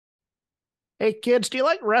Hey kids, do you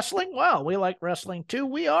like wrestling? Well, we like wrestling too.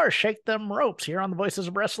 We are Shake Them Ropes here on the Voices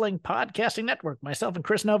of Wrestling Podcasting Network. Myself and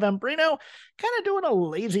Chris Novembrino kind of doing a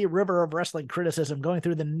lazy river of wrestling criticism, going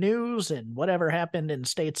through the news and whatever happened in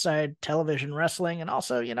stateside television wrestling. And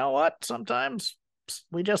also, you know what? Sometimes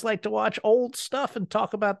we just like to watch old stuff and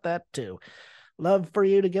talk about that too. Love for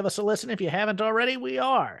you to give us a listen. If you haven't already, we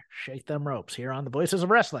are Shake Them Ropes here on the Voices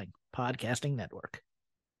of Wrestling Podcasting Network.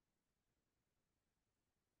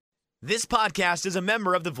 This podcast is a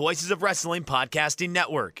member of the Voices of Wrestling Podcasting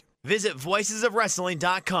Network. Visit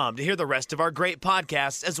voicesofwrestling.com to hear the rest of our great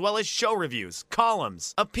podcasts, as well as show reviews,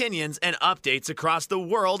 columns, opinions, and updates across the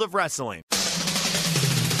world of wrestling.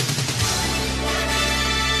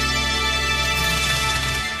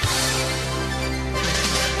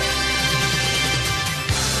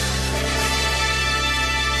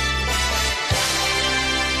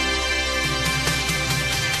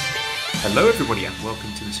 Hello everybody and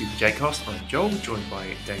welcome to the Super J-Cast. I'm Joel, joined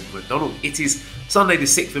by David McDonald. It is Sunday the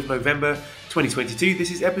 6th of November 2022.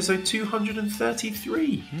 This is episode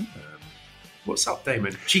 233. What's up,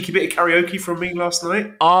 Damon? Cheeky bit of karaoke from me last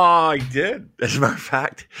night? I did. As a matter of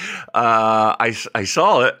fact, I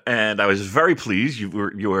saw it and I was very pleased. You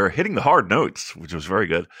were hitting the hard notes, which was very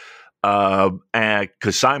good,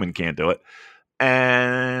 because Simon can't do it.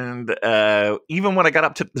 And even when I got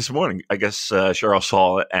up to this morning, I guess Cheryl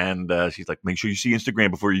saw it, and she's like, "Make sure you see Instagram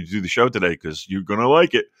before you do the show today, because you're gonna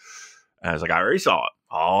like it." And I was like, "I already saw it.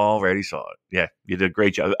 Already saw it. Yeah, you did a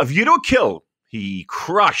great job. A View to a Kill. He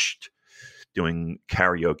crushed doing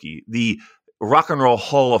karaoke. The Rock and Roll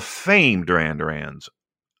Hall of Fame Duran Duran's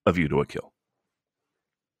A View to a Kill.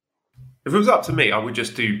 If it was up to me, I would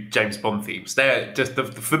just do James Bond themes. They're just,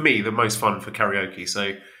 for me, the most fun for karaoke.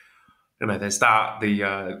 So, you know, there's that.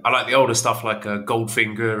 I like the older stuff like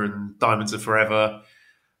Goldfinger and Diamonds Are Forever.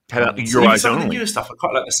 How about Your Eyes some of the Only? newer stuff. I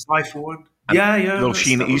quite like the Skyfall one. And Yeah. Little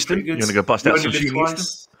Sheena Easton. You're gonna go bust out some Sheena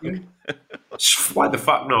Easton? Why the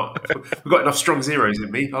fuck not? We've got enough strong zeros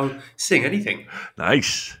in me. I'll sing anything.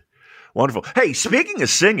 Nice. Wonderful. Hey, speaking of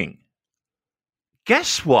singing,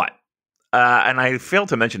 guess what? And I failed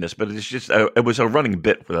to mention this, but it's just it was a running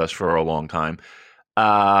bit with us for a long time.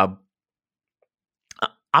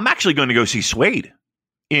 I'm actually going to go see Suede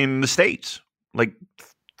in the States. Like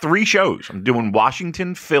 3 shows. I'm doing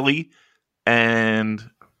Washington, Philly, and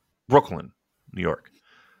Brooklyn, New York.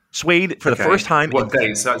 Suede for the first time. What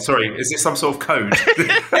days? Sorry, is this some sort of code?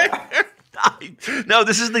 No,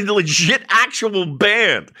 this is the legit actual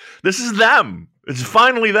band. This is them. It's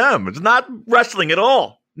finally them. It's not wrestling at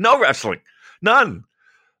all. No wrestling. None.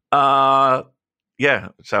 Yeah.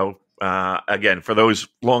 So, again, for those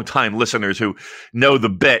longtime listeners who know the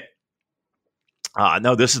bit,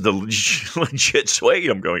 no, this is the legit Suede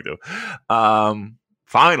I'm going to.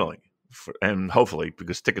 Finally. And hopefully,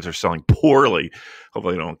 because tickets are selling poorly,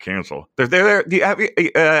 hopefully they don't cancel. They're there.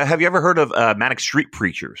 Have you ever heard of Manic Street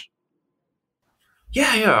Preachers?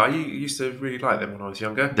 Yeah. I used to really like them when I was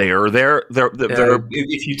younger. They are there. They're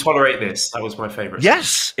If You Tolerate This, that was my favorite.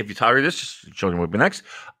 Yes, If You tolerate this, children would be next.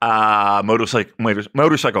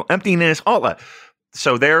 Motorcycle Emptiness, all that.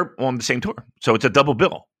 So they're on the same tour. So it's a double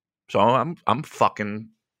bill. So I'm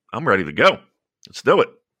ready to go. Let's do it.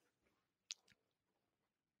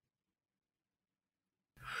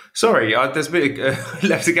 Sorry, there's a bit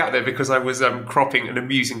left a gap there because I was cropping an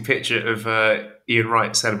amusing picture of Ian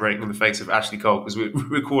Wright celebrating on the face of Ashley Cole, because we're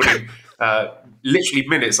recording literally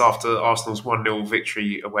minutes after Arsenal's 1-0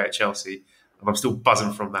 victory away at Chelsea, and I'm still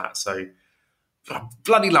buzzing from that. So, I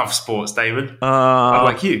bloody love sports, Damon. I'm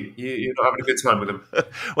like you. You're not having a good time with them.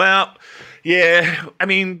 Well, yeah. I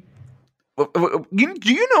mean, do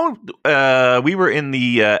you know we were in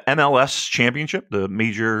the MLS Championship, the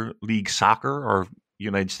Major League Soccer, or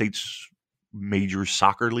United States Major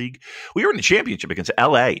Soccer League? We were in the championship against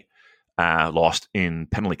LA. Lost in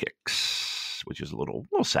penalty kicks, which is a little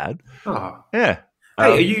sad. Oh. Yeah.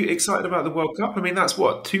 Hey, are you excited about the World Cup? I mean, that's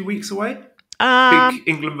what, 2 weeks away? Big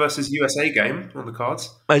England versus USA game on the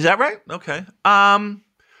cards. Is that right? Okay.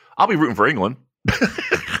 I'll be rooting for England.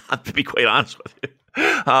 To be quite honest with you.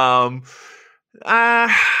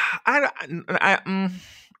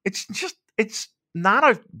 It's not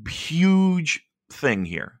a huge thing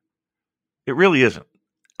here. It really isn't.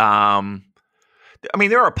 I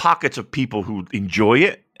mean, there are pockets of people who enjoy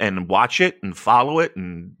it and watch it and follow it,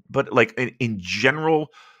 but like in general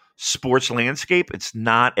sports landscape, it's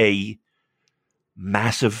not a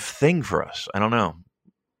massive thing for us. I don't know.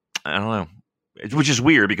 Which is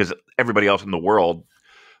weird because everybody else in the world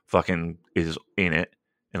fucking is in it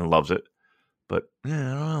and loves it. But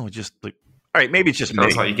yeah, I don't know. Just like, all right, maybe it's just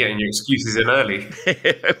Sounds me. like you're getting your excuses in early.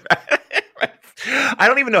 I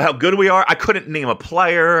don't even know how good we are. I couldn't name a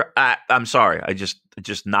player. I'm sorry. I just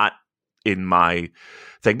not in my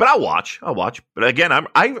thing. But I'll watch. But again,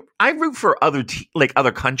 I root for other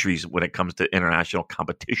other countries when it comes to international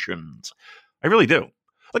competitions. I really do,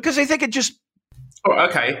 because I think it just. Oh,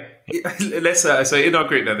 okay. Let's so in our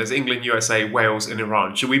group now, there's England, USA, Wales, and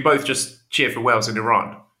Iran. Should we both just cheer for Wales and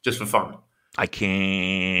Iran just for fun?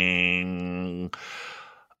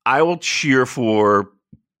 I will cheer for.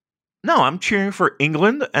 No, I'm cheering for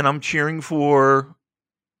England, and I'm cheering for.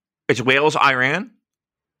 It's Wales, Iran.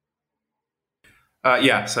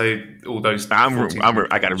 Yeah. So all those. I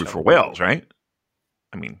got to root for Wales, right?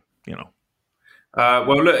 I mean,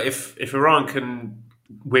 well, look, if Iran can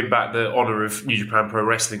win back the honor of New Japan Pro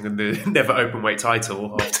Wrestling and the never openweight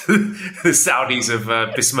title after the Saudis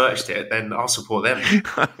have besmirched it, then I'll support them.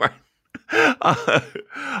 Right.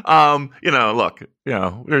 Look,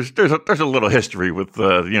 there's a little history with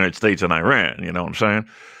the United States and Iran. You know what I'm saying?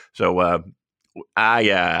 So,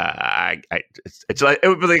 it's like,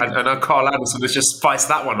 and Carl Anderson has just spiced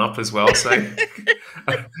that one up as well. So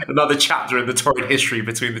another chapter in the torrid history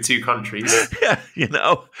between the two countries. Yeah,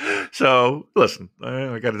 So listen,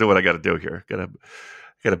 I got to do what I got to do here. Got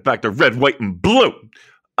to back to red, white, and blue.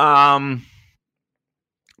 But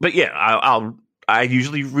yeah, I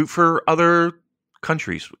usually root for other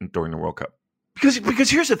countries during the World Cup because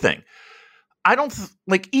here's the thing. I don't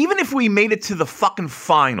even if we made it to the fucking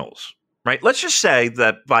finals, right? Let's just say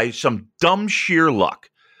that by some dumb sheer luck,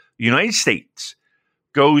 the United States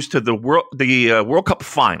goes to the World Cup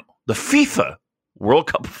final, the FIFA World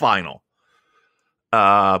Cup final.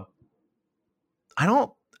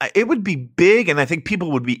 It would be big, and I think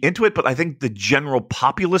people would be into it, but I think the general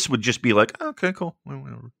populace would just be like, okay, cool,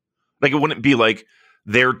 whatever. Like, it wouldn't be like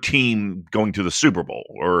their team going to the Super Bowl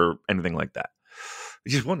or anything like that.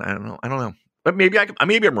 It's just one. I don't know. But maybe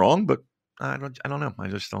I'm wrong, but I don't know. I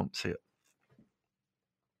just don't see it.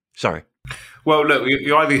 Sorry. Well, look,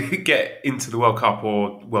 you either get into the World Cup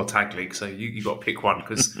or World Tag League, so you got to pick one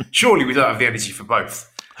because surely we don't have the energy for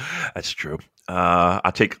both. That's true.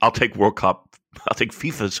 I'll take World Cup. I'll take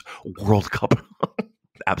FIFA's World Cup.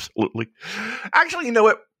 Absolutely. Actually, you know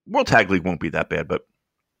what? World Tag League won't be that bad, but.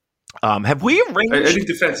 Have we arranged? In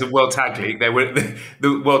defense of World Tag League,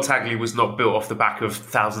 the World Tag League was not built off the back of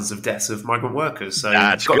thousands of deaths of migrant workers, so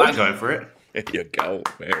that's got good. That going for it. There you go.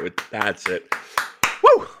 That's it.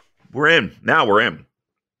 Woo! We're in. Now we're in.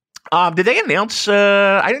 Did they announce?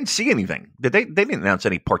 I didn't see anything. Did they? They didn't announce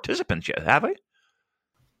any participants yet, have they?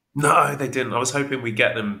 No, they didn't. I was hoping we'd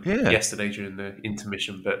get them yesterday during the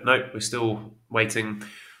intermission, but no, we're still waiting.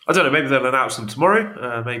 I don't know, maybe they'll announce them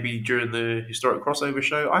tomorrow, maybe during the historic crossover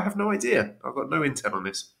show. I have no idea. I've got no intel on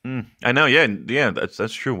this. I know, yeah,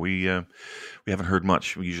 that's true. We haven't heard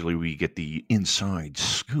much. Usually we get the inside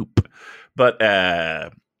scoop. But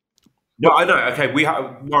no, I know. Okay, we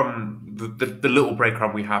have the little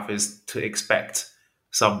breadcrumb we have is to expect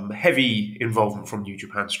some heavy involvement from New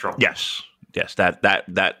Japan Strong. Yes,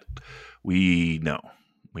 that we know.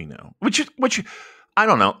 Which I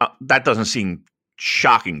don't know. That doesn't seem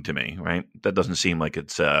shocking to me, right? That doesn't seem like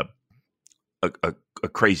it's a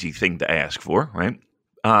crazy thing to ask for, right?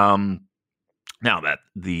 Now that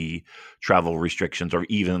the travel restrictions are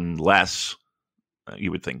even less,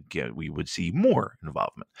 you would think we would see more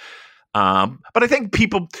involvement. But I think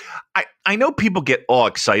people, I know people get all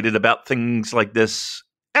excited about things like this,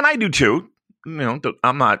 and I do too.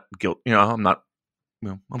 I'm not guilty. I'm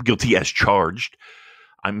guilty as charged.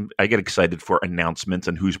 I get excited for announcements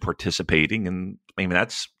and who's participating, and I mean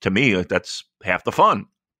that's half the fun.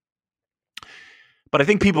 But I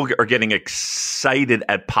think people are getting excited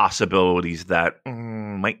at possibilities that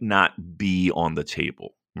might not be on the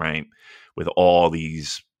table, right? With all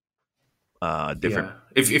these different. Yeah.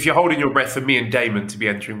 If you're holding your breath for me and Damon to be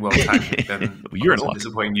entering World Tag League, then you're in luck. luck.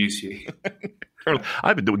 Disappointing news for you.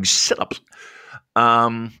 I've been doing sit-ups,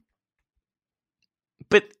 but.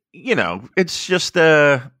 It's just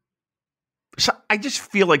so I just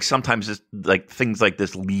feel like sometimes it's like things like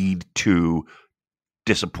this lead to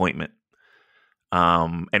disappointment.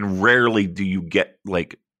 And rarely do you get I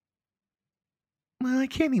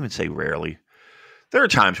can't even say rarely. There are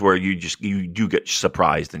times where you do get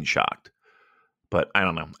surprised and shocked. But I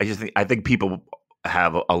don't know. I think people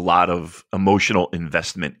have a lot of emotional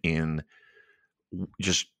investment in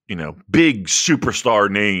just, big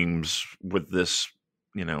superstar names with this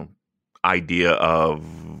idea of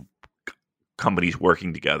companies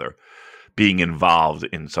working together, being involved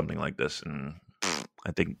in something like this. And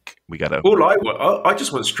I think we got to. All I want, I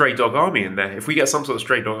just want Stray Dog Army in there. If we get some sort of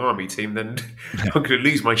Stray Dog Army team, then I'm going to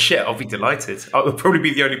lose my shit. I'll be delighted. I'll probably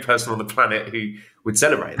be the only person on the planet who would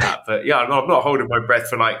celebrate that. But yeah, no, I'm not holding my breath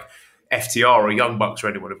for like FTR or Young Bucks or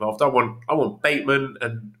anyone involved. I want Bateman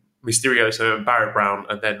and Mysterioso and Barrett Brown,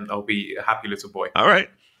 and then I'll be a happy little boy. All right.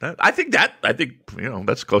 I think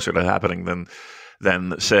that's closer to happening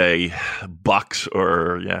than say Bucks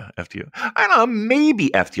or FTR. I don't know, maybe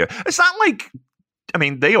FTR. It's not like, I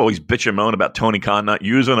mean, they always bitch and moan about Tony Khan not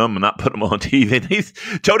using them and not putting them on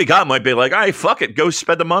TV. Tony Khan might be like, all right, fuck it, go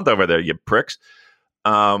spend a month over there, you pricks.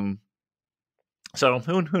 So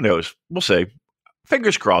who knows? We'll see.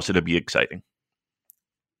 Fingers crossed, it'll be exciting.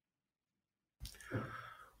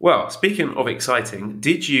 Well, speaking of exciting,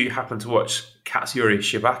 did you happen to watch Katsuyori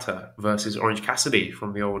Shibata versus Orange Cassidy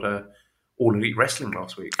from the old All Elite Wrestling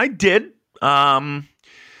last week? I did.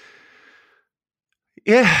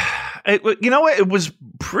 It was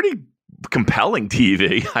pretty compelling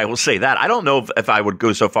TV. I will say that. I don't know if I would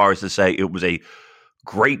go so far as to say it was a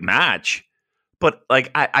great match, but like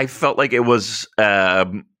I felt like it was.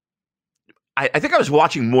 I think I was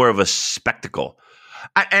watching more of a spectacle.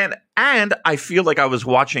 And I feel like I was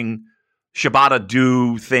watching Shibata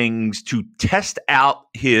do things to test out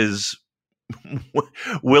his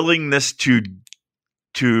willingness to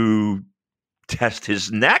test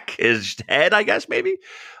his neck, his head, I guess, maybe.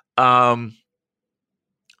 I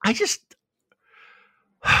just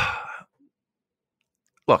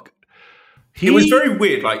look. It was very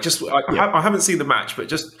weird. Like, just I haven't seen the match, but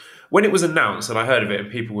just when it was announced and I heard of it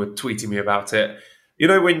and people were tweeting me about it. You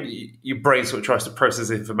know, when your brain sort of tries to process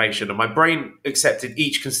information, and my brain accepted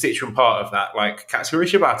each constituent part of that, like Katsuyori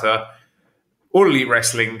Shibata, All Elite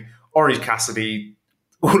Wrestling, Orange Cassidy,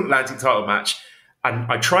 All Atlantic title match.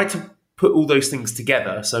 And I tried to put all those things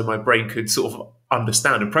together so my brain could sort of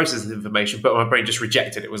understand and process the information, but my brain just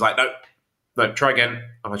rejected it. It was like, no, try again.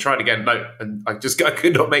 And I tried again, no. And I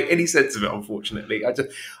could not make any sense of it, unfortunately. I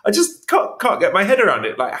just can't get my head around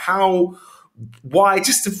it. Like, why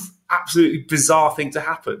just an absolutely bizarre thing to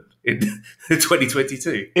happen in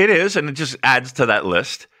 2022. It is, and it just adds to that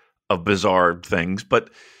list of bizarre things. But,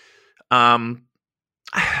 like,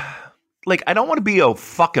 I don't want to be a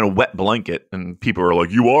fucking wet blanket, and people are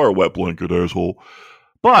like, "You are a wet blanket, asshole."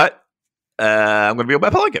 But I'm going to be a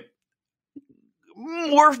wet blanket.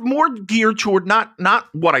 More geared toward not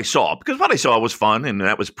what I saw, because what I saw was fun, and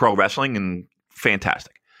that was pro wrestling and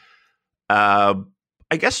fantastic. I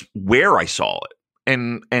guess where I saw it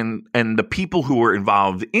and the people who were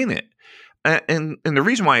involved in it. And the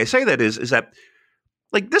reason why I say that is that,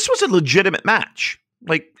 like, this was a legitimate match.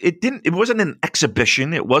 Like, it wasn't an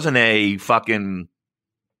exhibition. It wasn't a fucking,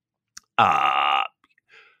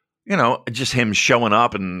 just him showing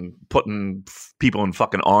up and putting people in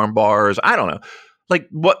fucking arm bars. I don't know. Like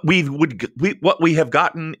what we have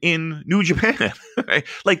gotten in New Japan. Right?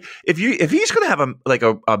 Like if he's going to have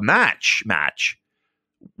a match,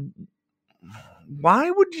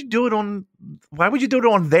 why would you do it on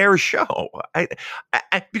their show?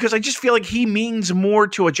 Because I just feel like he means more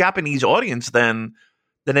to a Japanese audience than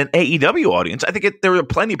an AEW audience. I think there are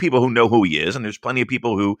plenty of people who know who he is, and there's plenty of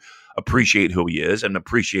people who appreciate who he is and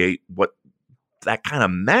appreciate what that kind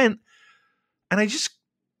of meant. And I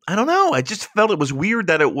don't know. I just felt it was weird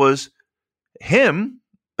that it was him.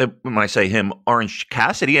 When I say him, Orange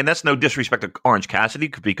Cassidy, and that's no disrespect to Orange Cassidy,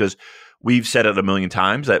 because we've said it a million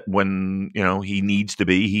times that when he needs to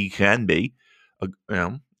be, he can be,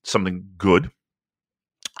 something good.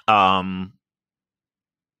 I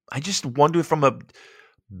just wonder from a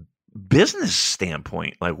business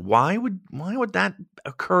standpoint, like why would that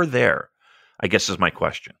occur there? I guess is my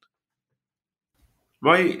question.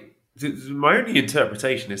 My only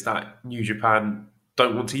interpretation is that New Japan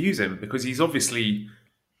don't want to use him because he's obviously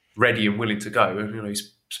ready and willing to go. And,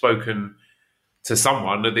 he's spoken to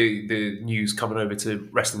someone. The news coming over to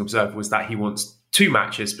Wrestling Observer was that he wants 2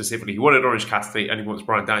 matches specifically. He wanted Orange Cassidy and he wants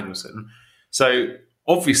Bryan Danielson. So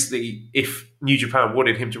obviously, if New Japan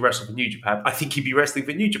wanted him to wrestle for New Japan, I think he'd be wrestling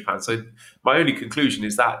for New Japan. So my only conclusion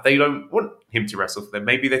is that they don't want him to wrestle for them.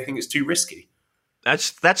 Maybe they think it's too risky.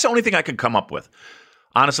 That's the only thing I could come up with.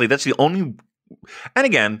 Honestly, that's the only. And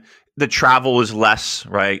again, the travel is less,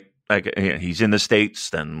 right? Like he's in the States,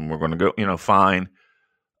 then we're going to go, fine.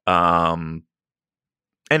 And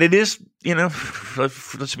it is,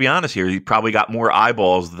 let's be honest here. He probably got more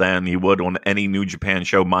eyeballs than he would on any New Japan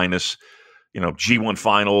show, minus, G1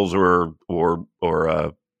 Finals or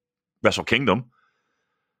Wrestle Kingdom.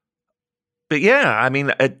 But yeah, I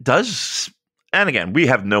mean, it does. And again, we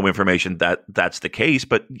have no information that that's the case,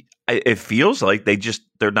 but it feels like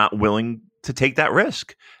they're not willing to take that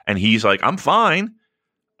risk. And he's like, I'm fine.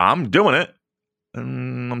 I'm doing it,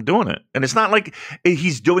 and I'm doing it. And it's not like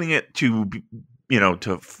he's doing it to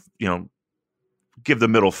give the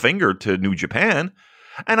middle finger to New Japan.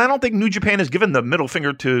 And I don't think New Japan has given the middle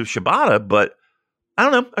finger to Shibata, but I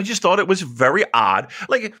don't know. I just thought it was very odd.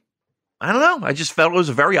 Like, I don't know. I just felt it was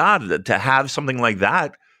very odd to have something like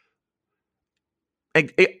that.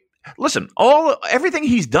 Listen, everything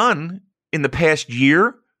he's done in the past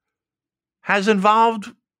year has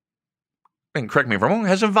involved, and correct me if I'm wrong,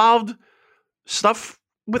 has involved stuff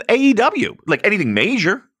with AEW, like anything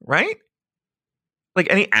major, right? Like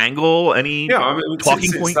any angle, any talking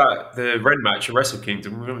since point. The Ren match at Wrestle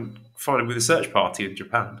Kingdom, we haven't found him with a search party in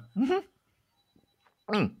Japan.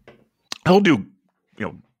 Mm-hmm. He'll do,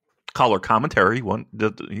 color commentary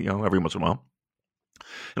every once in a while.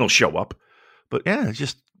 It'll show up, but yeah, it's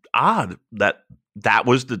just odd that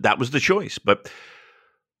was the choice. But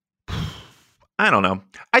I don't know.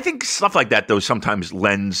 I think stuff like that though sometimes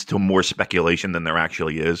lends to more speculation than there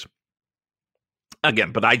actually is.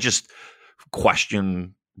 Again, but I just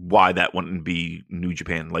question why that wouldn't be New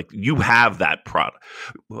Japan. Like, you have that product.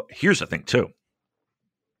 Well, here's the thing too.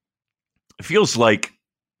 It feels like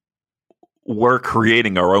we're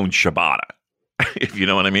creating our own Shibata, if you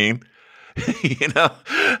know what I mean.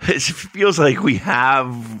 It feels like we have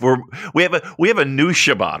a new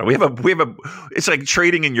Shibata. We have a. It's like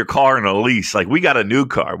trading in your car in a lease. Like, we got a new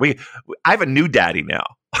car. I have a new daddy now.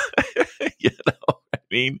 You know what I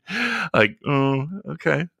mean? Like, oh,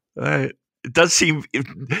 okay, all right. It does seem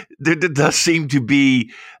there does seem to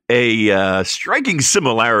be a striking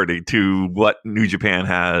similarity to what New Japan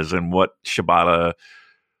has and what Shibata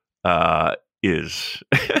is.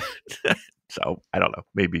 So I don't know.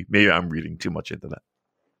 Maybe I'm reading too much into that.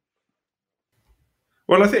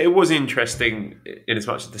 Well, I think it was interesting in as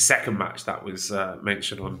much as the second match that was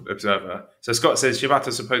mentioned on Observer. So Scott says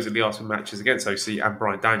Shibata supposedly asked for matches against OC and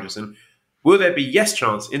Bryan Danielson. Will there be yes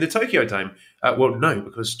chants in the Tokyo Dome? Well, no,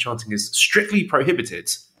 because chanting is strictly prohibited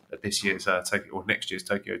at this year's or next year's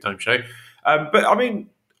Tokyo Dome show. But I mean,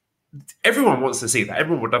 everyone wants to see that.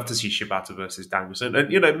 Everyone would love to see Shibata versus Danielson.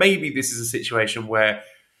 And, maybe this is a situation where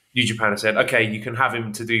New Japan have said, okay, you can have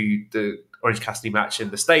him to do the Orange Cassidy match in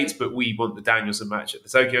the States, but we want the Danielson match at the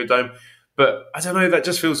Tokyo Dome. But I don't know, that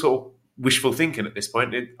just feels sort of wishful thinking at this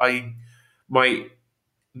point. My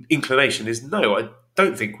inclination is no, I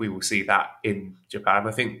don't think we will see that in Japan.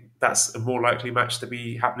 I think that's a more likely match to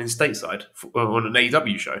be happening stateside on an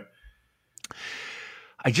AEW show.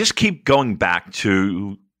 I just keep going back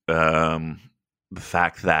to the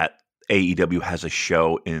fact that AEW has a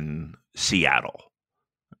show in Seattle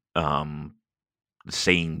the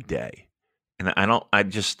same day. And I don't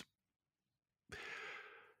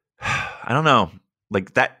know.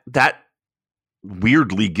 Like that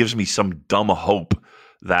weirdly gives me some dumb hope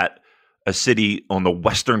that a city on the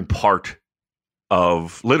western part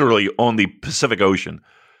of literally on the Pacific Ocean,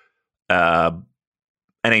 and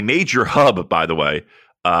a major hub, by the way,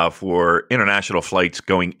 for international flights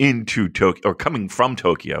going into Tokyo or coming from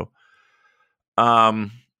Tokyo.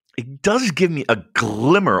 It does give me a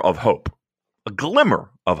glimmer of hope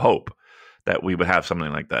that we would have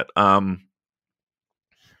something like that. I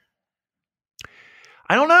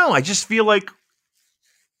don't know. I just feel like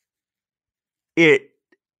it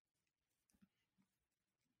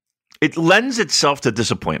lends itself to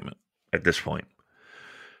disappointment at this point.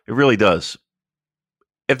 It really does.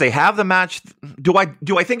 If they have the match, do I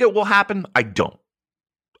think it will happen? I don't.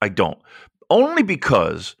 Only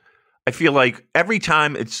because I feel like every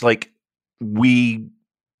time it's like we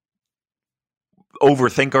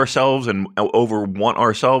overthink ourselves and over want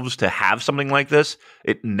ourselves to have something like this,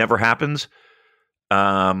 it never happens.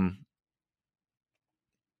 I'm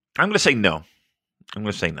going to say no.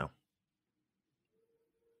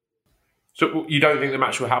 So you don't think the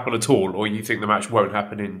match will happen at all, or you think the match won't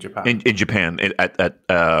happen in Japan? In Japan at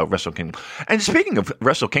Wrestle Kingdom. And speaking of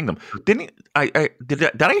Wrestle Kingdom, did I hear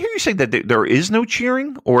you say that there is no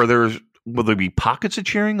cheering, or will there be pockets of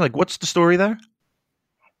cheering? Like, what's the story there?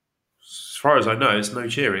 As far as I know, it's no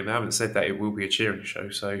cheering. They haven't said that it will be a cheering show.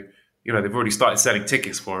 So, they've already started selling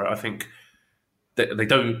tickets for it. I think that they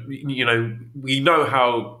don't, we know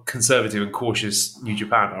how conservative and cautious New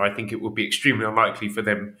Japan are. I think it would be extremely unlikely for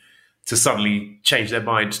them to suddenly change their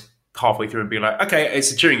mind halfway through and be like, okay,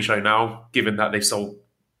 it's a cheering show now, given that they've sold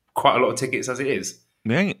quite a lot of tickets as it is.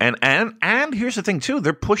 Yeah, and here's the thing too,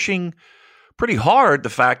 they're pushing pretty hard the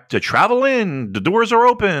fact to travel in, the doors are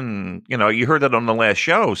open. You heard that on the last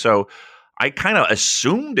show, so I kind of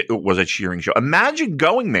assumed it was a cheering show. Imagine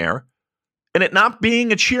going there and it not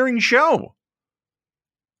being a cheering show.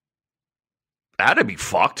 That'd be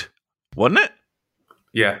fucked, wouldn't it?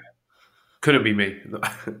 Yeah. couldn't be me.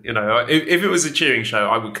 You know, if it was a cheering show,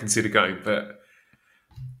 I would consider going, but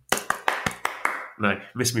no,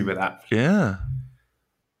 miss me with that. Yeah.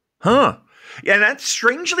 Huh. Yeah, and that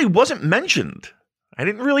strangely wasn't mentioned. I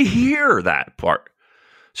didn't really hear that part.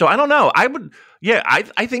 So I don't know. I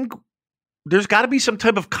think there's got to be some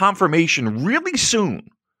type of confirmation really soon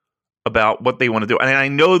about what they want to do. And I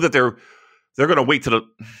know that they're going to wait to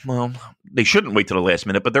they shouldn't wait to the last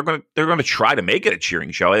minute, but they're going to try to make it a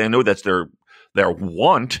cheering show. I know that's their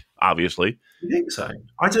want, obviously. You think so?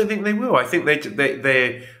 I don't think they will. I think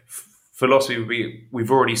their philosophy would be,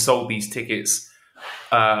 we've already sold these tickets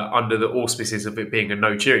under the auspices of it being a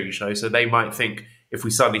no cheering show. So they might think if we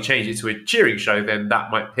suddenly change it to a cheering show, then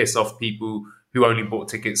that might piss off people who only bought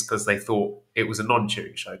tickets because they thought it was a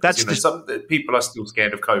non-cheering show. That's some people are still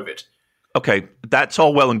scared of COVID. Okay, that's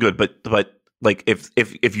all well and good, but like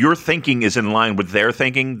if your thinking is in line with their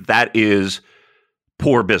thinking, that is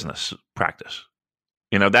poor business practice.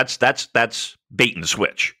 You know, that's bait and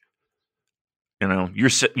switch. You know, you're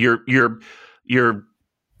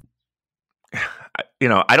you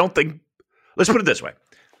know, I don't think. Let's put it this way: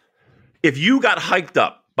 if you got hyped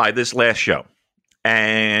up by this last show,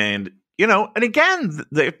 and you know, and again,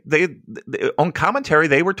 they on commentary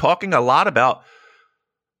they were talking a lot about,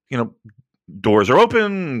 you know, doors are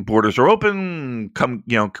open, borders are open. Come,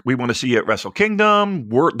 you know, we want to see you at Wrestle Kingdom.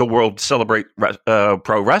 The world celebrate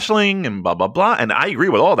pro wrestling and blah blah blah. And I agree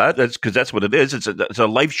with all that. That's because that's what it is. It's a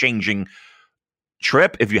life-changing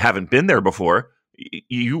trip. If you haven't been there before,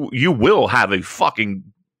 you will have a fucking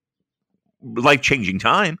life-changing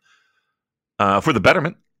time for the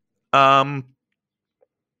betterment.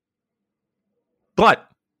 But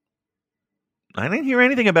I didn't hear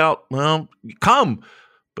anything about, well, come,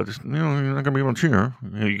 but you know, you're not going to be able to cheer. You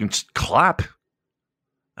know, you can clap.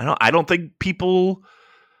 I don't think people,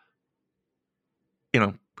 you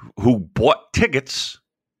know, who bought tickets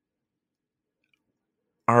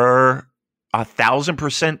are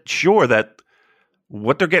 1,000% sure that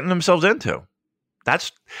what they're getting themselves into.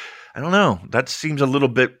 That's, I don't know. That seems a little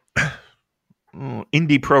bit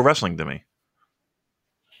indie pro wrestling to me.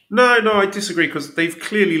 No, I disagree because they've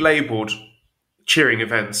clearly labelled cheering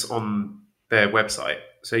events on their website.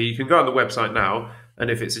 So you can go on the website now,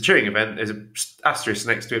 and if it's a cheering event, there's an asterisk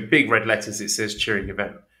next to it, big red letters, it says cheering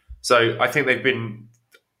event. So I think they've been,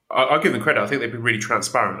 I'll give them credit, I think they've been really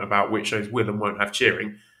transparent about which shows will and won't have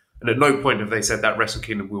cheering. And at no point have they said that Wrestle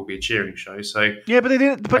Kingdom will be a cheering show. So yeah, but they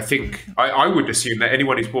didn't. But I think I would assume that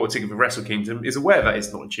anyone who's bought a ticket for Wrestle Kingdom is aware that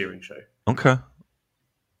it's not a cheering show. Okay.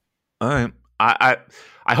 All right.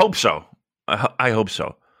 I hope so. I hope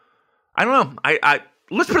so. I don't know. I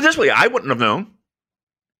let's put it this way. I wouldn't have known.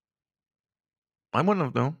 And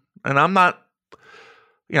I'm not.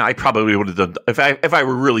 You know, I probably would have done if I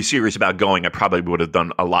were really serious about going. I probably would have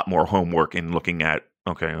done a lot more homework in looking at.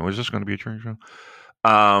 Okay, was this going to be a cheering show?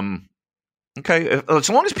 Okay. As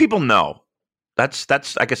long as people know, that's.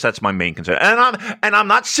 I guess that's my main concern. And I'm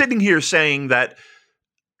not sitting here saying that,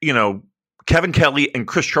 you know, Kevin Kelly and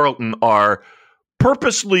Chris Charlton are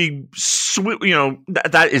purposely, you know,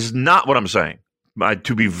 that is not what I'm saying.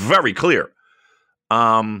 To be very clear.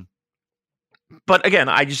 But again,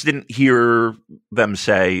 I just didn't hear them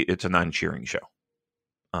say it's a non-cheering show.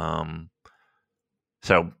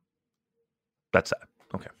 So that's that.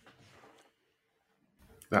 Okay.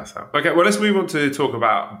 That's that. Okay, well, let's move on to talk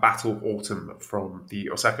about Battle Autumn from the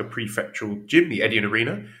Osaka Prefectural Gym, the Edion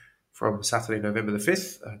Arena, from Saturday, November the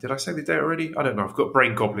 5th. Did I say the date already? I don't know. I've got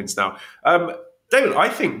brain goblins now. David, I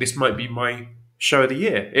think this might be my show of the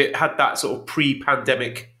year. It had that sort of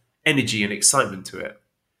pre-pandemic energy and excitement to it.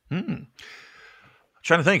 I'm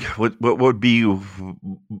trying to think what would be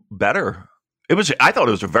better. I thought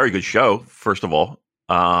it was a very good show, first of all.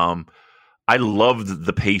 I loved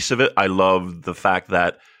the pace of it. I loved the fact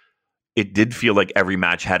that it did feel like every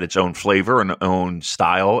match had its own flavor and own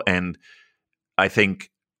style. And I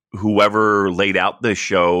think whoever laid out this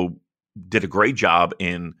show did a great job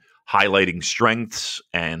in highlighting strengths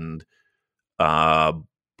and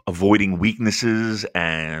avoiding weaknesses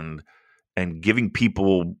and giving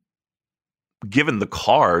people, given the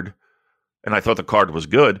card, and I thought the card was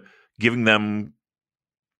good, giving them,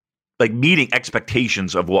 like, meeting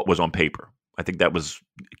expectations of what was on paper. I think that was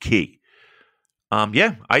key.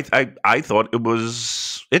 Yeah, I thought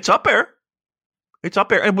it's up there. It's up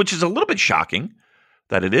there, and which is a little bit shocking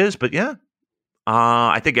that it is, but yeah.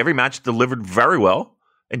 I think every match delivered very well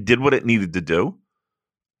and did what it needed to do.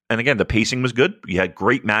 And again, the pacing was good. You had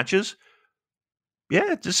great matches.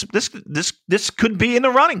 Yeah, this could be in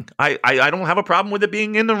the running. I don't have a problem with it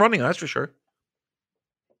being in the running, that's for sure.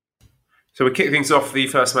 So we kick things off. The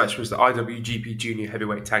first match was the IWGP Junior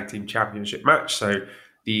Heavyweight Tag Team Championship match. So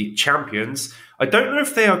the champions, I don't know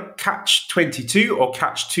if they are Catch 22 or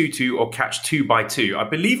Catch 22 or Catch 2x2. I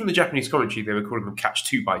believe in the Japanese commentary they were calling them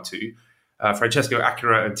Catch 2x2. Francesco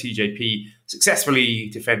Akira and TJP successfully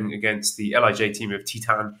defending against the LIJ team of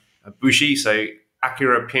Titan and Bushi. So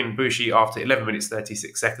Akira pinned Bushi after 11 minutes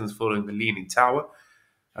 36 seconds following the Leaning Tower.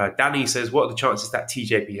 Danny says, what are the chances that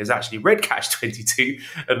TJP has actually read Catch 22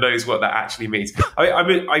 and knows what that actually means?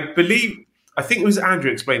 I think it was Andrew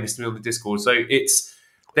explained this to me on the Discord. So it's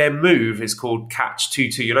their move is called Catch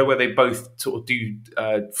 2-2. You know, where they both sort of do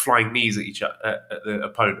flying knees at at the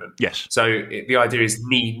opponent. Yes. So the idea is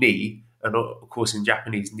knee. And of course, in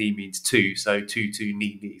Japanese, knee means two. So 2-2,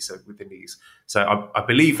 knee. So with the knees. So I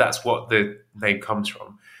believe that's what the name comes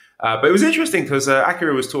from. But it was interesting because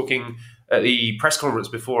Akira was talking at the press conference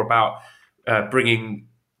before about bringing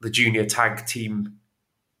the junior tag team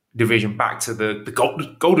division back to the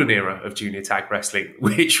golden era of junior tag wrestling,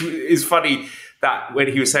 which is funny that when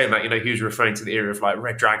he was saying that, he was referring to the era of like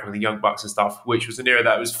Red Dragon and the Young Bucks and stuff, which was an era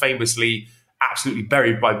that was famously absolutely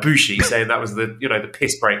buried by Bushi, saying that was the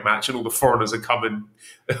piss break match and all the foreigners had come and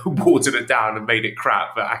watered it down and made it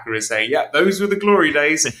crap. But Akira is saying, yeah, those were the glory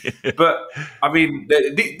days. But I mean,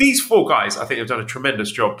 these four guys, I think, have done a tremendous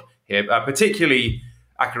job here, particularly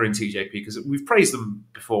Akira and TJP, because we've praised them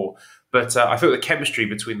before. But I thought the chemistry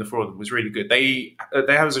between the four of them was really good.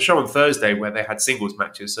 There was a show on Thursday where they had singles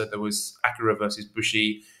matches. So there was Akira versus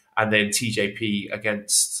Bushi and then TJP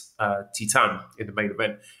against Titan in the main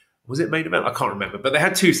event. Was it main event? I can't remember. But they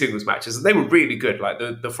had two singles matches and they were really good. Like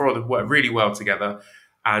the four of them worked really well together.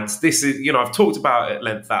 And this is, I've talked about at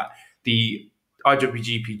length that the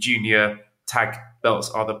IWGP Junior Tag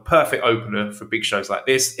belts are the perfect opener for big shows like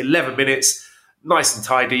this. 11 minutes, nice and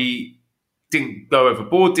tidy, didn't go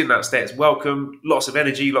overboard, didn't outstay its welcome, lots of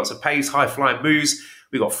energy, lots of pace, high-flying moves.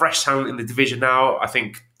 We've got fresh talent in the division now. I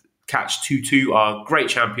think Catch 2-2 are great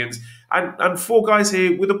champions. And four guys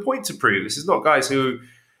here with a point to prove. This is not guys who,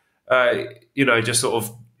 just sort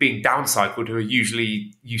of being downcycled, who are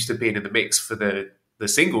usually used to being in the mix for the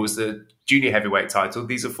singles, the junior heavyweight title.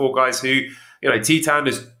 These are four guys who, Titan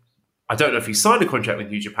is, I don't know if he signed a contract with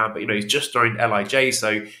New Japan, but he's just joined LIJ,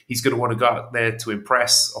 so he's going to want to go out there to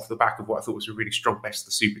impress off the back of what I thought was a really strong Best of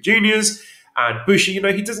the Super Juniors. And Bushi,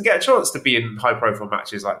 he doesn't get a chance to be in high-profile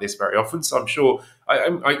matches like this very often, so I'm sure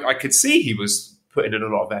I could see he was putting in a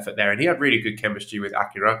lot of effort there, and he had really good chemistry with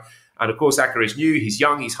Akira. And of course, Akira is new, he's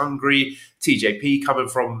young, he's hungry. TJP coming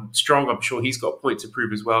from strong, I'm sure he's got a point to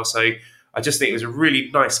prove as well. So I just think it was a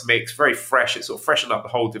really nice mix, very fresh. It sort of freshened up the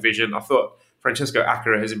whole division. I thought Francesco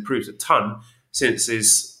Akira has improved a ton since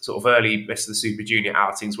his sort of early Best of the Super Junior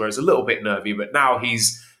outings, where he's a little bit nervy, but now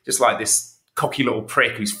he's just like this cocky little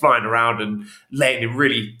prick who's flying around and laying in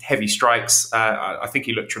really heavy strikes. I think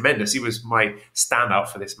he looked tremendous. He was my standout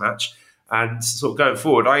for this match. And sort of going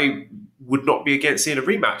forward, I would not be against seeing a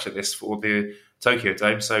rematch of this for the Tokyo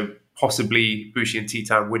Dome. So possibly Bushi and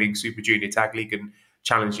Titan winning Super Junior Tag League and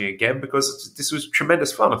challenging again, because this was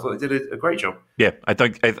tremendous fun. I thought they did a great job. Yeah, I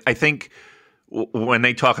think when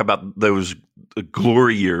they talk about those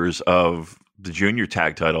glory years of the junior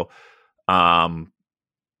tag title, I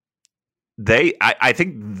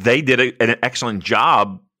think they did an excellent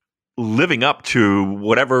job living up to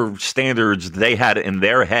whatever standards they had in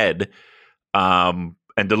their head, and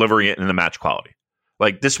delivering it in the match quality.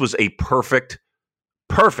 Like, this was a perfect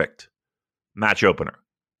match opener,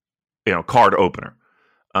 card opener.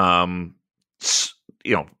 High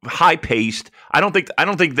paced. I don't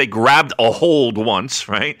think they grabbed a hold once,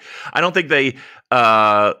 right? I don't think they,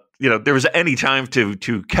 there was any time to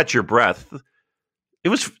catch your breath.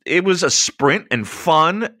 It was a sprint and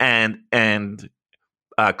fun and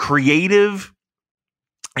creative.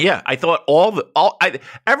 Yeah, I thought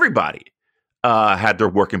everybody had their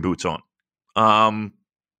working boots on.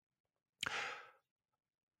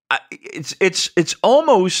 It's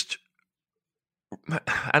almost.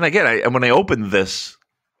 And again, when I opened this,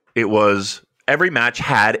 it was every match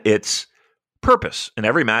had its purpose, and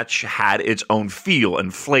every match had its own feel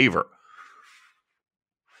and flavor.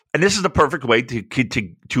 And this is the perfect way to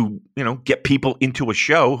get people into a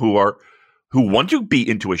show who want to be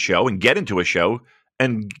into a show and get into a show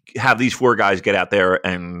and have these four guys get out there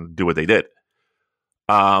and do what they did.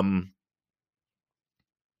 I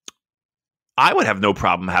would have no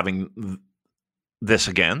problem having this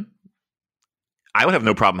again. I would have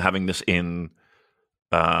no problem having this in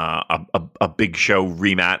a big show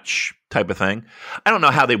rematch type of thing. I don't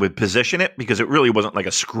know how they would position it, because it really wasn't like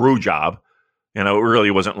a screw job. It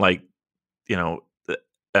really wasn't like,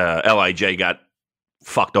 LIJ got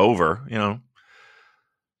fucked over,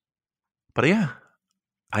 But yeah,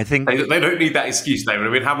 I think They don't need that excuse, David. I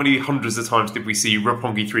mean, how many hundreds of times did we see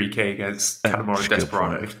Roppongi 3K against Kanemaru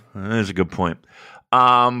Desperado? That is a good point.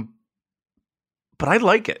 But I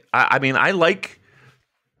like it. I mean, I like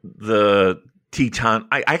the Teton.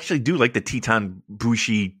 I actually do like the Teton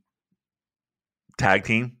Bushi tag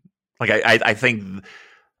team. Like, I think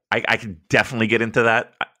I can definitely get into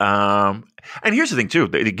that. And here's the thing, too.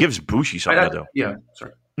 It gives Bushi something to do. Yeah,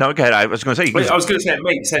 sorry. No, go ahead. I was going to say. I was going to say it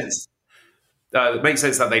makes sense. It makes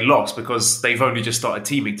sense that they lost because they've only just started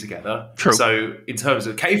teaming together. True. So in terms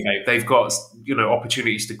of kayfabe, they've got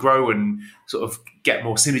opportunities to grow and sort of get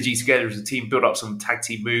more synergy together as a team, build up some tag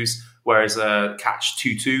team moves. Whereas Catch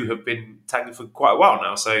 2-2 have been tagging for quite a while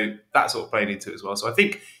now, so that sort of played into it as well. So I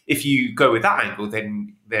think if you go with that angle,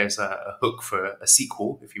 then there's a hook for a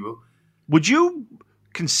sequel, if you will. Would you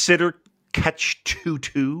consider Catch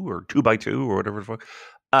 2-2 or 2x2 or whatever it's called?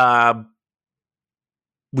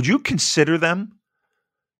 Would you consider them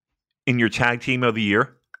in your tag team of the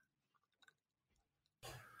year?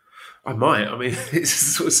 I might. I mean, it's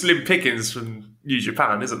sort of slim pickings from New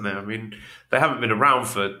Japan, isn't there? I mean, they haven't been around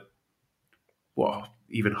for,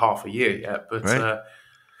 even half a year yet. But, right.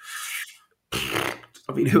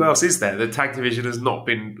 I mean, who else is there? The tag division has not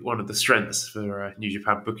been one of the strengths for New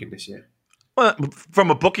Japan booking this year. Well, from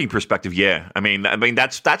a booking perspective, yeah. I mean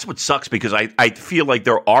that's what sucks because I feel like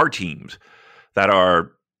there are teams that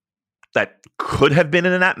could have been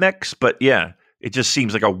in that mix, but yeah, it just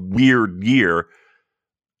seems like a weird year.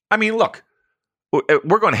 I mean, look,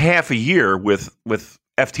 we're going half a year with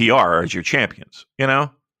FTR as your champions,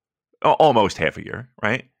 almost half a year,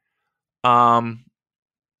 right? Well,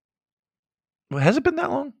 has it been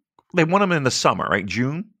that long? They won them in the summer, right?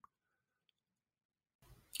 June.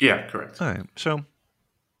 Yeah, correct. All right, so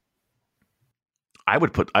I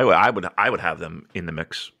would have them in the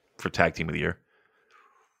mix for tag team of the year.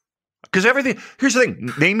 Because everything. Here's the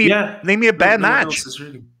thing. Name me a bad match.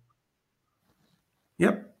 Really...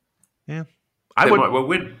 Yep. Yeah. They might well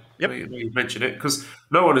win. Yep. You mentioned it because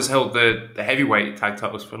no one has held the heavyweight tag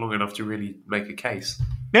titles for long enough to really make a case.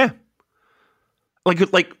 Yeah. Like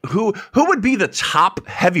who would be the top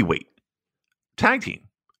heavyweight tag team?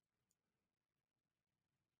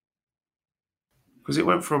 Because it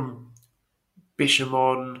went from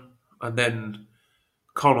Bishamon and then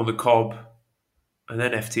Khan on the Cob. And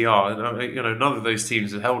then FTR, none of those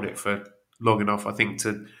teams have held it for long enough, I think,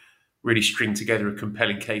 to really string together a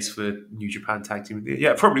compelling case for New Japan Tag Team.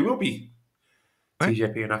 Yeah, it probably will be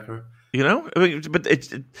TJP and Akira. But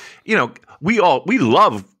it's we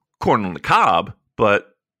love Corn on the Cob,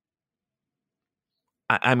 but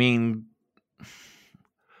I mean,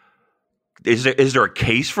 is there a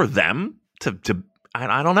case for them to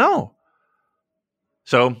I don't know.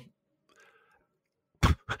 So.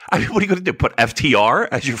 I mean, what are you going to do? Put FTR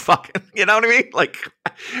as your fucking, you know what I mean? Like,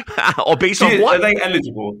 or based on what? Are they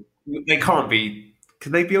eligible? They can't be.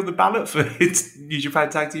 Can they be on the ballot for New Japan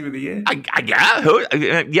Tag Team of the Year? I guess.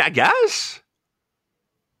 Yeah, I guess.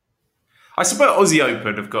 I suppose Aussie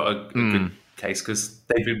Open have got a good case because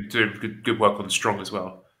they've been doing good work on Strong as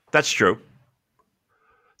well. That's true.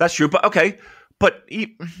 But okay. But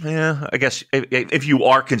yeah, I guess if you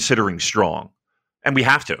are considering Strong, and we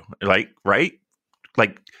have to, right?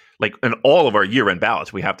 Like in all of our year-end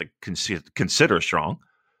ballots, we have to consider Strong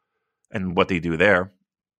and what they do there.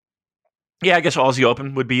 Yeah, I guess Aussie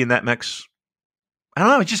Open would be in that mix. I don't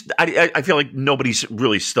know. It's just I feel like nobody's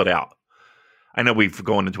really stood out. I know we've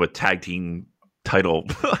gone into a tag team title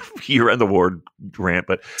year-end award rant,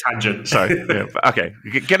 but tangent. Sorry. Yeah, okay,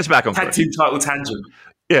 get us back on tag team title tangent.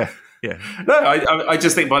 Yeah. No, I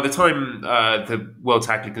just think by the time the World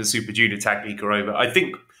Tag League and Super Junior Tag League are over, I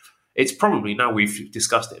think. It's probably, now we've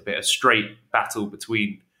discussed it a bit, a straight battle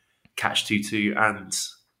between Catch 2-2 and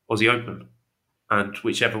Aussie Open. And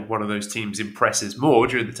whichever one of those teams impresses more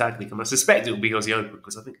during the tag league, and I suspect it will be Aussie Open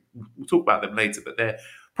because I think we'll talk about them later, but they're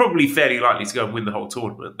probably fairly likely to go and win the whole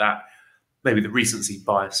tournament. That maybe the recency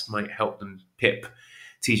bias might help them pip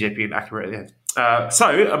TJP and Akira at the end. So,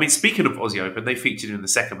 I mean, speaking of Aussie Open, they featured in the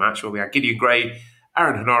second match where we had Gideon Gray,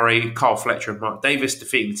 Aaron Hanare, Carl Fletcher, and Mark Davis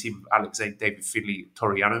defeating the team of Alex Zane, David Finlay,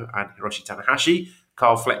 Toru Yano, and Hiroshi Tanahashi.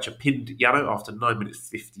 Carl Fletcher pinned Yano after 9 minutes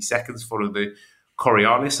 50 seconds following the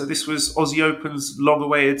Coriolis. So this was Aussie Open's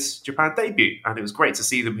long-awaited Japan debut, and it was great to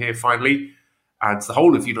see them here finally. And the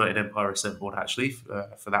whole of United Empire assembled, actually,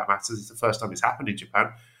 for that matter. It's the first time it's happened in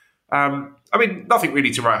Japan. I mean, nothing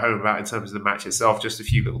really to write home about in terms of the match itself, just a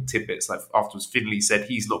few little tidbits. Like afterwards, Finlay said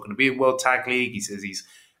he's not going to be in World Tag League. He says he's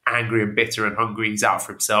angry and bitter and hungry. He's out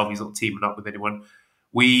for himself. He's not teaming up with anyone.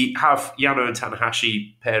 We have Yano and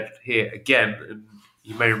Tanahashi paired here again. And,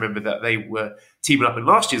 you may remember that they were teaming up in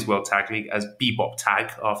last year's World Tag League as Bebop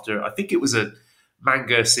Tag after, I think it was a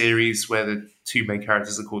manga series where the two main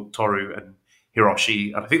characters are called Toru and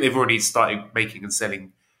Hiroshi. And I think they've already started making and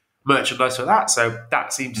selling merchandise for that. So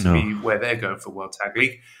that seems to be where they're going for World Tag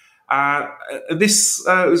League. This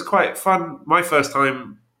was quite fun. My first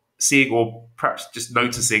time seeing, or perhaps just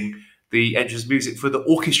noticing, the entrance music for the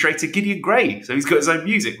orchestrator Gideon Grey. So he's got his own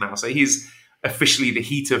music now. So he's officially the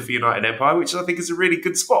heater for United Empire, which I think is a really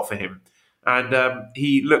good spot for him. And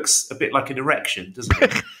he looks a bit like an erection, doesn't he?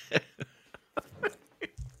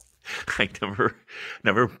 I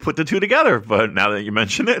never put the two together, but now that you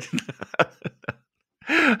mention it,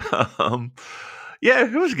 yeah,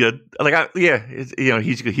 it was good. Like,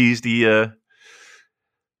 he's the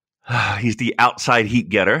outside heat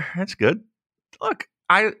getter. That's good. Look,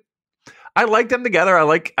 I like them together. I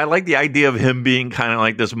like the idea of him being kind of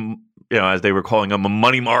like this, as they were calling him, a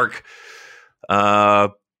money mark,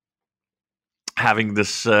 having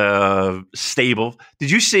this stable.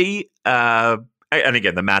 Did you see? And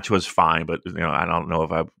again, the match was fine, but I don't know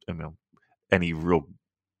if any real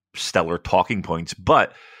stellar talking points.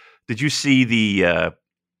 But did you see the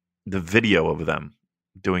video of them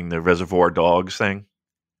doing the Reservoir Dogs thing?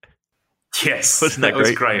 Yes, wasn't that great?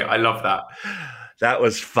 Was great. I love that. That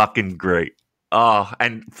was fucking great. Oh,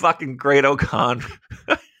 and fucking great Okan.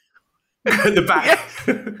 The back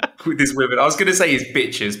with his women. I was going to say his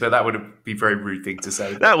bitches, but that would be a very rude thing to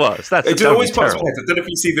say. That's it always pops. I don't know if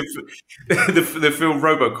you see the film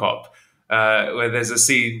RoboCop, where there's a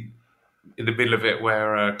scene in the middle of it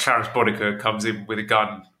where Clarence Boddicker comes in with a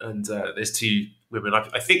gun, and there's two women.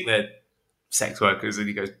 I think they're sex workers, and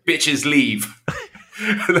he goes, "Bitches leave."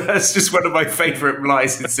 That's just one of my favourite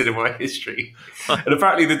lines in cinema history. And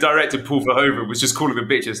apparently the director, Paul Verhoeven, was just calling them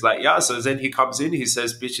bitches. Like, yeah, so then he comes in, he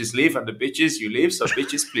says, bitches leave, and the bitches, you leave. So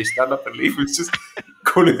bitches, please stand up and leave. He was just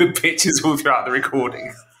calling them bitches all throughout the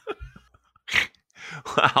recording.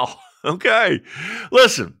 Wow. Okay.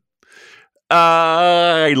 Listen,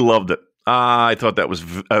 I loved it. I thought that was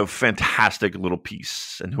a fantastic little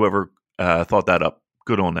piece. And whoever thought that up,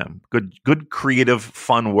 good on them. Good creative,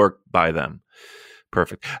 fun work by them.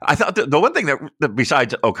 Perfect. I thought the one thing that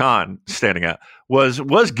besides Okan standing out was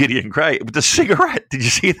Gideon Grey with the cigarette. Did you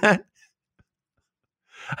see that?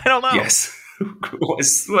 I don't know. Yes. What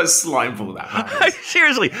slimeful that was.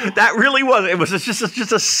 Seriously, that really was. It was just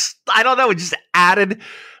a I don't know. It just added,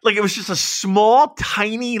 like, it was just a small,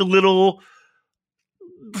 tiny little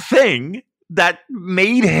thing that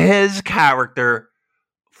made his character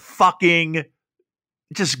fucking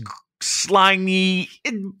just slimy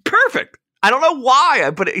and perfect. I don't know why,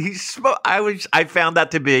 but I found that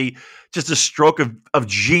to be just a stroke of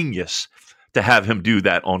genius to have him do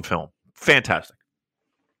that on film. Fantastic.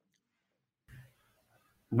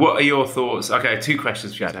 What are your thoughts? Okay, two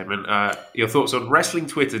questions for you, Damon. Your thoughts on wrestling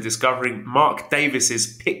Twitter discovering Mark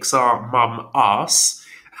Davis's Pixar mum ass.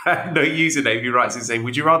 No username who writes in saying,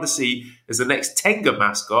 would you rather see as the next Tenga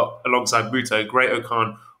mascot alongside Muto, Great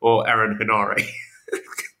Okan, or Aaron Hinare?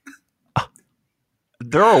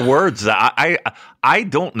 There are words that I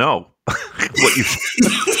don't know what you.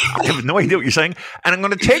 I have no idea what you're saying, and I'm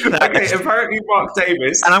going to take that. Okay, apparently Mark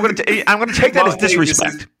Davis, and I'm going to take that as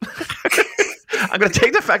disrespect. I'm going to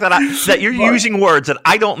take the fact that you're using words that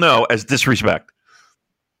I don't know as disrespect.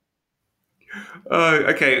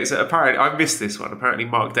 Okay, so apparently I missed this one. Apparently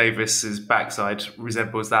Mark Davis's backside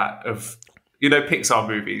resembles that of Pixar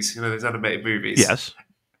movies. Those animated movies. Yes,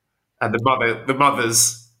 and the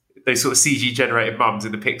mothers. Those sort of CG generated mums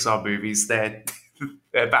in the Pixar movies, their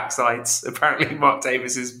backsides. Apparently, Mark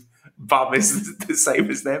Davis's bum is the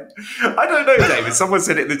same as them. I don't know, David. Someone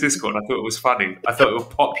said it in the Discord. I thought it was funny. I thought it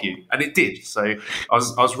would pop you, and it did. So I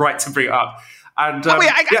was right to bring it up. And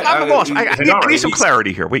I'm lost. I need some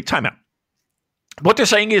clarity here. Wait, time out. What they're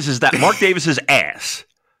saying is that Mark Davis's ass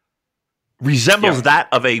resembles that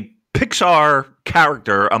of a Pixar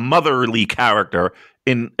character, a motherly character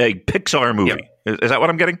in a Pixar movie. Is that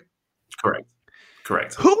what I'm getting?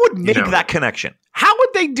 Correct. Who would make that connection? How would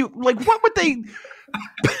they do? Like, what would they?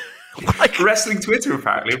 Wrestling Twitter,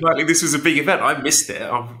 apparently. Apparently, this was a big event. I missed it.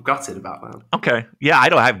 I'm gutted about that. Okay. Yeah,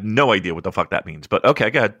 I have no idea what the fuck that means. But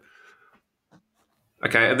okay, go ahead.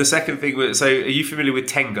 Okay, and the second thing was, so are you familiar with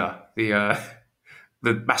Tenga, the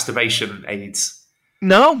masturbation aids?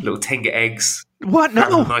 No. Little Tenga eggs. What?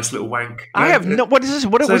 No. Nice little wank. I have no. What is this?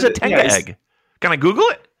 What was a Tenga egg? Can I Google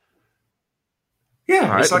it?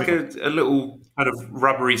 Yeah, it's like a little kind of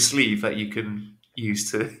rubbery sleeve that you can use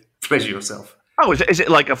to pleasure yourself. Oh, is it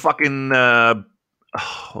like a fucking what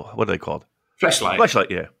are they called? Fleshlight. Fleshlight,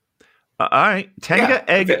 yeah. All right, Tenga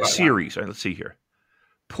egg series. All right, let's see here.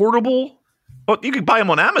 Portable Well, you can buy them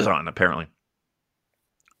on Amazon, apparently.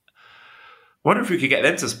 Wonder if we could get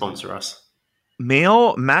them to sponsor us.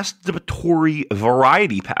 Male masturbatory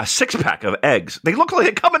variety pack, a 6-pack of eggs. They look like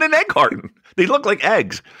they come in an egg carton. They look like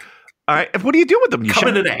eggs. All right. What do you do with them? Come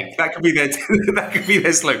in an egg. That could be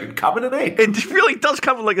their slogan. Come in an egg. It really does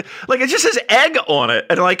come like it just says egg on it,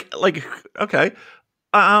 and like okay.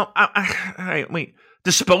 All right, wait.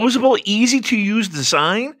 Disposable, easy to use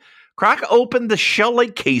design. Crack open the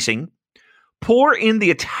shell-like casing. Pour in the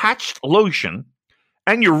attached lotion,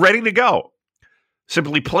 and you're ready to go.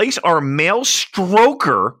 Simply place our male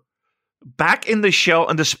stroker back in the shell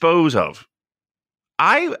and dispose of.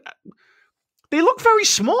 They look very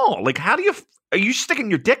small. Like, are you sticking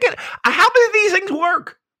your dick in? How do these things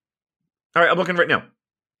work? All right, I'm looking right now.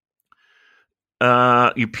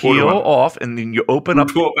 You peel off, and then you open up.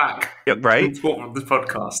 Report back. Yeah, right? Report on the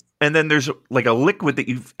podcast. And then there's like a liquid that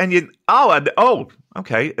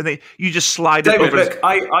okay. And you just slide David, it over. Look,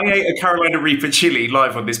 I ate a Carolina Reaper chili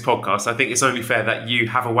live on this podcast. I think it's only fair that you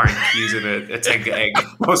have a wank using a Tenga egg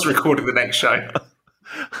whilst recording the next show.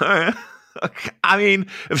 I mean,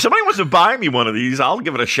 if somebody wants to buy me one of these, I'll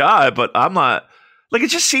give it a shot, but I'm not. Like, it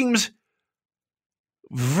just seems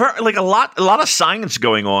like a lot of science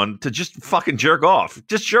going on to just fucking jerk off.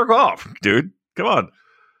 Just jerk off, dude. Come on.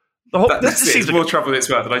 This seems more trouble than it's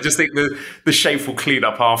worth. And I just think the shameful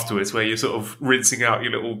cleanup afterwards, where you're sort of rinsing out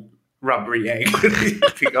your little rubbery egg.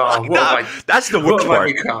 Think, that's the worst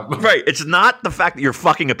part. Right. It's not the fact that you're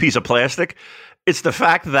fucking a piece of plastic. It's the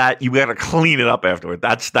fact that you got to clean it up afterward.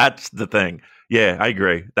 That's the thing. Yeah, I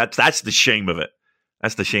agree. That's the shame of it.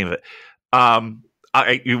 That's the shame of it.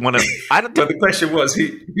 You want to? I don't. But the question was, who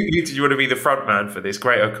did you want to be the front man for this,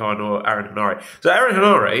 Great-O-Khan or Aaron Henare? So Aaron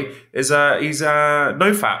Henare is he's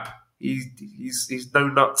no fap. He's no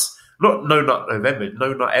nuts. Not no nut November.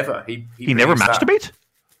 No nut ever. He never masturbates.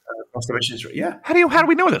 Masturbation is yeah. How do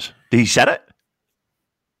we know this? Did he said it?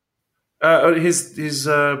 His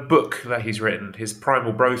book that he's written, his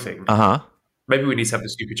Primal Bro thing. Maybe we need to have the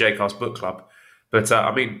Super J-Cast book club. But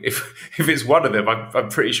I mean, if it's one of them, I'm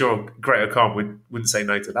pretty sure Great-O-Khan wouldn't say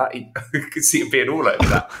no to that. He could see it being all over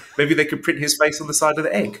that. Maybe they could print his face on the side of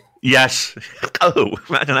the egg. Yes. Oh,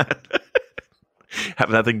 imagine that.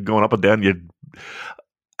 Having that thing going up and down your.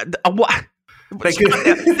 What? They could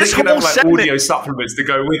have like audio supplements to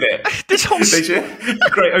go with it. This whole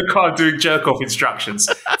Great-O-Khan doing jerk-off instructions.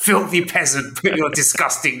 Filthy peasant, put your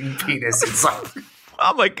disgusting penis inside.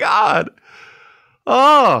 Oh my God.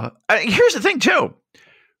 Oh, here's the thing too. All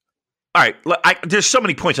right, there's so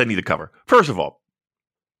many points I need to cover. First of all,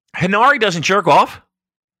 Henare doesn't jerk off.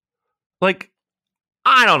 Like,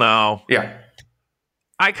 I don't know. Yeah.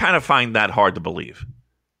 I kind of find that hard to believe.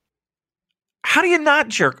 How do you not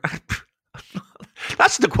jerk?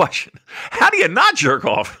 That's the question. How do you not jerk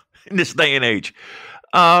off in this day and age?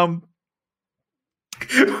 Well,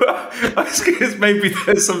 I was guess maybe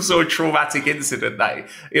there's some sort of traumatic incident that,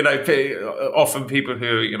 often people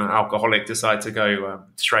who are, alcoholic decide to go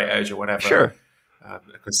straight edge or whatever. Sure.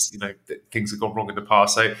 Because, things have gone wrong in the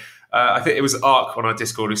past. So I think it was Ark on our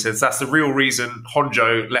Discord who says that's the real reason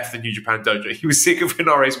Honjo left the New Japan Dojo. He was sick of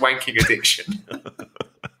Hinare's wanking addiction.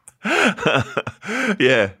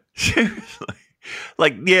 Yeah. Seriously.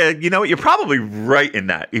 Like, yeah, you know what? You're probably right in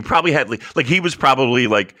that. He probably had, like he was probably,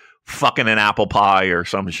 like, fucking an apple pie or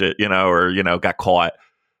some shit, or, got caught.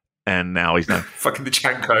 And now he's not. Fucking the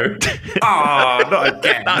Chanko. Not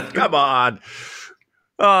again. Come on.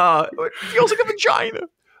 It feels like a vagina.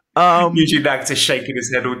 Yuji Nagata shaking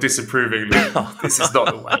his head all disapprovingly. This is not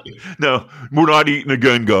the way. No, we're not eating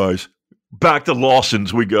again, guys. Back to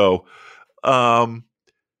Lawson's we go.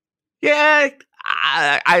 Yeah,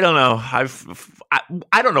 I don't know.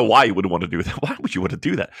 I don't know why you would want to do that. Why would you want to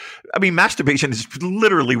do that? I mean, masturbation is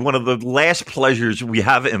literally one of the last pleasures we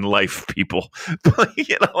have in life, people.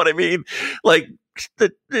 You know what I mean? Like,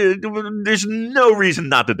 there's no reason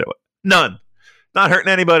not to do it. None. Not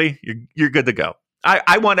hurting anybody. You're good to go.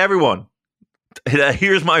 I want everyone.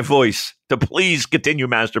 Here's my voice to please continue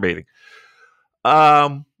masturbating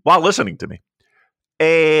while listening to me.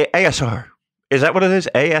 ASR. Is that what it is?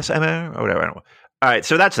 ASMR or whatever. I don't know. All right,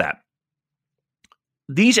 so that's that.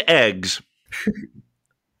 These eggs,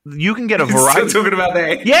 you can get a variety. Still talking about the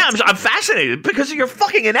egg. Yeah, I'm fascinated because you're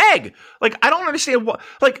fucking an egg. Like, I don't understand what.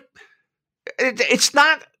 Like, it's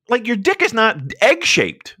not like your dick is not egg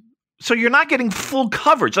shaped, so you're not getting full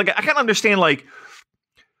coverage. Like, I can't understand.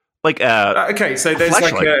 Okay, so there's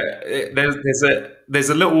there's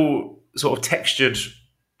a little sort of textured.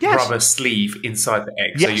 Yes. Rubber sleeve inside the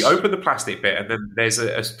egg. Yes. So you open the plastic bit, and then there's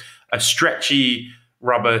a stretchy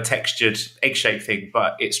rubber textured egg-shaped thing,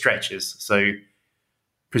 but it stretches. So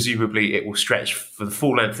presumably it will stretch for the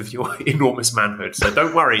full length of your enormous manhood. So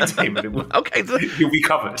don't worry, Damon. Okay, you'll be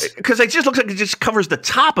covered. Because it just looks like it just covers the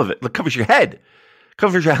top of it. It covers your head,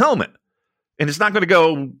 covers your helmet, and it's not going to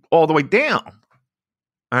go all the way down.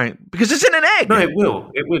 All right, because it's in an egg. No, it will.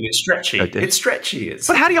 It will. It's stretchy. Okay. It's stretchy.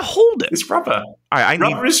 But how do you hold it? It's rubber. All right,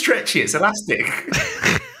 rubber is stretchy. It's elastic.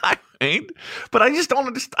 I mean, but I just don't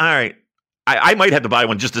understand. All right, I might have to buy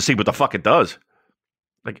one just to see what the fuck it does.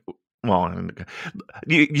 Like, well,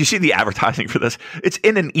 you see the advertising for this? It's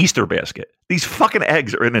in an Easter basket. These fucking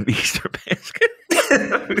eggs are in an Easter basket.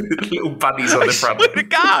 Little bunnies on the front. I swear to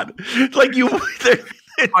God, like you.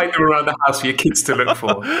 Hide them around the house for your kids to look for.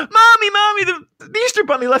 Mommy, the Easter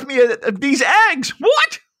bunny left me these eggs.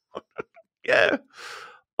 What? Yeah.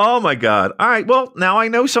 Oh, my God. All right. Well, now I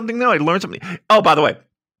know something new. I learned something. Oh, by the way,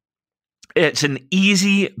 it's an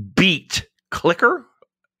Easy Beat clicker.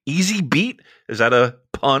 Easy Beat? Is that a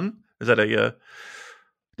pun? Is that a...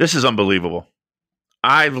 This is unbelievable.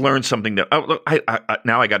 I've learned something that... Oh, look,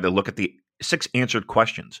 now I got to look at the 6 answered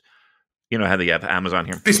questions. You know how they have Amazon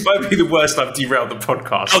here. This might be the worst I've derailed the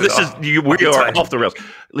podcast. Oh, this is we are off the rails.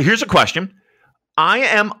 Here's a question. I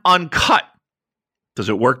am uncut. Does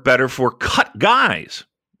it work better for cut guys?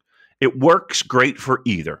 It works great for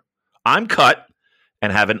either. I'm cut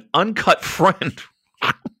and have an uncut friend.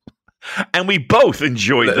 And we both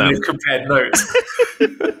enjoy them. Compared notes.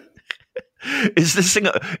 Is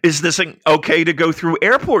this thing okay to go through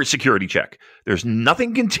airport security check? There's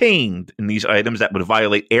nothing contained in these items that would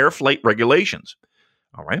violate air flight regulations.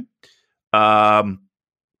 All right.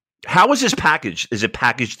 How is this packaged? Is it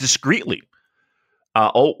packaged discreetly?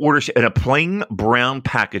 All orders in a plain brown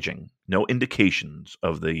packaging. No indications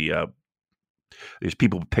of the. There's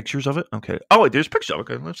people with pictures of it. Okay. Oh, there's pictures.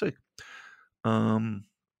 Okay, let's see.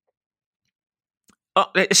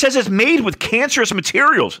 It says it's made with cancerous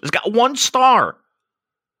materials. It's got 1 star.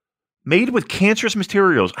 Made with cancerous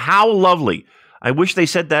materials. How lovely. I wish they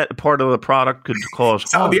said that part of the product could cause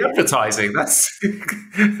harm. The advertising.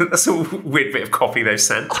 That's a weird bit of copy they've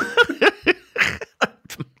sent.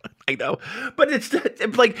 I know. But it's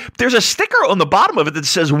like there's a sticker on the bottom of it that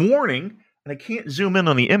says warning, and I can't zoom in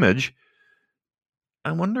on the image.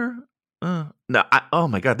 I wonder. Oh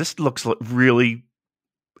my God, this looks really...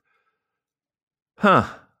 Huh.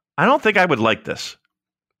 I don't think I would like this.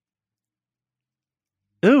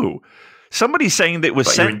 Ooh. Somebody's saying that it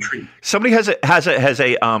was sent. Somebody has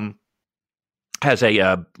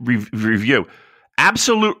a review.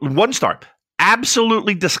 Absolute 1 star.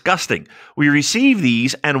 Absolutely disgusting. We received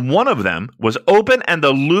these and one of them was open and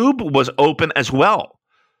the lube was open as well.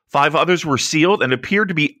 5 others were sealed and appeared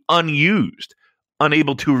to be unused,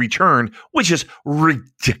 unable to return, which is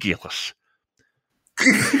ridiculous.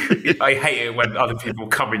 I hate it when other people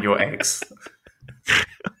come in your eggs.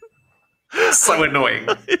 So annoying.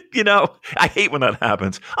 You know, I hate when that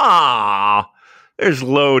happens. Ah, there's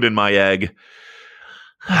load in my egg.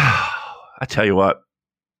 I tell you what.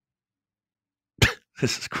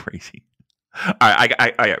 This is crazy. All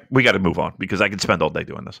right, we got to move on because I can spend all day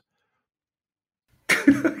doing this.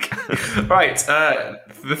 Right,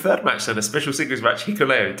 the third match then, a special singles match.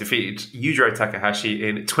 Hikuleo defeated Yujiro Takahashi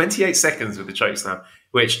in 28 seconds with the chokeslam,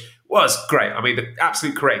 which was great. I mean, the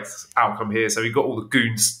absolute correct outcome here. So he got all the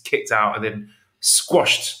goons kicked out and then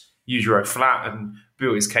squashed Yujiro flat and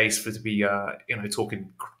built his case for to be,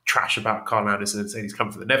 talking trash about Carl Anderson and saying he's come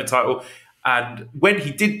for the Never title. And when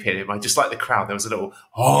he did pin him, I just like the crowd. There was a little,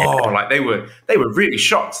 like they were really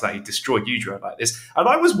shocked that he destroyed Yujiro like this. And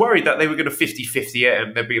I was worried that they were going to 50-50 it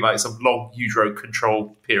and there'd be like some long Yujiro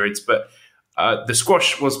control periods. But the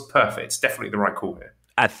squash was perfect. It's definitely the right call here.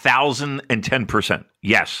 1,010%.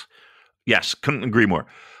 Yes. Couldn't agree more.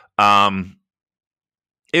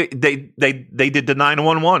 They did the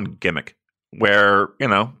 911 gimmick where,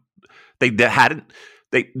 they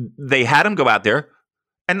had him go out there.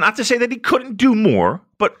 And not to say that he couldn't do more,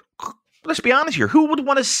 but let's be honest here. Who would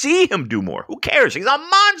want to see him do more? Who cares? He's a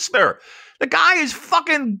monster. The guy is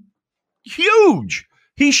fucking huge.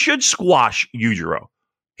 He should squash Yujiro.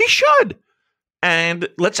 He should. And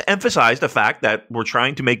let's emphasize the fact that we're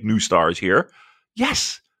trying to make new stars here.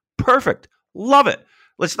 Yes. Perfect. Love it.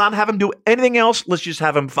 Let's not have him do anything else. Let's just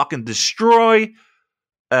have him fucking destroy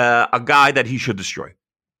a guy that he should destroy.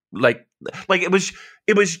 Like it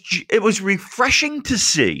was refreshing to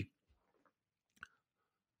see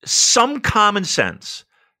some common sense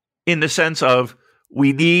in the sense of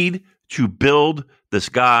we need to build this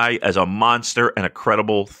guy as a monster and a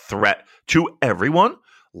credible threat to everyone.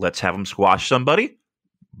 Let's have him squash somebody.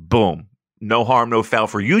 Boom. No harm, no foul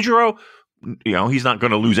for Yujiro. He's not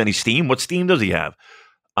going to lose any steam. What steam does he have?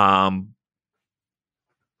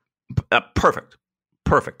 Perfect.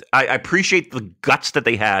 perfect. I appreciate the guts that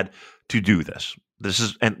they had to do this.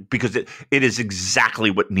 Because it is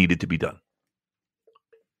exactly what needed to be done.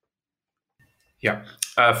 Yeah.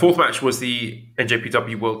 Fourth match was the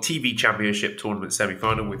NJPW World TV Championship Tournament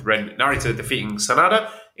semi-final with Ren Narita defeating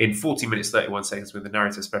Sanada in 40 minutes 31 seconds with the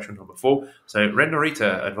Narita special number 4. So Ren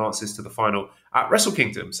Narita advances to the final at Wrestle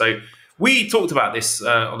Kingdom. So we talked about this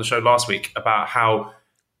on the show last week about how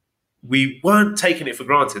we weren't taking it for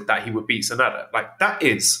granted that he would beat Sanada. Like, that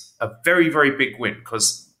is a very, very big win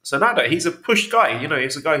because Sanada, he's a pushed guy. You know,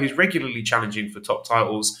 he's a guy who's regularly challenging for top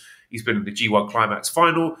titles. He's been in the G1 Climax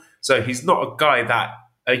final. So he's not a guy that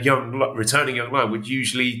a returning young lion would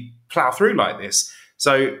usually plow through like this.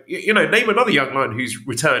 So, you know, name another young lion who's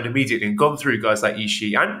returned immediately and gone through guys like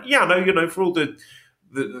Ishii. And Yano, you know, for all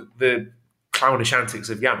the clownish antics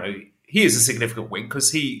of Yano, he is a significant win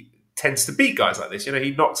because he tends to beat guys like this. You know,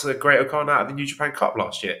 he knocked Great Okada out of the New Japan Cup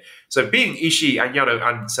last year. So being Ishii and Yano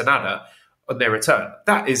and Sanada on their return,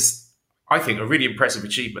 that is, I think, a really impressive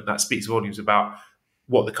achievement that speaks volumes about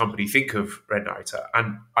what the company think of Ren Narita.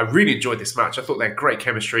 And I really enjoyed this match. I thought they had great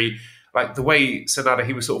chemistry. Like the way Sanada,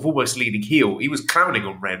 he was sort of almost leading heel. He was clowning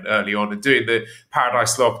on Ren early on and doing the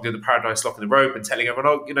Paradise Lock and doing the Paradise Lock in the rope and telling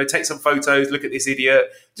everyone, oh, you know, take some photos, look at this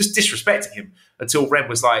idiot, just disrespecting him until Ren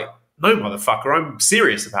was like, no, motherfucker, I'm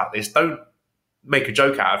serious about this. Don't make a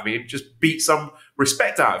joke out of me and just beat some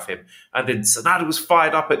respect out of him. And then Sanada was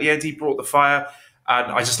fired up at the end. He brought the fire.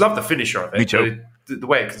 And I just love the finisher of it. Me too. The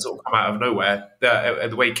way it can sort of come out of nowhere,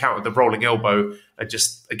 the way he countered the rolling elbow, and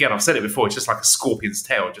just, again, I've said it before, it's just like a scorpion's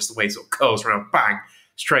tail, just the way it sort of curls around, bang,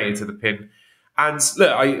 straight into the pin. And look,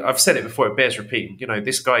 I've said it before, it bears repeating. You know,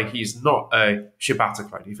 this guy, he's not a Shibata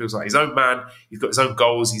clone. He feels like his own man. He's got his own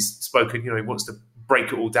goals. He's spoken, you know, he wants to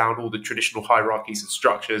break it all down, all the traditional hierarchies and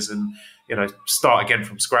structures and, you know, start again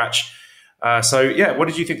from scratch. So, yeah, what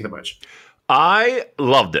did you think of the match? I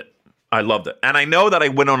loved it. And I know that I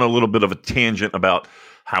went on a little bit of a tangent about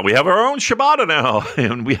how we have our own Shibata now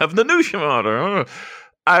and we have the new Shibata.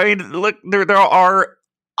 I mean, look, there are,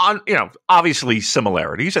 you know, obviously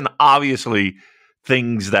similarities and obviously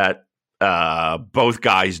things that both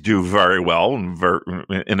guys do very well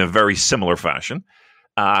in a very similar fashion.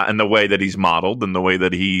 And the way that he's modeled and the way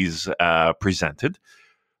that he's presented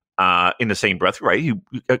in the same breath, right? He,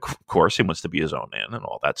 of course, he wants to be his own man and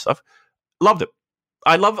all that stuff. Loved it.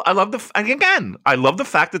 I love the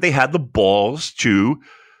fact that they had the balls to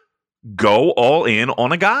go all in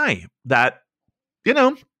on a guy that, you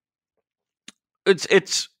know,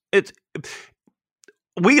 it's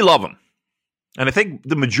we love him. And I think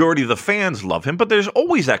the majority of the fans love him, but there's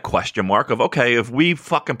always that question mark of, okay, if we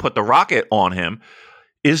fucking put the rocket on him,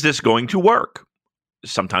 is this going to work?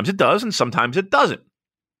 Sometimes it does, and sometimes it doesn't.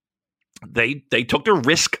 They took the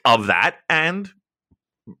risk of that and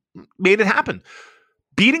made it happen.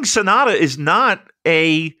 Beating Sanada is not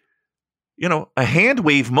a hand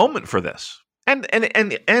wave moment for this.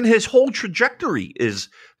 And his whole trajectory is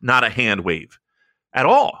not a hand wave at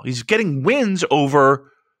all. He's getting wins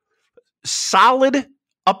over solid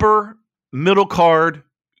upper middle card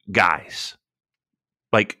guys.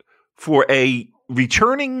 Like, for a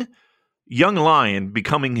returning young lion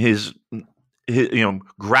becoming his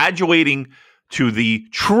graduating to the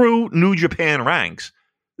true New Japan ranks,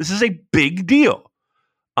 this is a big deal.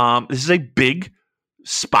 This is a big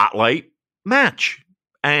spotlight match.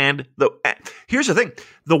 And here's the thing.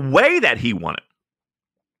 The way that he won it,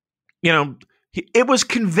 you know, it was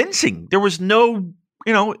convincing. There was no,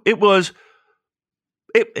 you know, it wasn't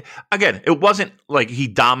like he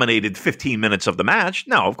dominated 15 minutes of the match.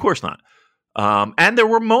 No, of course not. And there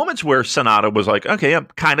were moments where Sanada was like, okay, I'm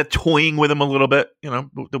kind of toying with him a little bit, you know,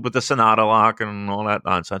 with the Sanada lock and all that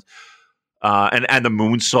nonsense. And the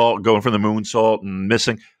moonsault, going for the moonsault and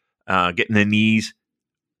missing, getting the knees.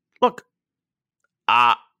 Look,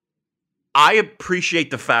 I appreciate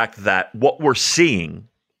the fact that what we're seeing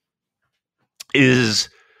is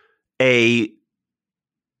a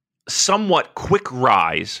somewhat quick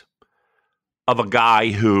rise of a guy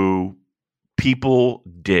who people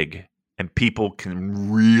dig and people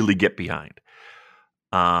can really get behind.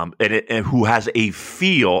 And who has a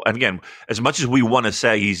feel, and again, as much as we want to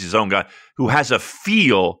say he's his own guy, who has a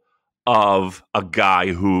feel of a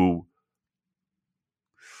guy who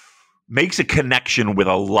makes a connection with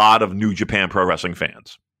a lot of New Japan Pro Wrestling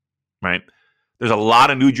fans, right? There's a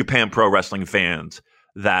lot of New Japan Pro Wrestling fans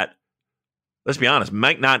that, let's be honest,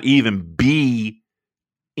 might not even be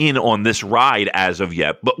in on this ride as of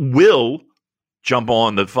yet, but will jump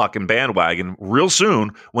on the fucking bandwagon real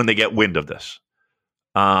soon when they get wind of this.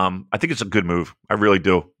 I think it's a good move. I really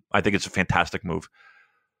do. I think it's a fantastic move.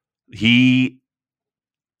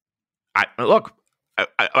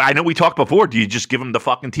 I know we talked before. Do you just give him the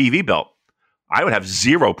fucking TV belt? I would have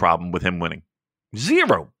zero problem with him winning.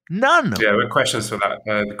 Zero. None. Yeah, we have questions for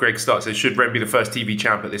that. Greg starts says, should Ren be the first TV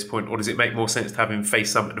champ at this point, or does it make more sense to have him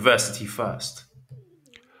face some adversity first?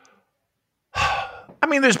 I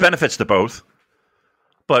mean, there's benefits to both,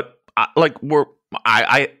 but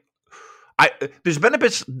there's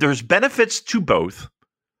benefits. There's benefits to both,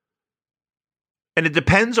 and it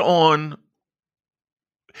depends on.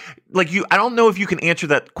 I don't know if you can answer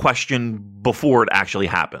that question before it actually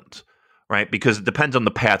happens, right? Because it depends on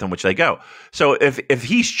the path in which they go. So if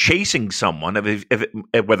he's chasing someone, if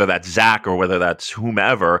whether that's Zach or whether that's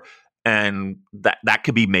whomever, and that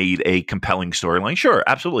could be made a compelling storyline, sure,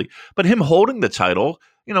 absolutely. But him holding the title,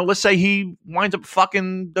 let's say he winds up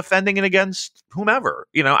fucking defending it against whomever,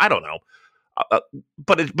 I don't know,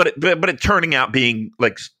 but it turning out being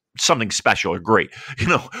like something special or great.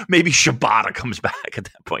 Maybe Shibata comes back at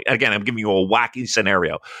that point. Again, I'm giving you a wacky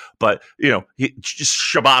scenario, but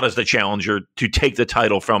Shibata's the challenger to take the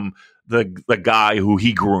title from the guy who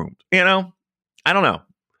he groomed. I don't know.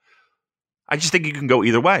 I just think you can go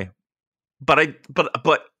either way. But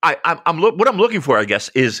I'm what I'm looking for, I guess,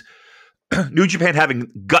 is New Japan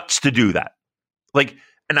having guts to do that.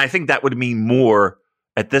 And I think that would mean more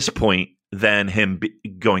at this point than him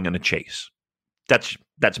going on a chase.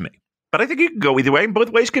 That's me. But I think you can go either way, and both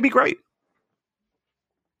ways could be great.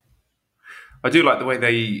 I do like the way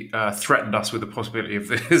they threatened us with the possibility of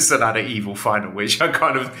the Sanada Evil final, which I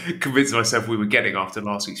kind of convinced myself we were getting after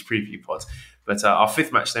last week's preview pod. But our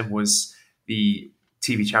fifth match then was the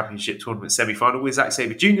TV Championship Tournament semi-final with Zack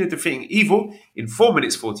Sabre Jr. defeating Evil in 4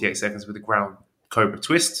 minutes 48 seconds with a ground Cobra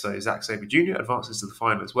twist. So Zack Sabre Jr. advances to the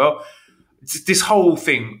final as well. This whole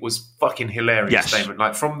thing was fucking hilarious, yes.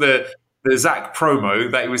 Damon. From the Zack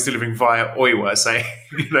promo that he was delivering via Oiwa saying,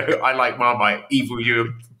 I like Marmite, Evil,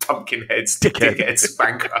 you pumpkin head, dickhead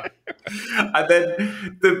spanker. And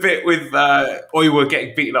then the bit with Oiwa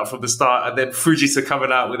getting beaten up from the start, and then Fujita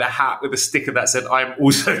coming out with a hat with a sticker that said, I'm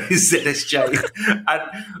also his ZSJ. And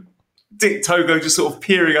Dick Togo just sort of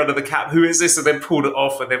peering under the cap, who is this? And then pulled it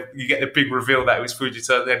off, and then you get the big reveal that it was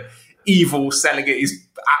Fujita. And then Evil selling it. He's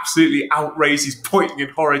absolutely outraged. He's pointing in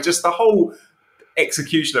horror. Just the whole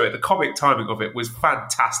execution of it, the comic timing of it was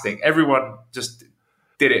fantastic. Everyone just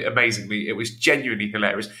did it amazingly. It was genuinely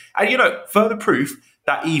hilarious. And, further proof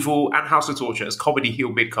that Evil and House of Torture as comedy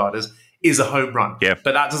heel mid-carders is a home run. Yeah.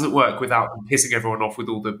 But that doesn't work without pissing everyone off with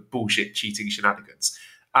all the bullshit cheating shenanigans.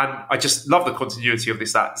 And I just love the continuity of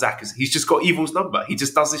this, that Zack he's just got Evil's number. He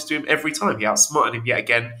just does this to him every time. He outsmarted him yet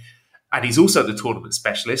again. And he's also the tournament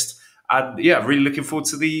specialist. And yeah, really looking forward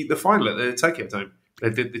to the final at the Tokyo Dome.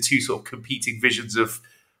 The two sort of competing visions of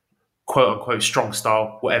quote-unquote strong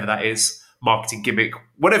style, whatever that is, marketing gimmick,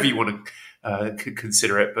 whatever you want to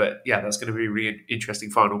consider it. But yeah, that's going to be a really interesting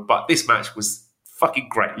final. But this match was fucking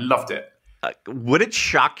great. Loved it. Would it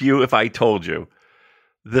shock you if I told you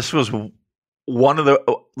this was one of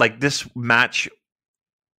the, this match,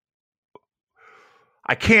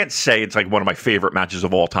 I can't say it's one of my favorite matches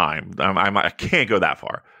of all time. I can't go that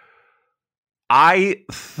far. I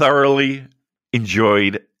thoroughly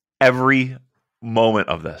enjoyed every moment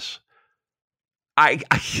of this. I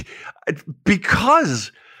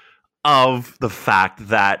because of the fact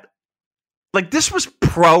that this was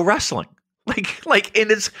pro wrestling. In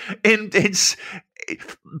its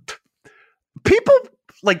people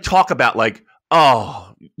talk about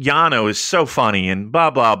oh, Yano is so funny and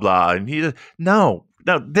blah blah blah, and no,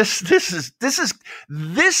 this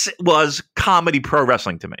was comedy pro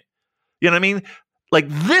wrestling to me. You know what I mean?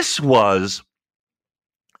 This was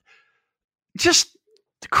just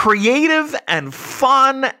creative and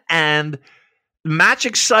fun and match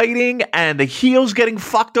exciting, and the heels getting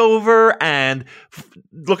fucked over and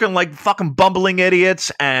looking like fucking bumbling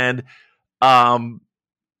idiots, and everything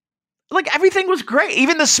was great.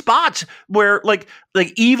 Even the spots where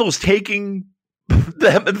Evil's taking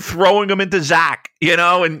them and throwing them into Zack,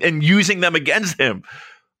 and using them against him.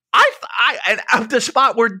 And the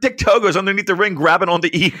spot where Dick Togo's underneath the ring grabbing onto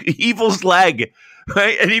Evil's leg,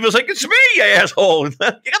 right? And Evil's like, "It's me, you asshole! You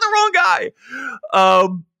got the wrong guy."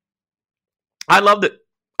 I loved it.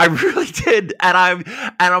 I really did, and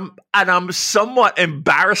I'm somewhat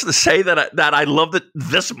embarrassed to say that I loved it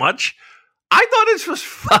this much. I thought this was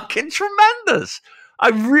fucking tremendous. I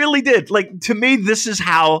really did. To me, this is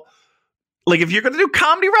how. If you're going to do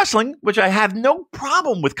comedy wrestling, which I have no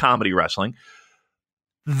problem with comedy wrestling.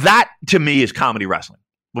 That to me is comedy wrestling.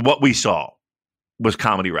 What we saw was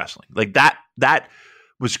comedy wrestling. That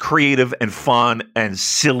was creative and fun and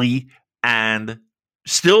silly and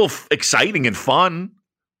still exciting and fun.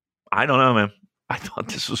 I don't know, man. I thought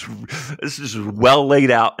this is well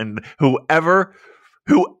laid out, and whoever,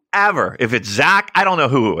 if it's Zach, I don't know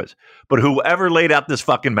who it was, but whoever laid out this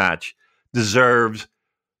fucking match deserves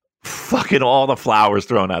fucking all the flowers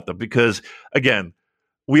thrown at them, because again,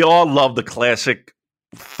 we all love the classic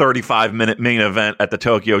 35-minute main event at the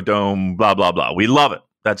Tokyo Dome, blah blah blah. We love it.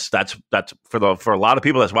 That's for a lot of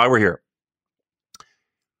people. That's why we're here.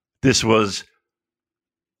 This was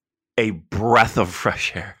a breath of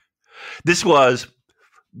fresh air. This was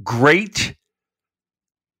great.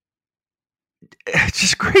 It's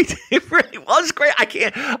just great. It really was great.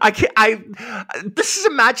 This is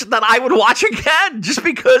a match that I would watch again just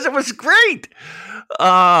because it was great.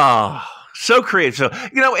 So creative. So,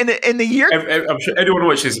 in the year, I'm sure anyone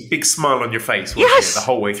watches a big smile on your face. Yes, the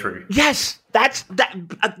whole way through. Yes, that's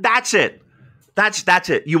it. That's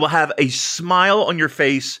it. You will have a smile on your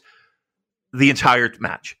face the entire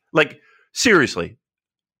match. Like, seriously,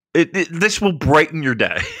 this will brighten your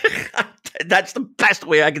day. That's the best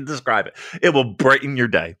way I can describe it. It will brighten your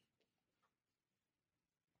day.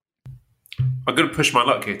 I'm going to push my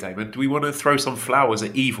luck here, Damon. Do we want to throw some flowers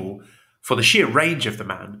at Evil for the sheer range of the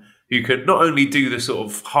man, who could not only do the sort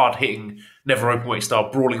of hard-hitting, never open-weight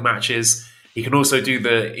style brawling matches, he can also do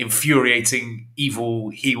the infuriating, evil,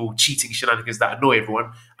 heel, cheating shenanigans that annoy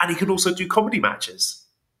everyone, and he can also do comedy matches.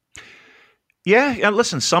 Yeah,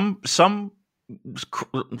 listen,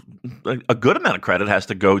 a good amount of credit has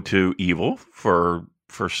to go to Evil for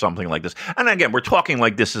something like this. And again, we're talking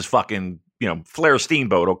like this is fucking, Flair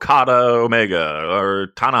Steamboat, Okada Omega, or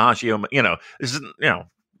Tanahashi, this is,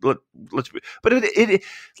 but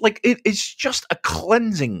it's just a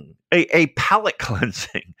cleansing, a palate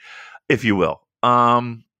cleansing, if you will. I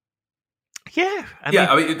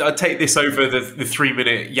mean, I'd take this over the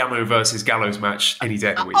 3-minute Yamo versus Gallows match any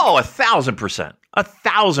day of the week. Oh, 1,000%.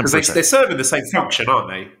 1,000%. Because they're serving the same function, aren't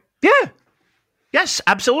they? Yeah. Yes,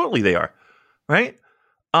 absolutely they are. Right?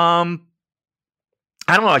 I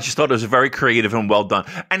don't know. I just thought it was very creative and well done.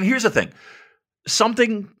 And here's the thing.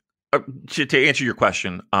 Something to answer your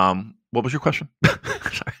question. What was your question?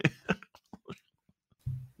 Sorry.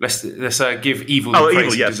 Let's give Evil the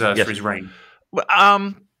praise he deserves for his reign.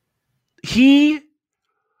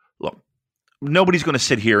 Look, nobody's going to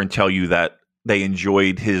sit here and tell you that they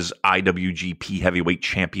enjoyed his IWGP Heavyweight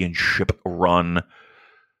Championship run.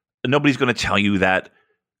 Nobody's going to tell you that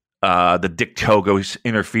the Dick Togo's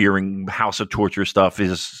interfering House of Torture stuff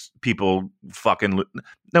is people fucking...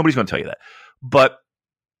 Nobody's going to tell you that. But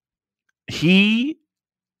he's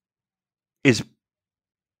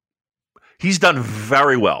done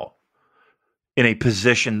very well in a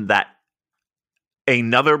position that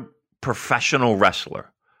another professional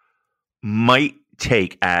wrestler might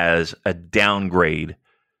take as a downgrade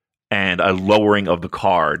and a lowering of the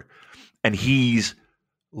card, and he's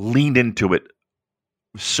leaned into it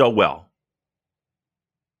so well.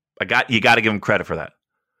 You got to give him credit for that.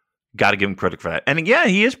 And yeah,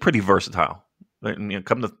 he is pretty versatile. If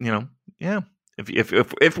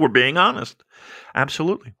we're being honest,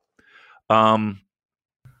 absolutely. I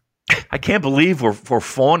can't believe we're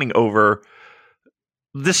fawning over.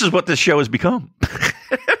 This is what this show has become.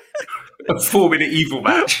 A 4-minute Evil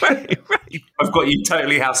match. Right. I've got you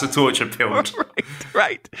totally House of Torture pilled.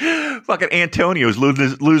 Right. Fucking Antonio's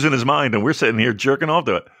losing his mind, and we're sitting here jerking off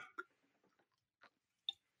to it.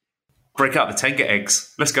 Break out the Tenga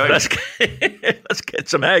eggs. Let's go. Let's get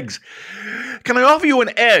some eggs. Can I offer you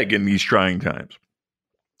an egg in these trying times?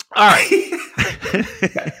 All right.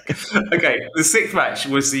 Okay, the 6th match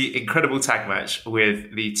was the incredible tag match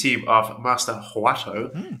with the team of Master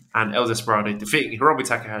Wato and El Desperado defeating Hiromu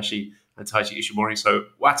Takahashi and Taiji Ishimori. So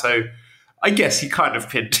Wato, I guess he kind of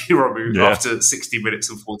pinned Hiromu after 60 minutes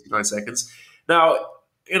and 49 seconds. Now,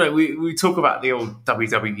 we talk about the old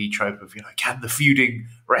WWE trope of, can the feuding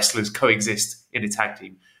wrestlers coexist in a tag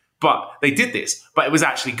team? But they did this, but it was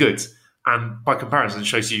actually good. And by comparison,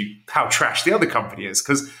 shows you how trash the other company is.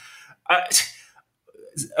 Because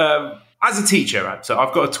as a teacher, so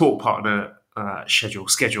I've got a talk partner schedule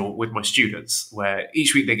with my students where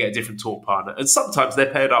each week they get a different talk partner. And sometimes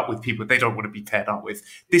they're paired up with people they don't want to be paired up with.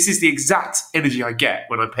 This is the exact energy I get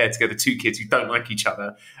when I pair together two kids who don't like each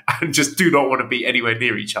other and just do not want to be anywhere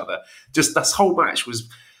near each other. Just this whole match was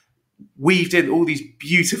weaved in all these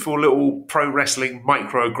beautiful little pro wrestling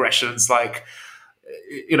microaggressions, like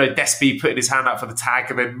Despy putting his hand out for the tag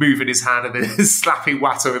and then moving his hand and then slapping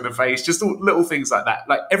Wato in the face, just all little things like that.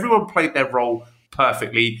 Like, everyone played their role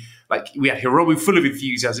perfectly. Like, we had Hiromu full of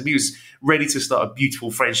enthusiasm. He was ready to start a beautiful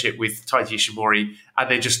friendship with Taiji Ishimori, and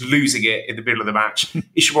then just losing it in the middle of the match.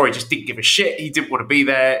 Ishimori just didn't give a shit. He didn't want to be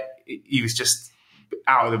there. He was just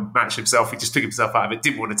out of the match himself. He just took himself out of it,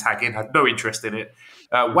 didn't want to tag in, had no interest in it.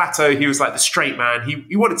 Wato, he was like the straight man.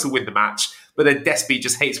 He wanted to win the match, but then Despy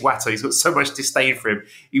just hates Wato. He's got so much disdain for him.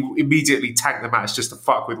 He immediately tagged the match just to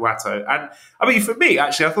fuck with Wato. And I mean, for me,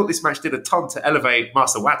 actually, I thought this match did a ton to elevate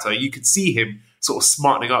Master Wato. You could see him sort of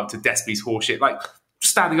smartening up to Despy's horseshit, like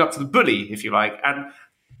standing up to the bully, if you like. And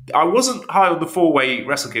I wasn't high on the 4-way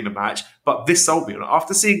Wrestle Kingdom match, but this sold me.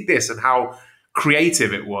 After seeing this and how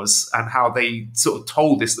creative it was and how they sort of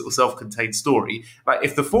told this little self-contained story, like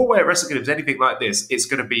if the 4-way at Wrestle Kingdom is anything like this, it's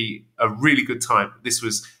going to be a really good time. This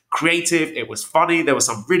was creative, it was funny, there were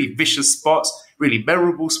some really vicious spots, really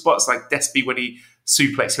memorable spots, like Despy when he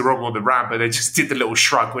suplexed Hiromu on the ramp and then just did the little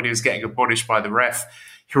shrug when he was getting admonished by the ref.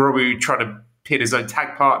 Hiromu trying to pin his own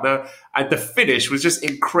tag partner, and the finish was just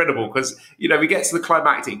incredible because, you know, we get to the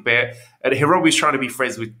climactic bit and Hiromu's trying to be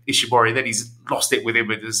friends with Ishimori, and then he's lost it with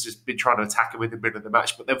him and has just been trying to attack him in the middle of the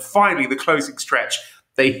match. But then finally, the closing stretch,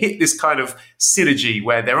 they hit this kind of synergy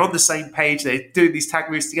where they're on the same page, they're doing these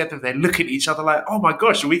tag moves together, they're looking at each other like, oh my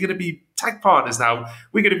gosh, are we going to be tag partners now?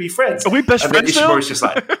 We're going to be friends. Are we best friends now? Ishimori's just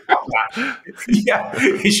like, yeah,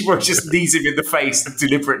 Ishimori just knees him in the face and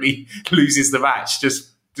deliberately loses the match, just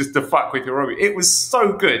to fuck with Hiromu. It was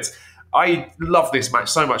so good. I love this match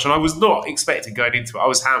so much, and I was not expecting going into it. I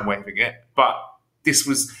was hand-waving it, but this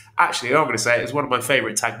was actually, I'm going to say, it was one of my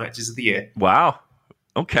favourite tag matches of the year. Wow.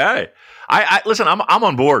 Okay. I listen, I'm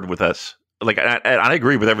on board with this. Like, I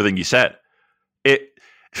agree with everything you said.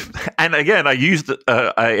 And again, I used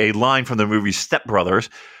a line from the movie Step Brothers,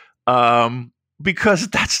 because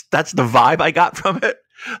that's the vibe I got from it.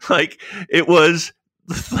 Like, it was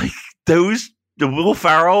like those. The Will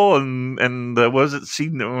Ferrell and was it C.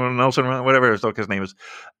 Nelson, whatever his name is,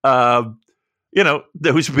 you know,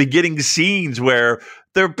 those beginning scenes where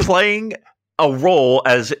they're playing a role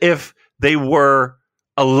as if they were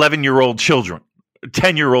 11-year-old children,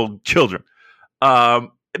 10-year-old children.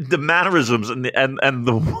 The mannerisms and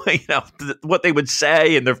the way, you know, what they would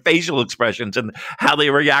say and their facial expressions and how they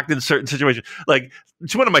react in certain situations. Like,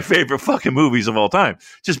 it's one of my favorite fucking movies of all time,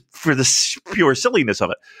 just for the pure silliness of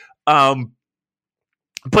it.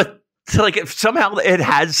 But like, somehow it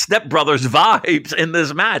has Step Brothers vibes in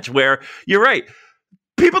this match where you're right.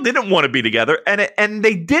 People didn't want to be together, and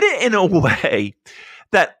they did it in a way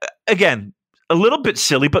that, again, a little bit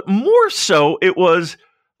silly, but more so it was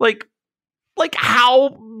like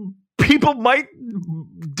how people might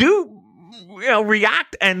do, you know,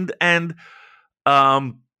 react and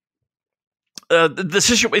to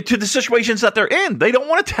the situations that they're in. They don't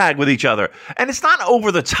want to tag with each other. And it's not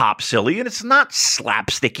over the top silly, and it's not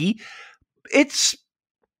slapsticky. It's,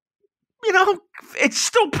 you know, it's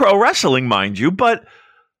still pro wrestling, mind you, but,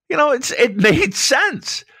 you know, it made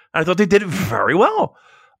sense. I thought they did it very well.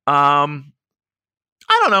 I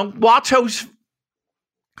don't know. Wato's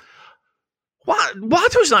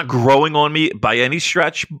not growing on me by any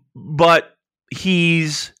stretch, but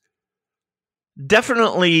he's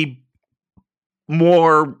definitely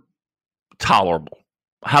more tolerable.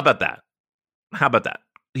 How about that?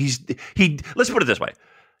 Let's put it this way.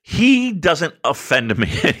 He doesn't offend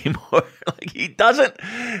me anymore.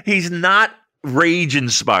 He's not rage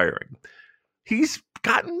inspiring. He's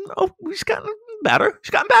gotten better.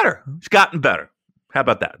 How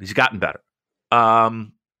about that? He's gotten better.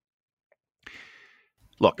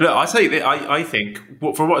 Look, I'll tell you that I think,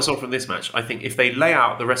 from what I saw from this match, I think if they lay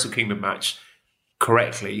out the Wrestle Kingdom match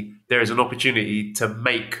correctly, there is an opportunity to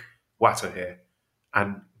make Wato here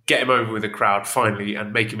and get him over with the crowd finally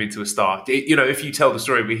and make him into a star. You know, if you tell the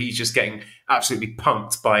story where he's just getting absolutely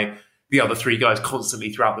punked by the other three guys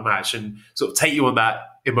constantly throughout the match and sort of take you on that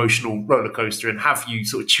emotional roller coaster and have you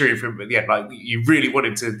sort of cheering for him at the end, like you really want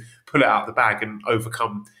him to pull it out of the bag and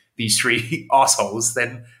overcome these three assholes,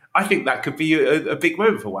 then I think that could be a big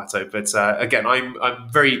moment for Wato. But again, I'm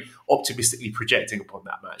very optimistically projecting upon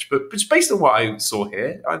that match. But just based on what I saw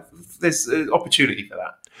here, there's an opportunity for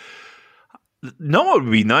that. No, what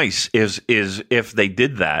would be nice is if they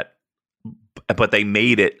did that, but they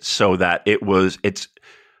made it so that it's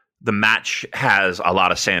the match has a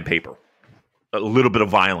lot of sandpaper, a little bit of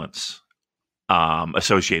violence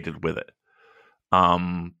associated with it,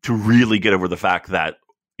 to really get over the fact that,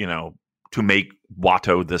 you know, to make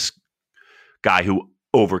Wato this guy who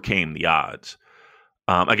overcame the odds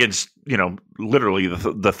against, you know, literally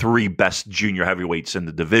the three best junior heavyweights in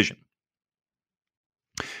the division.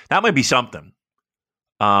 That might be something.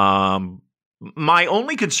 My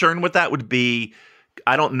only concern with that would be,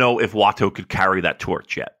 I don't know if Wato could carry that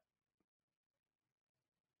torch yet.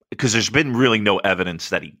 Because there's been really no evidence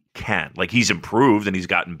that he can. Like, he's improved and he's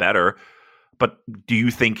gotten better. But do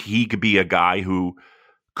you think he could be a guy who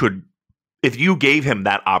could if you gave him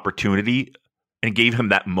that opportunity and gave him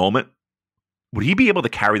that moment, would he be able to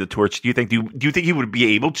carry the torch? Do you think? Do you think he would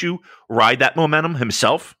be able to ride that momentum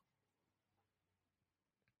himself?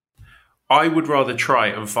 I would rather try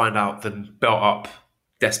and find out than belt up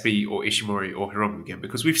Despy or Ishimori or Hiromu again,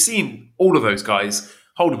 because we've seen all of those guys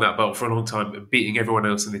holding that belt for a long time and beating everyone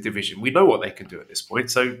else in the division. We know what they can do at this point,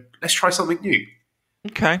 so let's try something new.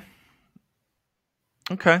 Okay.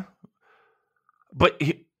 But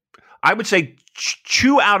I would say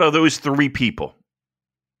 2 out of those 3 people.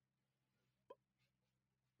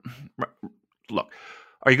 Look,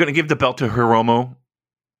 are you going to give the belt to Hiromu?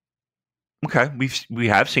 Okay, we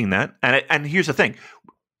have seen that, and here's the thing: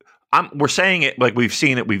 we're saying it like we've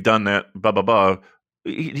seen it, we've done that. Blah blah blah.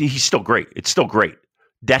 He's still great. It's still great.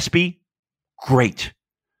 Despy, great.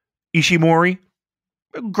 Ishimori,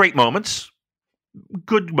 great moments,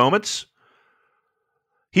 good moments.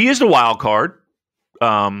 He is the wild card.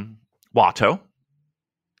 Wato.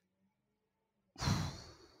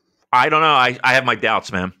 I don't know. I have my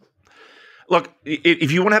doubts, man. Look,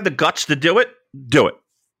 if you want to have the guts to do it, do it.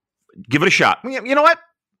 Give it a shot. You know what?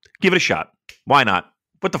 Give it a shot. Why not?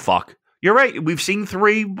 What the fuck? You're right. We've seen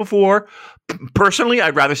 3 before. Personally,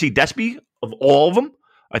 I'd rather see Despy of all of them.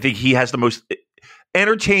 I think he has the most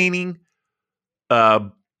entertaining,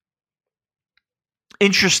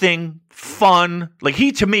 interesting, fun. Like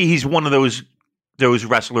to me, he's one of those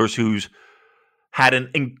wrestlers who's had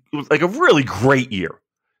a really great year,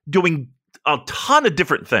 doing a ton of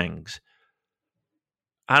different things.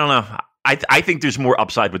 I don't know. I think there's more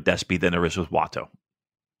upside with Despy than there is with Wato.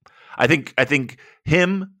 I think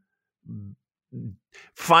him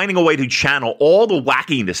finding a way to channel all the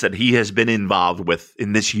wackiness that he has been involved with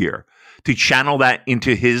in this year, to channel that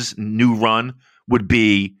into his new run would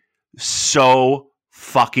be so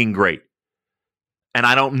fucking great. And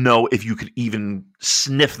I don't know if you could even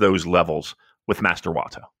sniff those levels with Master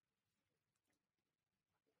Wato.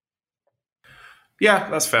 Yeah,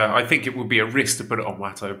 that's fair. I think it would be a risk to put it on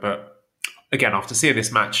Wato, but again, after seeing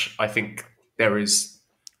this match, I think there is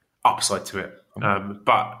upside to it.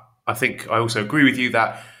 But I think I also agree with you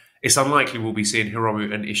that it's unlikely we'll be seeing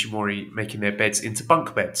Hiromu and Ishimori making their beds into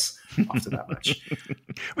bunk beds after that match.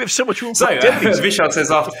 We have so much room. So Vishal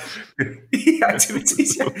says after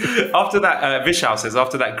activities. After that, Vishal says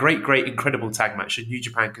after that great, incredible tag match, should New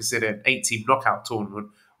Japan consider an 8-team knockout tournament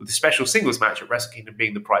with a special singles match at Wrestle Kingdom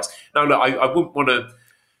being the prize? Now, look, I wouldn't want to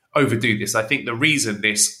overdo this. I think the reason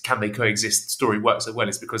this Can They Coexist story works so well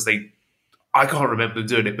is because I can't remember them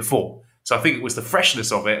doing it before. So I think it was the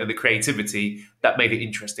freshness of it and the creativity that made it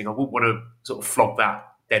interesting. I wouldn't want to sort of flog that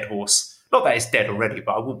dead horse. Not that it's dead already,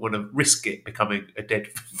 but I wouldn't want to risk it becoming a dead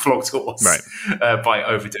flogged horse by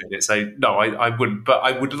overdoing it. So no, I wouldn't. But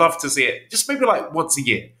I would love to see it just maybe like once a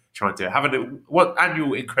year. Try and do it. Having one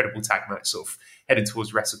annual incredible tag match sort of heading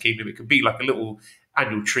towards Wrestle Kingdom. It could be like a little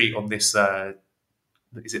annual treat on this,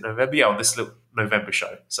 is it November? Yeah, on this little November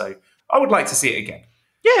show. So I would like to see it again.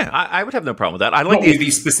 Yeah, I would have no problem with that. I like not with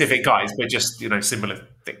these specific guys, but just similar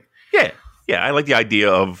thing. Yeah, I like the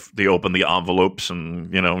idea of they open the envelopes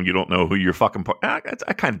and you don't know who you're fucking. I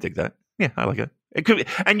kind of dig that. Yeah, I like it. It could,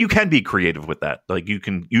 and you can be creative with that. Like you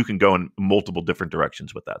can go in multiple different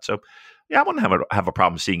directions with that. So yeah, I wouldn't have a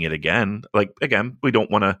problem seeing it again. Like again, we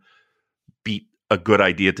don't want to beat a good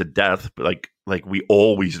idea to death, but like we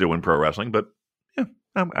always do in pro wrestling. But yeah,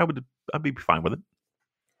 I'd be fine with it.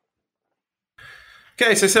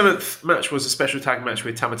 Okay, so 7th match was a special tag match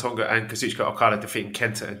with Tama Tonga and Kazuchika Okada defeating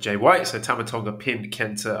Kenta and Jay White. So Tama Tonga pinned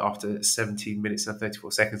Kenta after 17 minutes and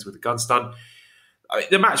 34 seconds with a gun stun. I mean,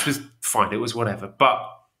 the match was fine, it was whatever, but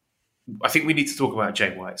I think we need to talk about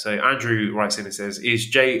Jay White. So Andrew writes in and says, is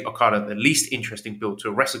Jay Okada the least interesting build to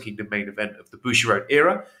a Wrestle Kingdom main event of the Bushiroad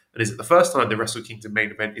era? And is it the first time the Wrestle Kingdom main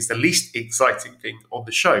event is the least exciting thing on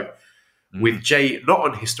the show? With Jay not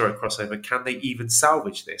on historic crossover, can they even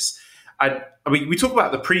salvage this? And I mean, we talk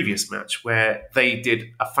about the previous match where they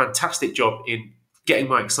did a fantastic job in getting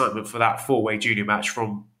my excitement for that 4-way junior match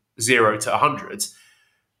from 0 to 100.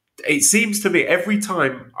 It seems to me every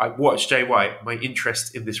time I watch Jay White, my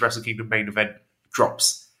interest in this Wrestle Kingdom main event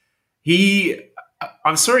drops.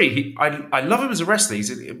 I'm sorry, I love him as a wrestler.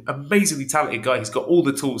 He's an amazingly talented guy. He's got all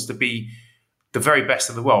the tools to be the very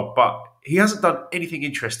best in the world, but he hasn't done anything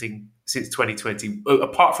interesting since 2020,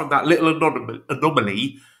 apart from that little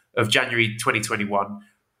anomaly of January 2021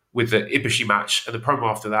 with the Ibushi match and the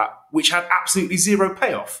promo after that, which had absolutely zero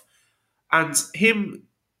payoff. And him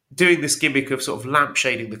doing this gimmick of sort of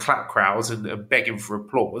lampshading the clap crowds and begging for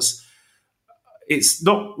applause, it's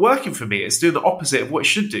not working for me. It's doing the opposite of what it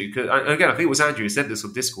should do. And again, I think it was Andrew who said this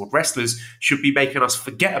on Discord. Wrestlers should be making us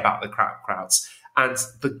forget about the clap crowds And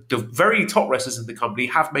the very top wrestlers in the company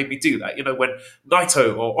have made me do that. You know, when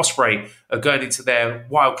Naito or Ospreay are going into their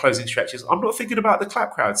wild closing stretches, I'm not thinking about the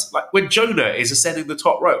clap crowds. Like when Jonah is ascending the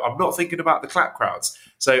top rope, I'm not thinking about the clap crowds.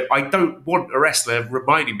 So I don't want a wrestler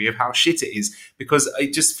reminding me of how shit it is, because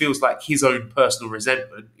it just feels like his own personal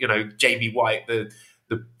resentment. You know, Jamie White, the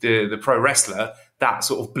pro wrestler, that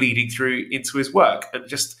sort of bleeding through into his work. And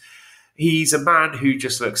just, he's a man who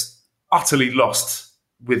just looks utterly lost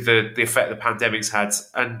with the effect the pandemic's had.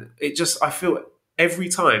 And it just, I feel every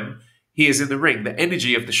time he is in the ring, the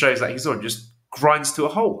energy of the shows that he's on just grinds to a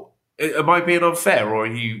halt. Am I being unfair, or are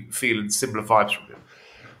you feeling similar vibes from him?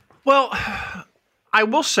 Well, I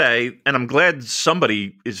will say, and I'm glad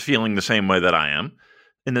somebody is feeling the same way that I am,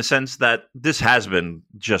 in the sense that this has been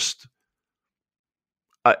just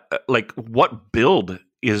like, what build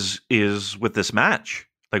is with this match?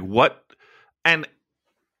 Like what, and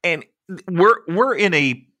we're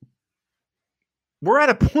at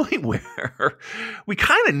a point where we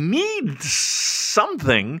kind of need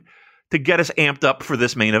something to get us amped up for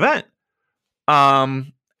this main event.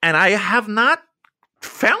 And I have not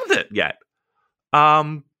found it yet.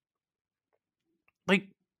 And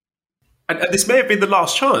this may have been the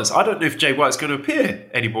last chance. I don't know if Jay White's going to appear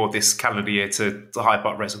anymore this calendar year to hype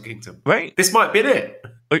up Wrestle Kingdom. Right. This might be it.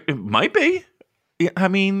 It might be. I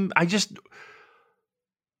mean, I just...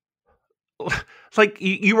 Like,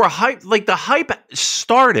 you were hyped... Like, the hype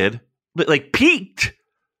started, like, peaked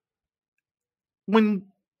when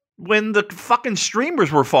the fucking streamers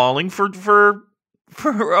were falling for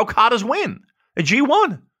Okada's win at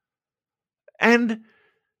G1. And...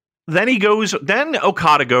 Then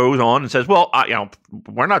Okada goes on and says, well,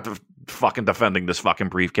 we're not fucking defending this fucking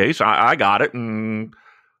briefcase. I got it, and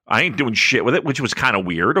I ain't doing shit with it, which was kind of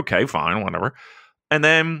weird. Okay, fine, whatever. And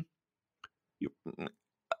then,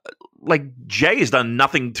 like, Jay has done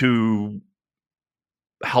nothing to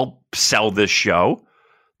help sell this show.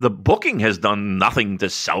 The booking has done nothing to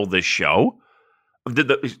sell this show,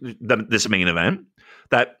 this main event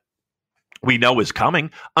that we know is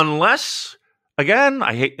coming, unless... Again,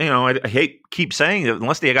 I hate keep saying it,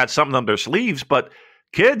 unless they got something up their sleeves. But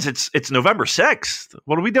kids, it's November 6th.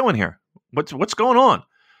 What are we doing here? What's going on?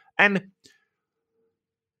 And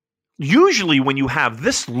usually, when you have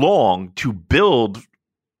this long to build,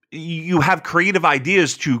 you have creative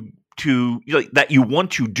ideas to that you want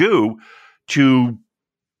to do to,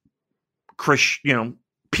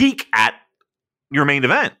 peak at your main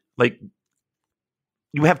event. Like,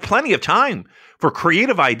 you have plenty of time for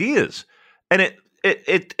creative ideas. And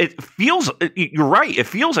it feels, you're right, it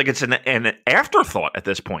feels like it's an afterthought at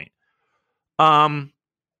this point. I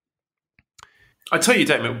tell you,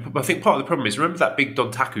 Damon, I think part of the problem is, remember that big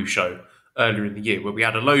Dontaku show earlier in the year where we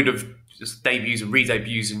had a load of just debuts and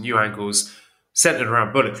re-debuts and new angles centered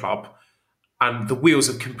around Bullet Club, and the wheels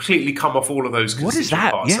have completely come off all of those. What is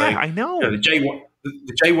that? Parts. Yeah, so, I know. The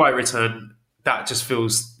Jay White return, that just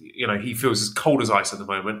feels... he feels as cold as ice at the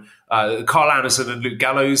moment. Carl Anderson and Luke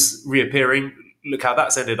Gallows reappearing. Look how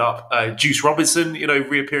that's ended up. Juice Robinson,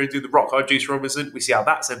 reappearing through the Rock Hard Juice Robinson. We see how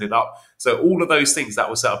that's ended up. So all of those things that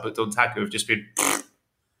were set up at Dontaku have just been...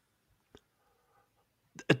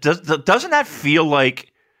 Doesn't that feel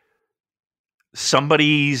like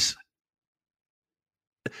somebody's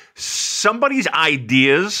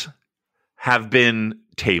ideas have been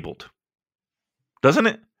tabled? Doesn't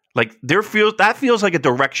it? Like, that feels like a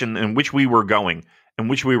direction in which we were going, in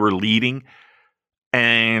which we were leading,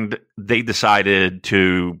 and they decided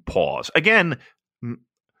to pause. Again,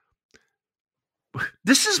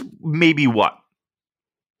 this is maybe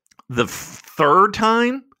the third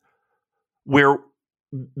time where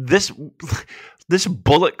this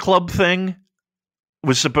Bullet Club thing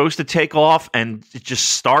was supposed to take off, and it just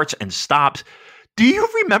starts and stops. Do you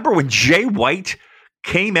remember when Jay White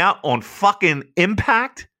came out on fucking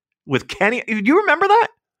Impact with Kenny? Do you remember that?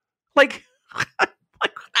 Like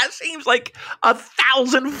that seems like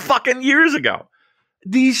 1,000 fucking years ago.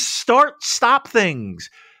 These start-stop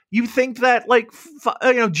things. You think that, like,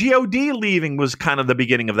 God leaving was kind of the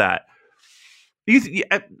beginning of that.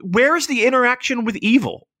 Where is the interaction with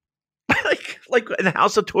Evil? like in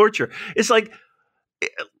House of Torture. It's like,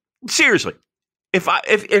 seriously. If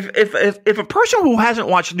a person who hasn't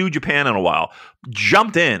watched New Japan in a while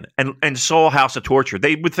jumped in and saw House of Torture,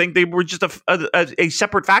 they would think they were just a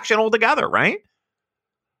separate faction altogether, right?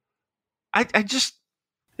 I just...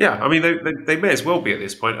 Yeah, I mean, they may as well be at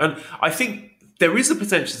this point. And I think there is the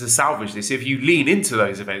potential to salvage this if you lean into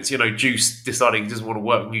those events. Juice deciding he doesn't want to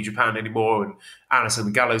work with New Japan anymore, and Anderson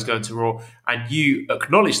and Gallows going to Raw, and you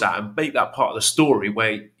acknowledge that and make that part of the story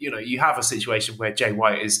where, you have a situation where Jay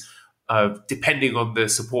White is... depending on the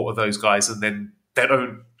support of those guys, and then they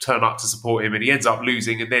don't turn up to support him, and he ends up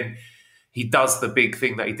losing. And then he does the big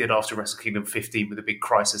thing that he did after Wrestle Kingdom 15 with a big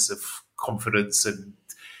crisis of confidence, and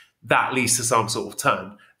that leads to some sort of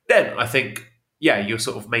turn. Then I think, yeah, you're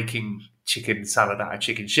sort of making chicken salad out of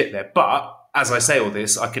chicken shit there. But as I say all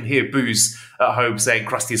this, I can hear Booze at home saying,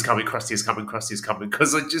 Krusty is coming, Krusty is coming, Krusty is coming.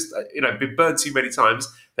 Because I just, been burned too many times.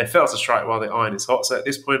 They fail to strike while the iron is hot. So at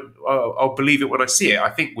this point, I'll believe it when I see it. I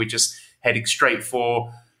think we're just heading straight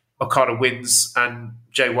for Okada wins, and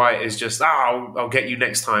Jay White is just, I'll get you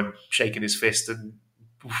next time, shaking his fist, and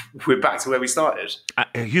we're back to where we started.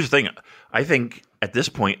 Here's the thing. I think at this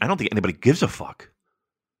point, I don't think anybody gives a fuck.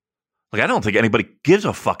 Like, I don't think anybody gives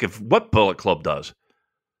a fuck if what Bullet Club does.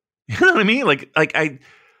 You know what I mean?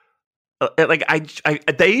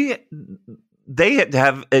 They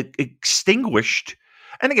have extinguished,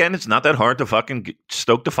 and again, it's not that hard to fucking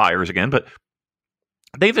stoke the fires again, but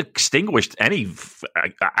they've extinguished any.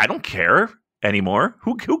 I don't care anymore.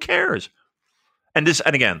 Who cares? And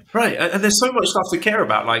again, right? And there's so much stuff to care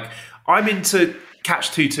about. Like, I'm into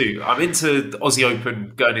Catch 22. I'm into the Aussie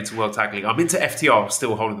Open going into World Tag League. I'm into FTR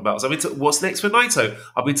still holding the belts. I'm into what's next for Naito.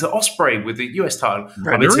 I'm into Ospreay with the US title.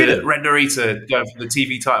 I'm into Ren Narita going for the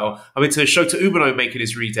TV title. I'm into Shota Umino making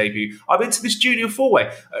his re-debut. I'm into this Junior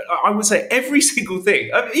 4-way. I would say every single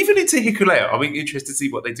thing. I'm even into Hikuleo. I'm interested to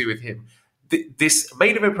see what they do with him. This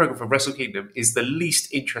main event program from Wrestle Kingdom is the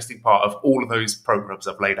least interesting part of all of those programs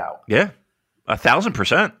I've laid out. Yeah,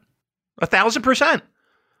 1,000%. 1,000%.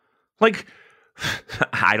 Like,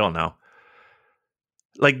 I don't know.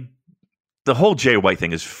 Like, the whole Jay White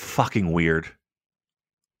thing is fucking weird.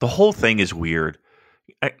 The whole thing is weird.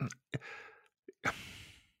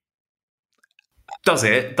 Does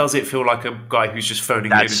it feel like a guy who's just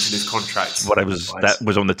phoning in into his contract? That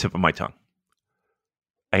was on the tip of my tongue.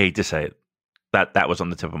 I hate to say it. That was on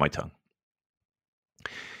the tip of my tongue.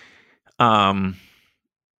 I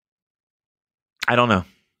don't know.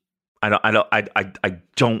 I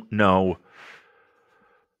don't know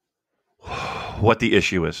what the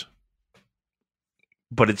issue is.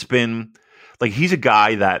 But it's been like, he's a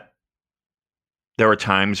guy that there are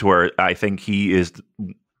times where I think he is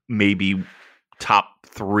maybe top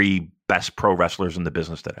 3 best pro wrestlers in the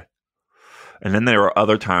business today. And then there are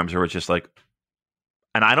other times where it's just like,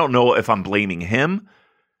 and I don't know if I'm blaming him.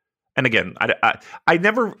 And again,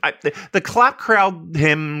 the clap crowd,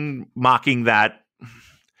 him mocking that,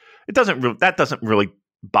 that doesn't really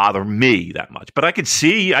bother me that much. But I could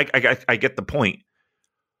see, I get the point.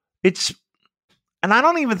 And I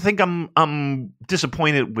don't even think I'm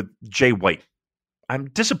disappointed with Jay White. I'm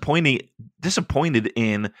disappointed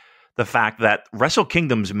in the fact that Wrestle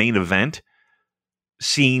Kingdom's main event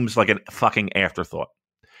seems like a fucking afterthought.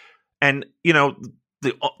 And,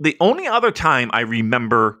 the only other time I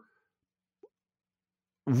remember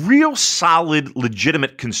real solid,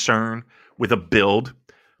 legitimate concern with a build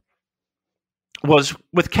was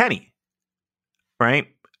with Kenny, right?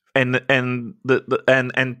 And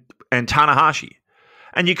Tanahashi.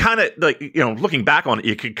 And you kind of, like, looking back on it,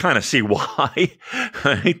 you could kind of see why,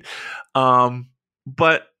 right?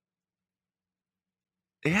 But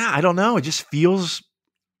yeah, I don't know. It just feels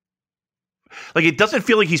like, it doesn't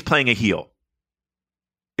feel like he's playing a heel.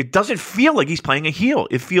 It doesn't feel like he's playing a heel.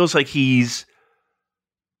 It feels like he's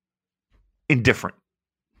indifferent.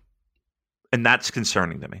 And that's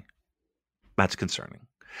concerning to me. That's concerning.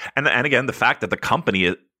 And again, the fact that the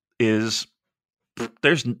company is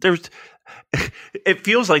there's it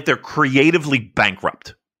feels like they're creatively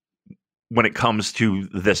bankrupt when it comes to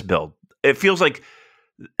this build. It feels like,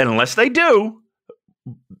 unless they do,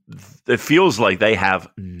 it feels like they have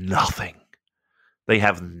nothing. They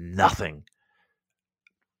have nothing.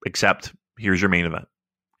 Except, here's your main event.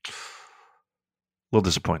 A little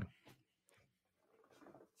disappointing.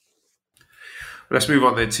 Let's move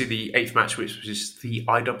on then to the 8th match, which is the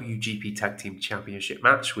IWGP Tag Team Championship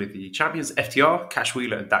match, with the champions FTR, Cash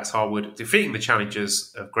Wheeler and Dax Harwood defeating the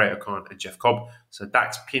challengers of Great-O-Khan and Jeff Cobb. So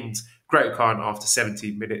Dax pinned Great-O-Khan after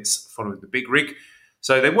 17 minutes following the big rig.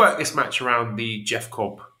 So they worked this match around the Jeff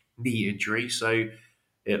Cobb knee injury. So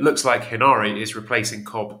it looks like Hinari is replacing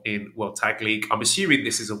Cobb in World Tag League. I'm assuming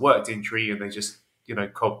this is a worked injury and they just,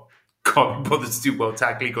 Cobb can't bother to do World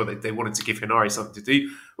Tag League, or they wanted to give Hinari something to do,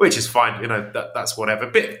 which is fine. That's whatever.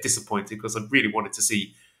 A bit disappointing because I really wanted to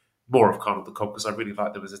see more of Carl the Cobb because I really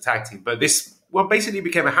liked them as a tag team. But this basically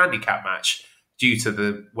became a handicap match due to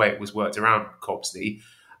the way it was worked around Cobb's knee.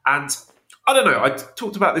 And I don't know, I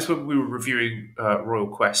talked about this when we were reviewing Royal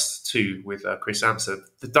Quest 2 with Chris Amser.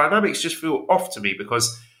 The dynamics just feel off to me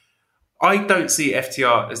because I don't see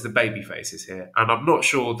FTR as the baby faces here, and I'm not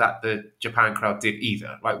sure that the Japan crowd did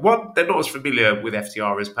either. Like, one, they're not as familiar with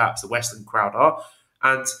FTR as perhaps the Western crowd are,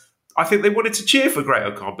 and I think they wanted to cheer for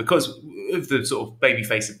Great-O-Khan because of the sort of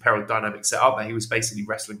babyface and peril dynamic set up, that he was basically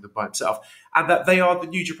wrestling them by himself, and that they are the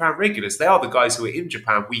New Japan regulars. They are the guys who are in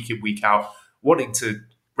Japan week in, week out, wanting to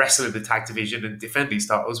wrestle in the tag division and defend these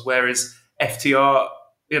titles, whereas FTR,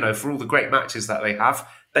 for all the great matches that they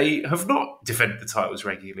have not defended the titles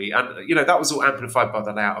regularly. And, that was all amplified by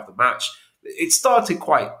the layout of the match. It started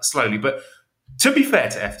quite slowly, but to be fair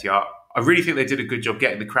to FTR, I really think they did a good job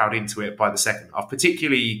getting the crowd into it by the second half,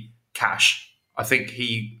 particularly Cash. I think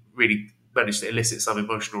he really managed to elicit some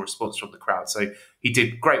emotional response from the crowd. So he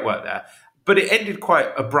did great work there. But it ended quite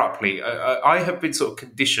abruptly. I have been sort of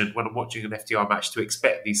conditioned when I'm watching an FTR match to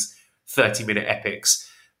expect these 30-minute epics.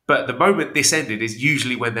 But the moment this ended is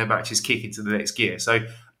usually when their matches kick into the next gear. So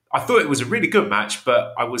I thought it was a really good match,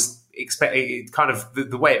 but I was expecting it kind of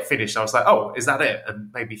the way it finished. I was like, oh, is that it? And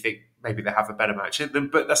maybe they have a better match in them.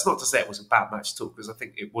 But that's not to say it was a bad match at all, because I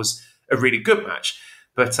think it was a really good match.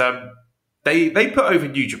 But they put over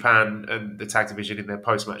New Japan and the tag division in their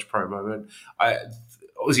post-match promo. And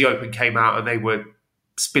Aussie Open came out and they were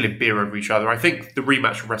spilling beer over each other. I think the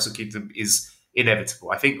rematch from Wrestle Kingdom is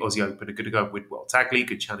inevitable. I think Aussie Open are going to go and win World Tag League,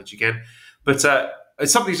 good challenge again. But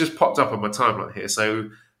something's just popped up on my timeline here. So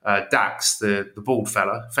Dax, the bald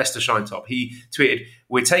fella, Festa Shinetop, he tweeted,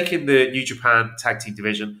 "We're taking the New Japan tag team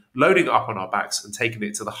division, loading it up on our backs and taking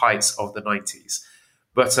it to the heights of the 90s.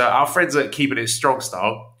 But our friends at Keeping It Strong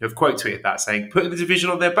Style have quote tweeted that, saying, "Putting the division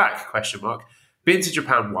on their back, ? Been to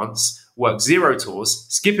Japan once, worked 0 tours,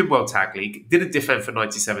 skipping World Tag League, didn't defend for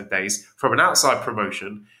 97 days, from an outside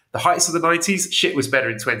promotion. The heights of the 90s, shit was better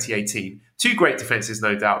in 2018. 2 great defenses,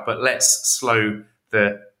 no doubt, but let's slow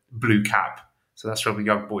the blue cap." So that's from the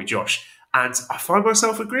young boy Josh. And I find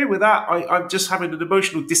myself agreeing with that. I'm just having an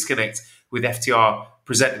emotional disconnect with FTR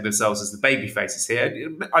presenting themselves as the baby faces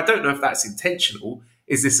here. I don't know if that's intentional.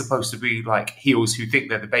 Is this supposed to be like heels who think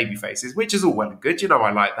they're the baby faces, which is all well and good.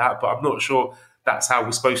 I like that, but I'm not sure that's how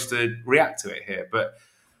we're supposed to react to it here. But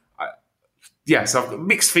so I've got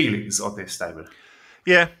mixed feelings on this statement.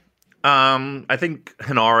 Yeah. I think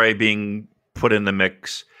Henare being put in the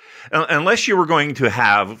mix, unless you were going to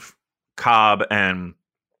have Cobb and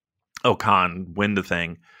O'Khan win the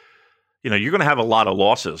thing, you're going to have a lot of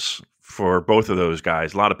losses for both of those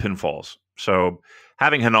guys, a lot of pinfalls. So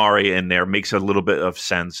having Henare in there makes a little bit of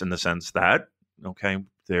sense, in the sense that, okay,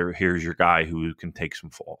 here's your guy who can take some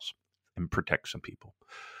falls and protect some people.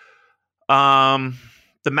 The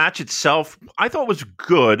match itself, I thought was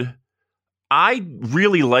good. I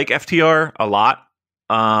really like FTR a lot.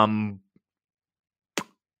 I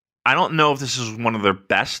don't know if this is one of their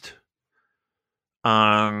best.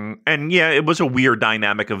 And yeah, it was a weird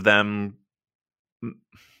dynamic of them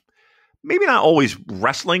maybe not always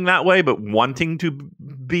wrestling that way, but wanting to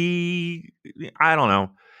be, I don't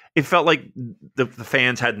know. It felt like the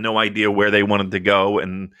fans had no idea where they wanted to go,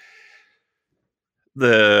 and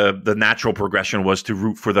the natural progression was to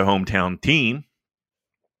root for the hometown team.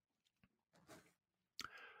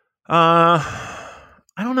 I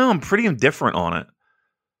don't know. I'm pretty indifferent on it.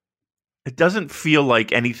 It doesn't feel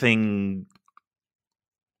like anything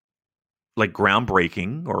like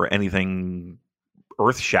groundbreaking or anything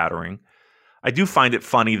earth-shattering. I do find it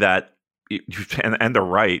funny that, and they're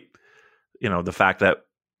right, the fact that,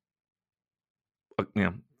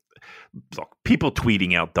 look, people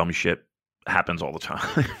tweeting out dumb shit happens all the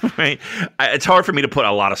time, right? It's hard for me to put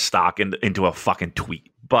a lot of stock into a fucking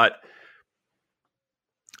tweet, but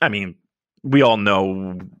I mean, we all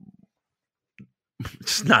know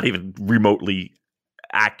it's not even remotely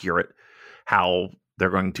accurate how they're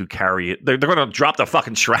going to carry it. They're going to drop the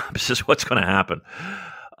fucking straps is what's going to happen.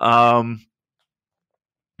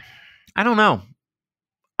 I don't know.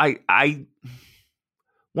 I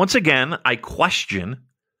once again, I question.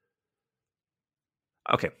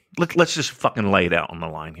 Okay, let's just fucking lay it out on the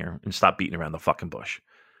line here and stop beating around the fucking bush.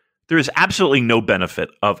 There is absolutely no benefit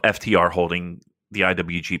of FTR holding the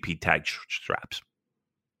IWGP tag straps.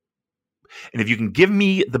 And if you can give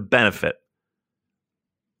me the benefit,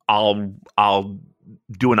 I'll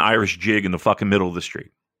do an Irish jig in the fucking middle of the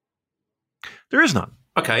street. There is none.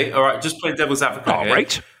 Okay, all right. Just playing devil's advocate. All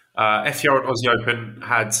right. FTR and Aussie Open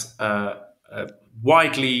had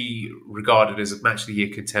widely regarded as a match of the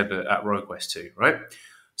year contender at Royal Quest 2, right?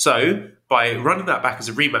 So by running that back as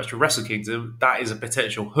a rematch to Wrestle Kingdom, that is a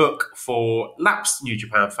potential hook for lapsed New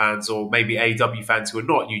Japan fans, or maybe AEW fans who are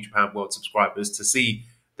not New Japan World subscribers, to see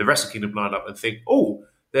the Wrestle Kingdom lineup and think, oh,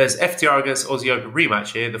 there's FTR against Aussie Open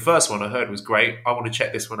rematch here. The first one I heard was great. I want to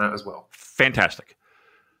check this one out as well. Fantastic.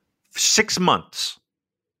 6 months,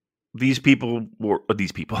 FTR,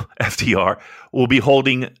 will be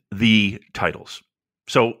holding the titles.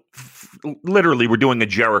 So literally, we're doing a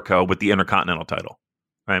Jericho with the Intercontinental title,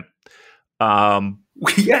 right?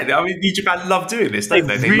 Yeah, I mean, New Japan love doing this, don't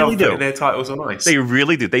they? They really love putting their titles on ice. They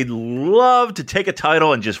really do. They love to take a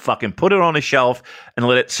title and just fucking put it on a shelf and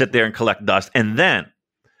let it sit there and collect dust, and then,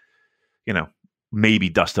 maybe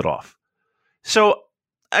dust it off. So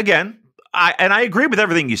again, I agree with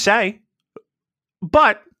everything you say,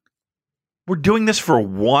 but we're doing this for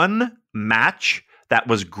one match that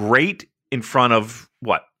was great in front of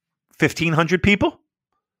 1,500 people.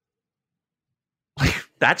 Like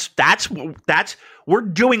that's we're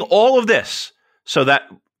doing all of this so that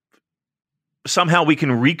somehow we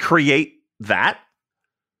can recreate that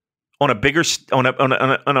on a bigger in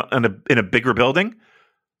a bigger building.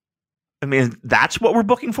 I mean, that's what we're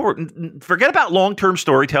booking for. Forget about long-term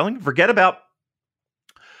storytelling. Forget about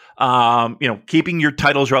keeping your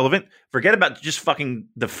titles relevant. Forget about just fucking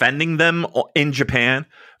defending them in Japan.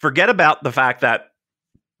 Forget about the fact that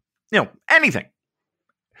anything.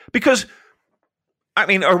 Because I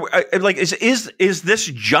mean, is this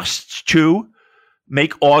just to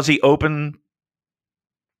make Aussie Open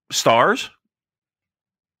stars?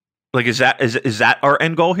 Like, is that our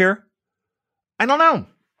end goal here? I don't know.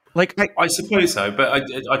 Like, I suppose so, but I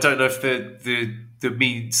don't know if the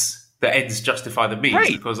means, the ends justify the means,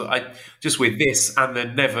 right. Because I just with this and the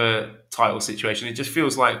Never title situation, it just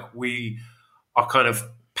feels like we are kind of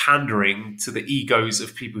pandering to the egos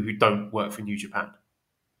of people who don't work for New Japan.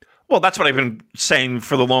 Well, that's what I've been saying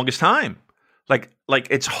for the longest time. Like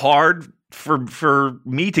it's hard for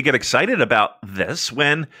me to get excited about this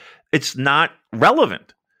when it's not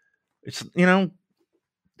relevant. It's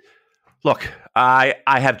look, I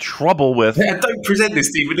have trouble with. Yeah, don't present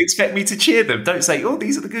this team and expect me to cheer them. Don't say, "Oh,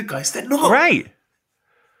 these are the good guys." They're not. Right.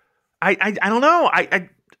 I don't know. I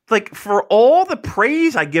like, for all the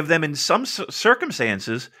praise I give them in some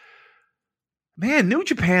circumstances, man, New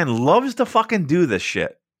Japan loves to fucking do this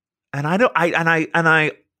shit. And I don't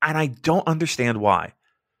understand why.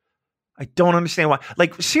 I don't understand why.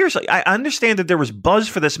 Like, seriously, I understand that there was buzz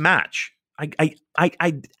for this match. I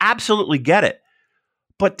absolutely get it.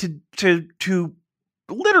 But to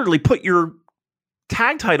literally put your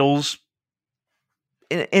tag titles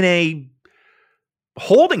in a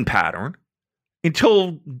holding pattern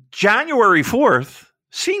until January 4th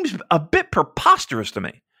seems a bit preposterous to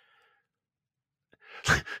me.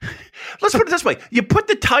 Let's put it this way. You put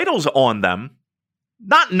the titles on them,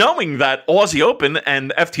 not knowing that Aussie Open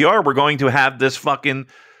and FTR were going to have this fucking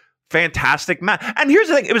fantastic match. And here's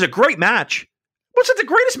the thing. It was a great match. Was it the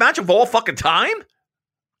greatest match of all fucking time?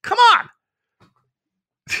 Come on.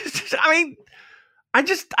 I mean, I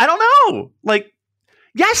don't know. Like,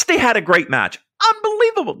 yes, they had a great match.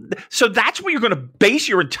 Unbelievable. So that's what you're going to base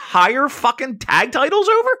your entire fucking tag titles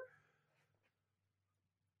over?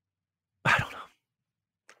 I don't know.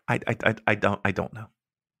 I don't know.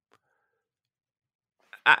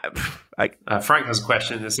 Frank has a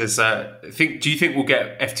question that says, do you think we'll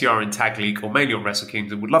get FTR in Tag League or mainly on Wrestle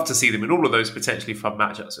Kingdom? Would love to see them in all of those potentially fun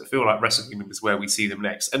matchups. I feel like Wrestle Kingdom is where we see them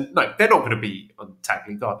next. And no, they're not going to be on Tag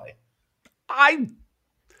League, are they? I'm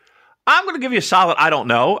going to give you a solid I don't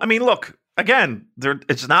know. I mean, look, again,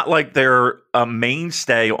 it's not like they're a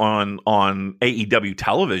mainstay on AEW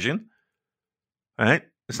television, right?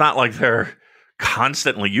 It's not like they're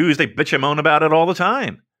constantly used. They bitch and moan about it all the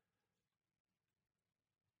time.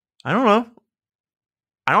 I don't know.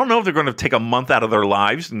 I don't know if they're going to take a month out of their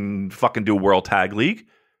lives and fucking do World Tag League.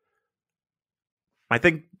 I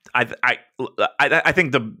think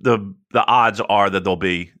think the odds are that they'll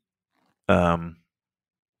be at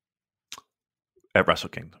Wrestle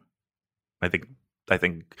Kingdom. I think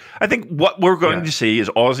what we're going to see is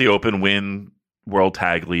Aussie Open win World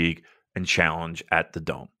Tag League and challenge at the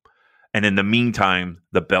Dome. And in the meantime,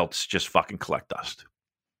 the belts just fucking collect dust.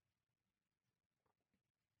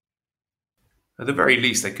 At the very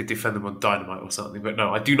least, they could defend them on Dynamite or something. But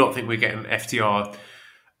no, I do not think we're getting FTR,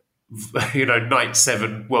 Night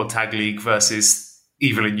 7 World Tag League versus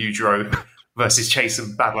Evil and Yujiro versus Chase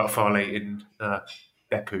and Bad Luck Fale in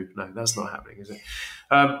Beppu. No, that's not happening, is it?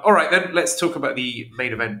 All right, then let's talk about the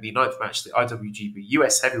main event, the 9th match, the IWGP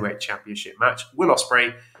US Heavyweight Championship match. Will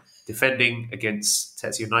Ospreay defending against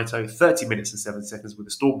Tetsuya Naito, 30 minutes and 7 seconds with a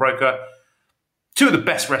Stormbreaker. Two of the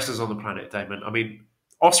best wrestlers on the planet, Damon. I mean,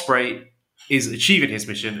 Ospreay is achieving his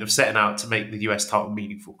mission of setting out to make the US title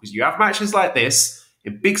meaningful, because you have matches like this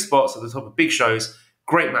in big spots at the top of big shows,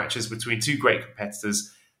 great matches between two great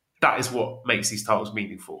competitors. That is what makes these titles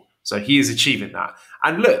meaningful. So he is achieving that.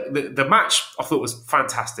 And look, the match I thought was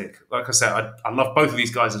fantastic. Like I said, I love both of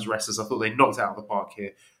these guys as wrestlers. I thought they knocked it out of the park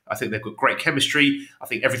here. I think they've got great chemistry. I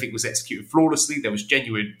think everything was executed flawlessly. There was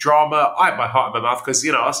genuine drama. I had my heart in my mouth because,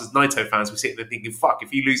 us as Naito fans, we're sitting there thinking, fuck,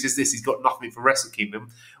 if he loses this, he's got nothing for Wrestle Kingdom.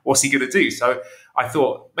 What's he going to do? So I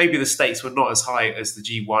thought maybe the stakes were not as high as the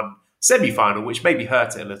G1 semi-final, which maybe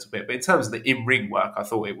hurt it a little bit. But in terms of the in-ring work, I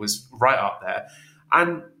thought it was right up there.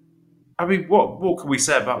 And I mean, what can we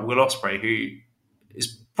say about Will Ospreay, who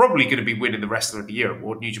is probably going to be winning the Wrestler of the Year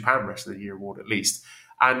award, New Japan Wrestler of the Year award at least.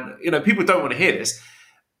 And, people don't want to hear this.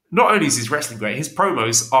 Not only is his wrestling great, his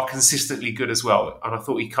promos are consistently good as well. And I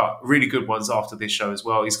thought he cut really good ones after this show as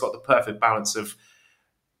well. He's got the perfect balance of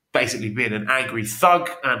basically being an angry thug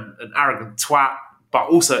and an arrogant twat, but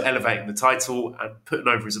also elevating the title and putting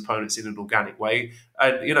over his opponents in an organic way.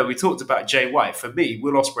 And, we talked about Jay White. For me,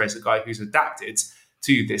 Will Ospreay is a guy who's adapted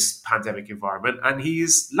to this pandemic environment, and he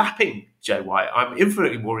is lapping Jay White. I'm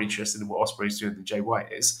infinitely more interested in what Ospreay is doing than Jay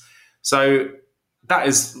White is. So that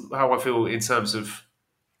is how I feel in terms of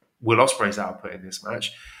Will Ospreay's output in this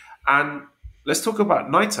match. And let's talk about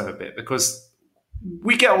Naito a bit, because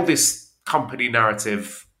we get all this company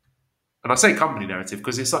narrative, and I say company narrative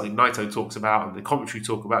because it's something Naito talks about and the commentary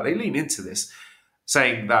talk about. They lean into this,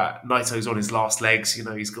 saying that Naito's on his last legs.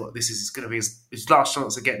 He's got this is going to be his last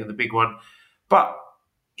chance of getting to the big one. But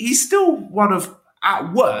he's still one of,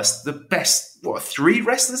 at worst, the best, 3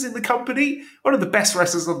 wrestlers in the company? One of the best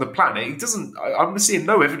wrestlers on the planet. I'm seeing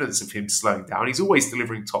no evidence of him slowing down. He's always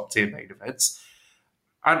delivering top-tier main events.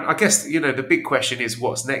 And I guess, the big question is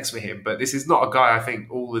what's next for him. But this is not a guy, I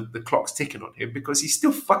think, all the clock's ticking on him, because he's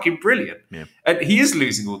still fucking brilliant. Yeah. And he is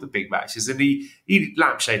losing all the big matches. And he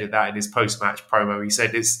lampshaded that in his post-match promo. He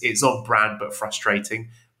said it's on brand but frustrating.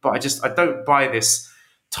 But I don't buy this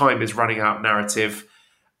time is running out narrative.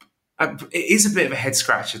 It is a bit of a head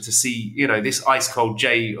scratcher to see, this ice cold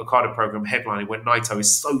Jay Okada program headlining when Naito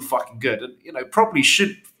is so fucking good, and probably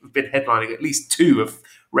should have been headlining at least 2 of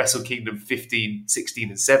Wrestle Kingdom 15, 16,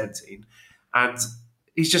 and 17. And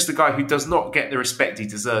he's just a guy who does not get the respect he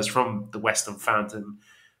deserves from the Western fandom.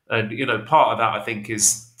 And part of that, I think,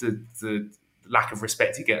 is the lack of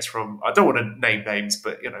respect he gets from, I don't want to name names,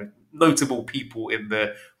 but notable people in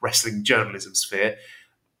the wrestling journalism sphere.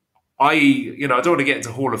 I don't want to get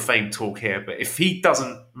into Hall of Fame talk here, but if he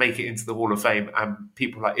doesn't make it into the Hall of Fame and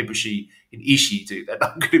people like Ibushi and Ishii do, then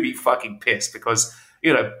I'm going to be fucking pissed, because,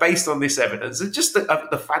 based on this evidence, and just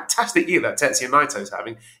the fantastic year that Tetsuya Naito's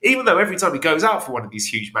having, even though every time he goes out for one of these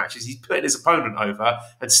huge matches, he's putting his opponent over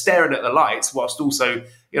and staring at the lights whilst also,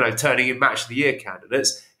 turning in Match of the Year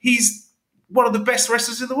candidates, he's one of the best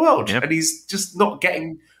wrestlers in the world. Yep. And he's just not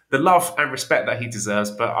getting the love and respect that he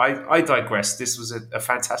deserves. But I digress. This was a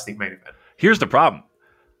fantastic main event. Here's the problem.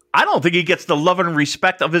 I don't think he gets the love and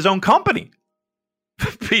respect of his own company.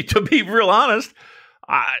 To be real honest,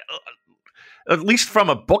 at least from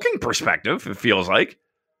a booking perspective, it feels like.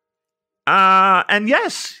 And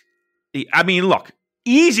yes, look,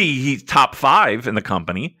 easy, he's top 5 in the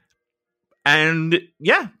company. And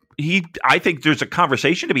yeah, I think there's a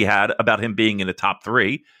conversation to be had about him being in the top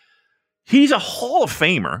 3. He's a Hall of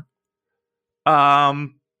Famer.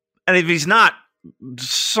 And if he's not,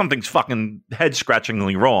 something's fucking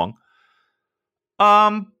head-scratchingly wrong.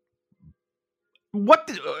 What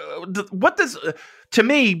does to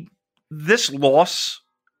me, this loss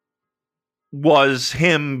was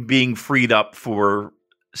him being freed up for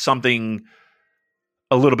something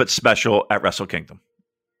a little bit special at Wrestle Kingdom.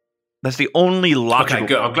 That's the only logical. Okay,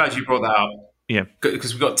 good. I'm glad you brought that up. Yeah,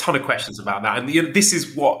 because we've got a ton of questions about that, and this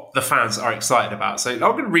is what the fans are excited about. So I'm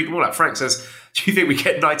going to read them all out. Frank says, "Do you think we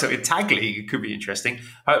get Naito in Tag League? It could be interesting.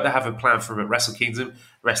 Hope they have a plan for him at Wrestle Kingdom."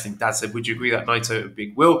 Wrestling Dad said, "Would you agree that Naito and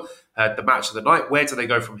Big Will the match of the night? Where do they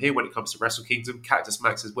go from here when it comes to Wrestle Kingdom?" Cactus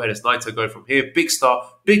Max says, "Where does Naito go from here? Big star,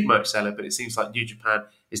 big merch seller, but it seems like New Japan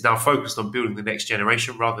is now focused on building the next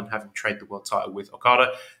generation rather than having trade the world title with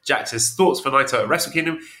Okada." Jack says, "Thoughts for Naito at Wrestle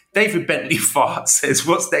Kingdom?" David Bentley Fart says,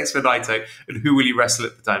 "What's next for Naito and who will he wrestle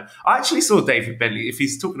at the time?" I actually saw David Bentley, if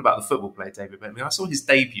he's talking about the football player David Bentley, I saw his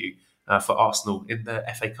debut for Arsenal in the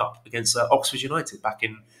FA Cup against Oxford United back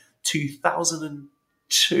in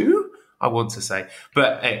 2002, I want to say.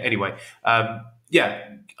 But anyway, yeah,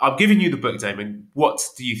 I'm giving you the book, Damon. What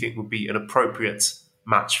do you think would be an appropriate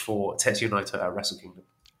match for Tetsuya Naito at Wrestle Kingdom?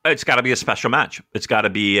 It's got to be a special match. It's got to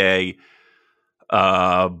be a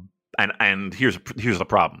and here's the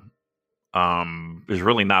problem. There's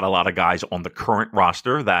really not a lot of guys on the current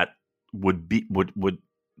roster that would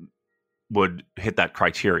hit that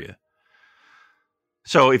criteria.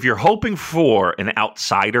 So if you're hoping for an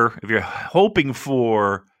outsider, if you're hoping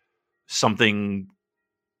for something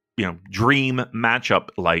dream matchup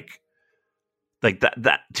like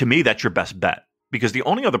that to me, that's your best bet, because the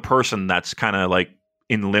only other person that's kind of like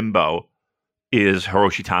in limbo is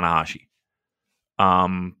Hiroshi Tanahashi.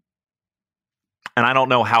 And I don't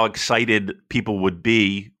know how excited people would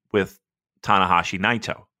be with Tanahashi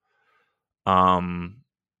Naito.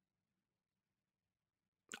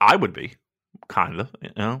 I would be, kind of,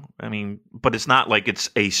 I mean, but it's not like it's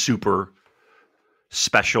a super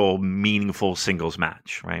special, meaningful singles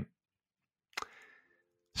match, right?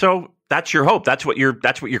 So that's your hope. That's what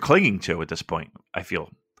you're clinging to at this point, I feel.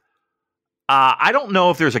 I don't know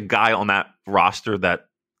if there's a guy on that roster that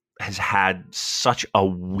has had such a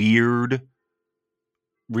weird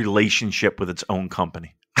relationship with its own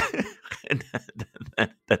company.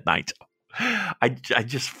 that Naito. I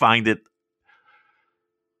just find it.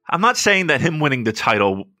 I'm not saying that him winning the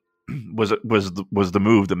title was the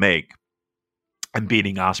move to make and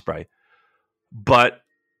beating Ospreay, but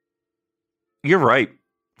you're right.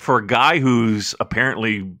 For a guy who's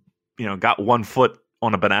apparently got one foot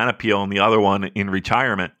on a banana peel and the other one in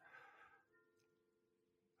retirement,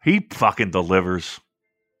 he fucking delivers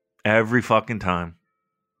every fucking time.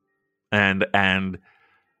 And I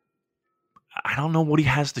don't know what he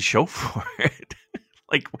has to show for it.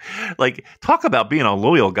 like talk about being a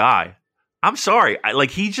loyal guy. I'm sorry.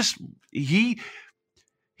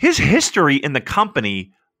 His history in the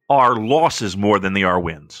company are losses more than they are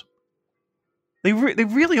wins. They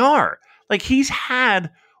really are. Like, he's had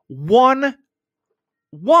one.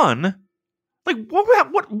 Like,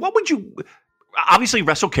 what would you? Obviously,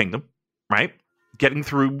 Wrestle Kingdom, right? Getting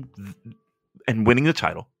through and winning the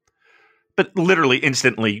title, but literally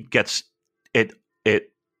instantly gets it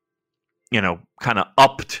kind of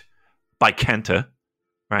upped by Kenta,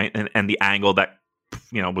 right? And the angle that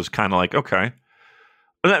was kind of like, okay.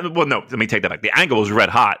 Well, no, let me take that back. The angle was red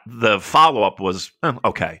hot. The follow up was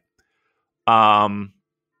okay.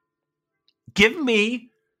 Give me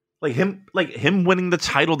him winning the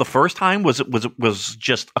title the first time was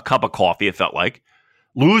just a cup of coffee. It felt like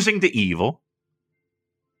losing to Evil.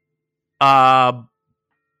 And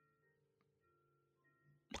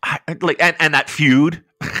that feud,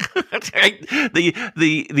 the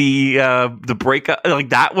breakup, like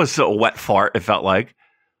that was a wet fart. It felt like.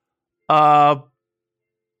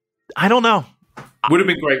 I don't know. Would have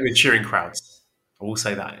been great with cheering crowds. I will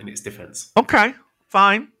say that in its defense. Okay,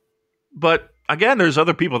 fine. But again, there's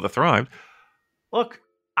other people that thrive. Look,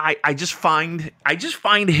 I just find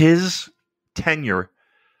his tenure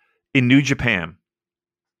in New Japan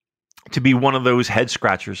to be one of those head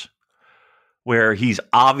scratchers where he's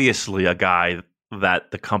obviously a guy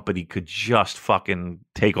that the company could just fucking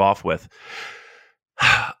take off with.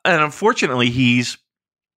 And unfortunately, he's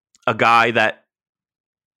a guy that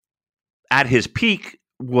at his peak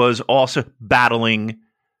was also battling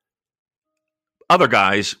other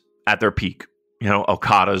guys at their peak,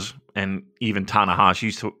 Okada's and even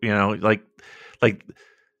Tanahashi's, like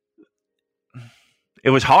it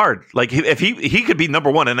was hard. Like, if he could be number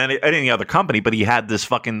one in any other company, but he had this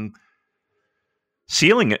fucking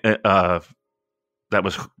ceiling that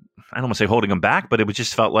was, I don't want to say holding him back, but it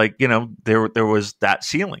just felt like, there was that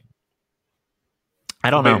ceiling. I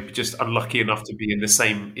don't know. Just unlucky enough to be in the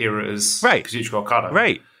same era as Kazuchika Okada.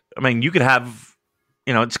 Right. I mean, you could have,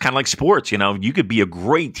 it's kind of like sports, you could be a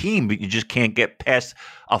great team, but you just can't get past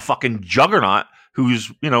a fucking juggernaut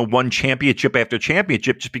who's, won championship after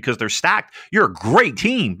championship just because they're stacked. You're a great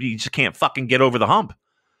team, but you just can't fucking get over the hump.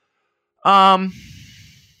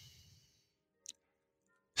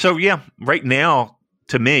 So yeah, right now,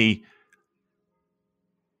 to me,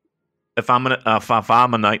 if I'm a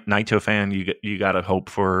Naito fan, you got to hope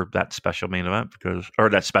for that special main event or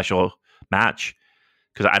that special match,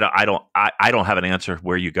 because I don't have an answer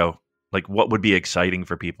where you go. Like, what would be exciting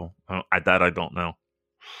for people? I don't know.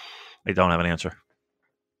 I don't have an answer.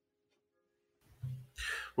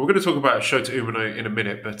 We're going to talk about Shota Umino in a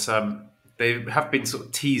minute, but there have been sort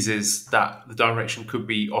of teases that the direction could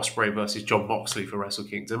be Ospreay versus Jon Moxley for Wrestle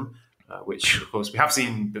Kingdom, which, of course, we have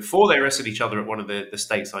seen before they wrestled each other at one of the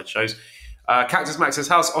stateside shows. Cactus Max says,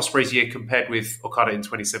 how's Ospreay's year compared with Okada in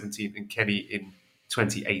 2017 and Kenny in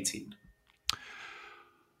 2018?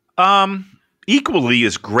 Equally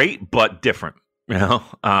is great, but different.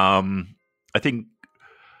 I think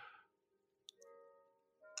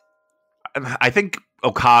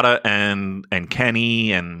Okada and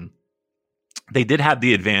Kenny, and they did have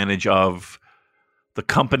the advantage of the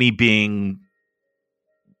company being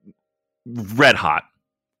red hot,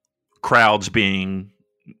 crowds being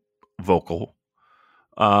vocal.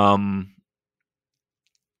 But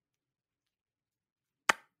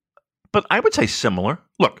I would say similar.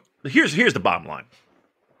 Look, here's the bottom line.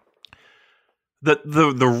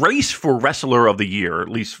 the race for Wrestler of the Year, at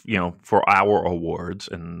least for our awards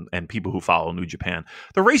and people who follow New Japan,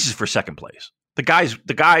 the race is for second place. The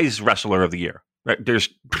guy's Wrestler of the Year. Right? There's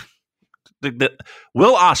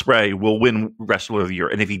Will Ospreay will win Wrestler of the Year,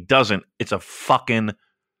 and if he doesn't, it's a fucking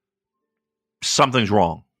something's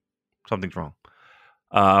wrong. Something's wrong.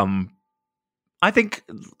 I think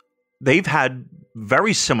they've had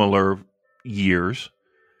very similar years.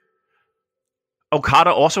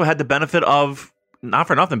 Okada also had the benefit of, not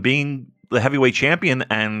for nothing, being the heavyweight champion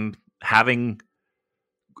and having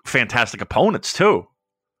fantastic opponents too.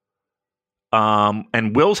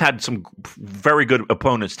 And Will's had some very good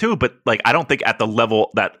opponents too, but I don't think at the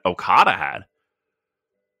level that Okada had.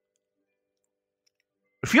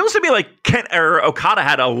 It feels to me like Okada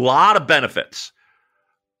had a lot of benefits.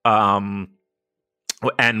 And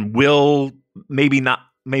Will maybe not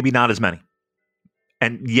as many.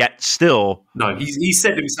 And yet still... No, he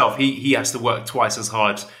said himself he has to work twice as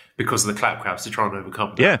hard because of the clap crowds to try and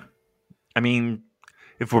overcome that. Yeah. I mean,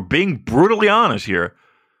 if we're being brutally honest here,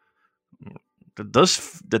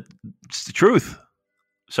 that's the truth.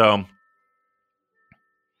 So,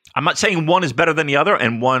 I'm not saying one is better than the other,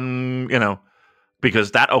 and one,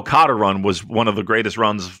 because that Okada run was one of the greatest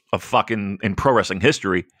runs of fucking in pro wrestling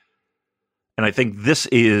history. And I think this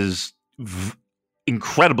is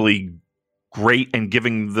incredibly great and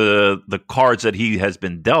giving the cards that he has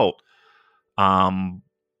been dealt. I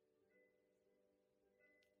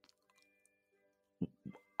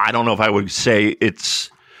don't know if I would say it's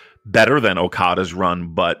better than Okada's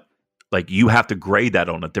run, but you have to grade that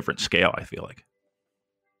on a different scale, I feel like.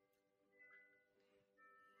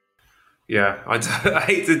 Yeah, I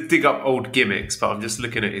hate to dig up old gimmicks, but I'm just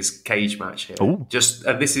looking at his cage match here. Ooh.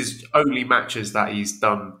 And this is only matches that he's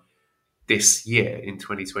done this year in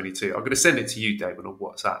 2022. I'm going to send it to you, David, on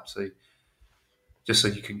WhatsApp, so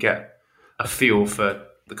you can get a feel for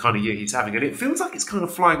the kind of year he's having. And it feels like it's kind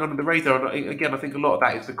of flying under the radar. And again, I think a lot of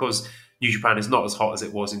that is because New Japan is not as hot as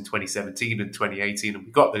it was in 2017 and 2018, and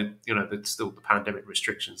we've got still the pandemic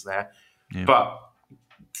restrictions there. Yeah. But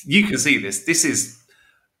you can see this. This is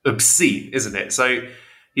obscene, isn't it? So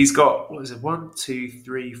he's got, 1, 2,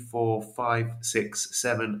 3, 4, 5, 6,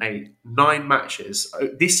 7, 8, 9 matches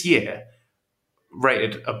this year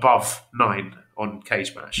rated above 9 on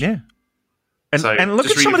Cage Match. Yeah. And look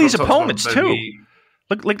at some of these opponents too.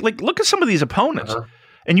 Look at some of these opponents.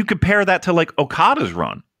 And you compare that to Okada's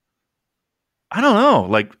run. I don't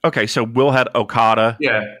know. Okay, so Will had Okada.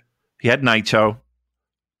 Yeah. He had Naito,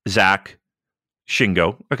 Zack,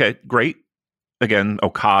 Shingo. Okay, great. Again,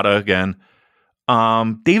 Okada again.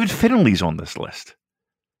 David Finley's on this list.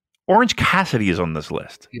 Orange Cassidy is on this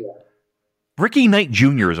list. Yeah. Ricky Knight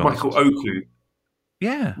Jr. is on Michael this list. Oku.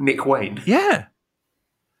 Yeah. Nick Wayne. Yeah.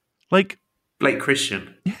 Blake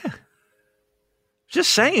Christian. Yeah.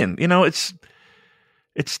 Just saying, it's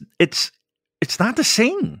not the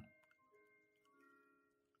same.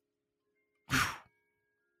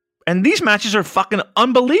 And these matches are fucking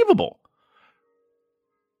unbelievable.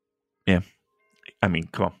 Yeah. I mean,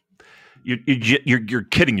 come on. You're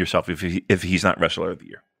kidding yourself if he's not Wrestler of the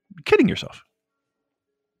Year. You're kidding yourself.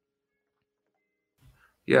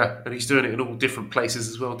 Yeah, and he's doing it in all different places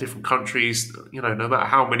as well, different countries. No matter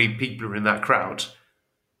how many people are in that crowd,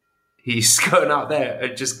 he's going out there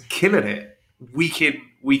and just killing it week in,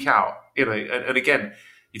 week out. And again,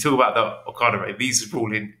 you talk about the Okada raid. These are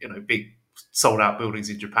all in big sold out buildings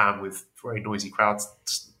in Japan with very noisy crowds.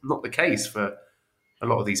 It's not the case for a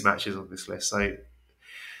lot of these matches on this list. So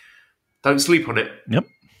don't sleep on it. Yep.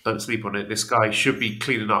 Don't sleep on it. This guy should be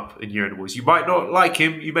cleaning up in Year Awards. You might not like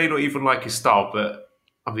him. You may not even like his style, but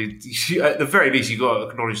I mean, at the very least, you've got to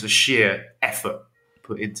acknowledge the sheer effort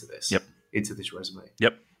put into this. Yep. Into this resume.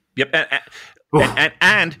 Yep.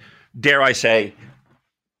 And dare I say,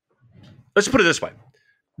 let's put it this way.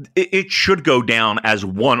 It should go down as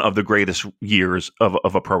one of the greatest years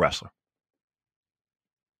of a pro wrestler.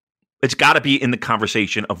 It's got to be in the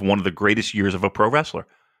conversation of one of the greatest years of a pro wrestler.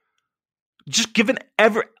 Just given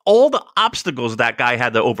all the obstacles that guy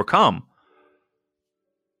had to overcome.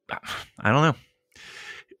 I don't know.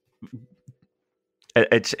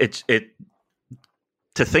 It's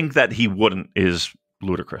to think that he wouldn't is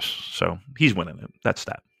ludicrous. So he's winning it. That's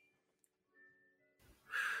that.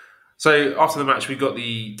 So after the match, we got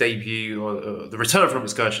the debut or the return from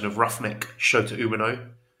excursion of Roughneck Shota Umino.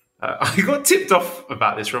 I got tipped off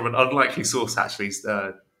about this from an unlikely source, actually.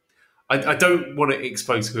 I don't want to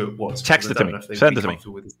expose who it was. Text it to me. Send it to me.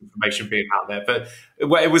 With this information being out there, but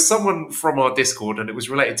it was someone from our Discord, and it was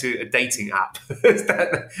related to a dating app.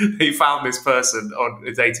 They found this person on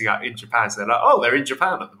a dating app in Japan. So they're like, "Oh, they're in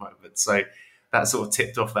Japan at the moment." So that sort of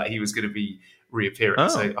tipped off that he was going to be reappearing. Oh.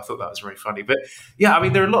 So I thought that was very funny. But yeah, I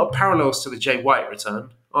mean, there are a lot of parallels to the Jay White return,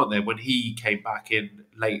 aren't there? When he came back in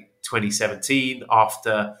late 2017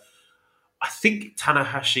 after, I think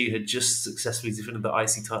Tanahashi had just successfully defended the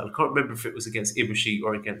IC title. I can't remember if it was against Ibushi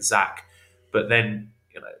or against Zack. But then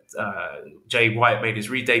Jay White made his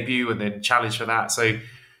re-debut and then challenged for that. So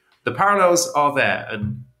the parallels are there,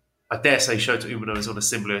 and I dare say Shota Umino is on a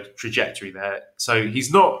similar trajectory there. So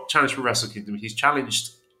he's not challenged for Wrestle Kingdom. He's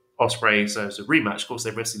challenged Ospreay, so it's a rematch. Of course,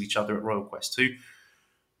 they wrestled each other at Royal Quest 2.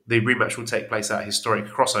 The rematch will take place at Historic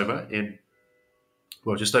Crossover in,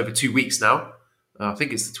 just over 2 weeks now. I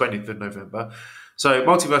think it's the 20th of November. So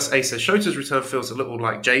Multiverse Ace says, Shota's return feels a little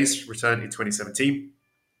like Jay's return in 2017.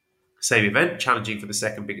 Same event, challenging for the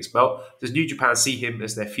second biggest belt. Does New Japan see him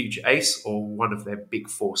as their future ace or one of their big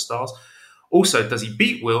 4 stars? Also, does he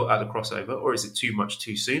beat Will at the crossover, or is it too much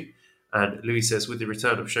too soon? And Louis says, with the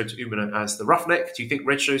return of Shota Umino as the roughneck, do you think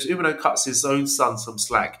Red shows Umino cuts his own son some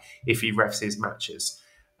slack if he refs his matches?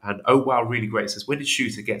 And oh wow, really great says, when did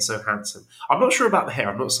Shota get so handsome? I'm not sure about the hair.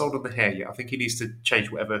 I'm not sold on the hair yet. I think he needs to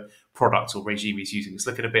change whatever product or regime he's using. It's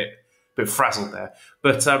looking a bit frazzled there.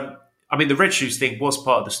 But I mean, the Red Shoes thing was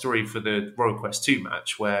part of the story for the Royal Quest 2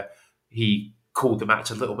 match, where he called the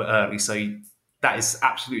match a little bit early. So that is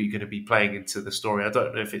absolutely going to be playing into the story. I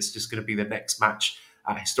don't know if it's just going to be the next match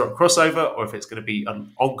at Historic Crossover, or if it's going to be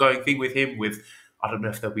an ongoing thing with him. I don't know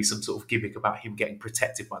if there'll be some sort of gimmick about him getting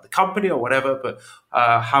protected by the company or whatever. But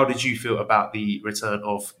how did you feel about the return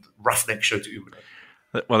of Roughneck Shota Umino?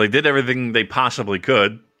 Well, they did everything they possibly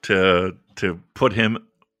could to put him,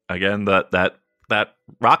 again, that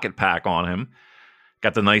rocket pack on him.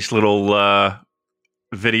 Got the nice little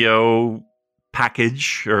video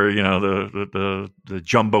package, or the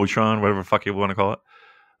jumbotron, whatever the fuck you want to call it.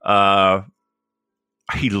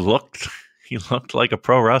 He looked like a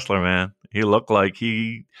pro wrestler, man. He looked like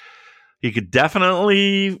he could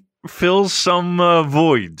definitely fill some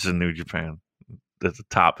voids in New Japan at the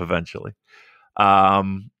top eventually. He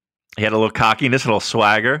had a little cockiness, a little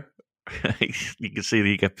swagger. You can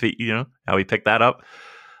see how he picked that up.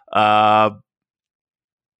 I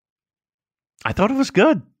thought it was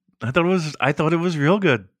good. I thought it was real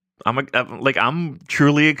good. I'm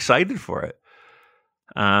truly excited for it.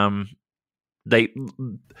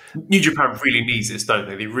 New Japan really needs this, don't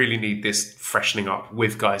they? They really need this freshening up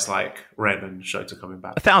with guys like Ren and Shota coming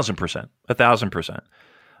back. 1,000%.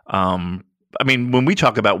 I mean, when we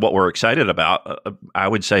talk about what we're excited about, I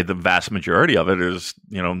would say the vast majority of it is,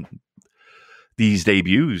 these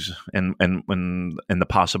debuts and the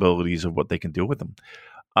possibilities of what they can do with them.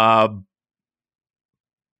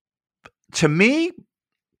 To me,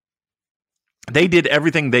 they did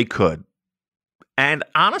everything they could. And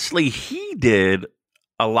honestly, he did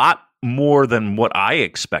a lot more than what I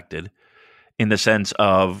expected, in the sense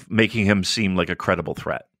of making him seem like a credible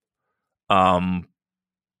threat. I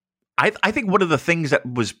think one of the things that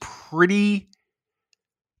was pretty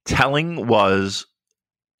telling was,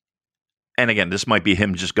 and again, this might be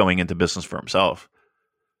him just going into business for himself,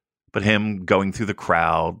 but him going through the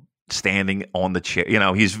crowd, standing on the chair.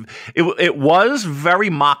 It was very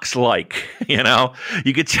Mox-like.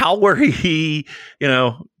 You could tell where he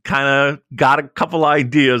kind of got a couple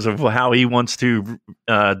ideas of how he wants to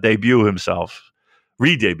re-debut himself.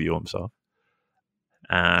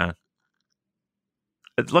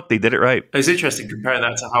 Look, they did it right. It's interesting comparing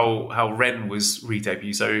that to how Ren was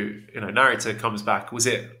re-debut. So, Narita comes back. Was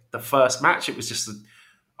it the first match? It was just the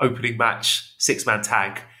opening match, 6-man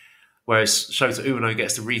tag, whereas Shota Umino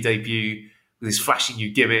gets to re-debut with his flashy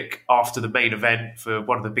new gimmick after the main event for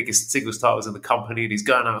one of the biggest singles titles in the company, and he's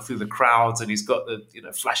going out through the crowds, and he's got the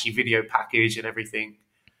flashy video package and everything.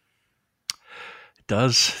 It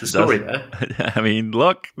does. The story there. I mean,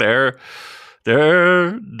 look, they're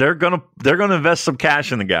gonna invest some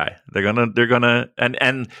cash in the guy. They're gonna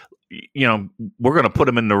and we're gonna put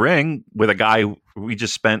him in the ring with a guy we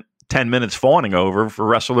just spent 10 minutes fawning over for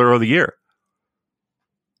Wrestler of the Year.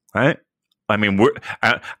 Right? I mean,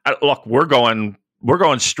 we're going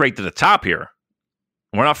straight to the top here.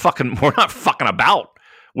 We're not fucking about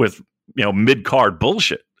with mid-card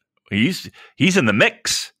bullshit. He's in the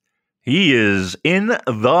mix. He is in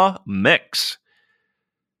the mix.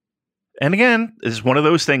 And again, it's one of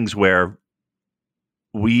those things where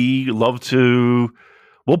we'll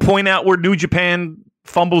point out where New Japan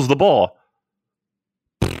fumbles the ball.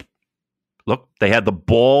 Look, they had the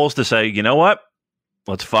balls to say, you know what?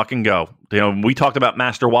 Let's fucking go. We talked about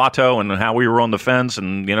Master Wato and how we were on the fence,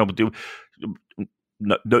 and there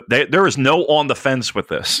is no on the fence with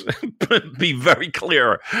this. Be very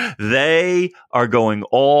clear. They are going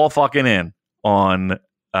all fucking in on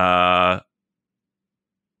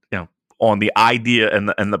on the idea and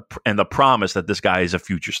the promise that this guy is a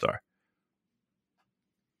future star.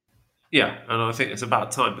 Yeah, and I think it's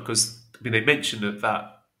about time because they mentioned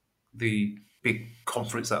that the big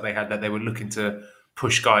conference that they had, that they were looking to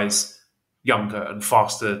push guys younger and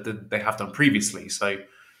faster than they have done previously. So,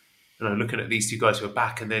 looking at these two guys who are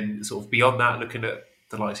back, and then sort of beyond that, looking at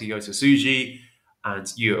the likes of Yota Tsuji and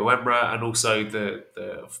Yuo Uemura, and also the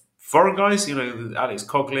foreign guys, Alex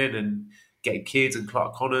Coughlin and getting kids and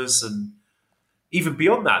Clark Connors, and even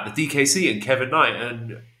beyond that, the DKC and Kevin Knight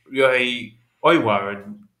and Ryohei Oiwa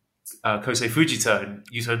and Kosei Fujita and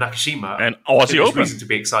Yuto Nakashima. And Aussie There's Open. reason to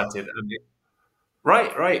be excited.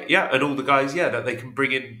 Right, yeah. And all the guys, that they can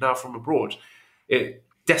bring in now from abroad. It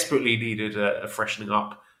desperately needed a freshening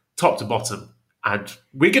up, top to bottom. And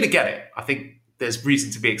we're going to get it. I think there's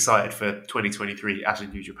reason to be excited for 2023 as a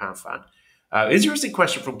New Japan fan. Interesting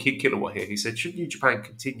question from Kid Kilowatt here. He said, should New Japan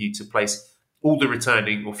continue to place all the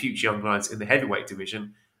returning or future young lions in the heavyweight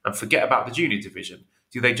division and forget about the junior division?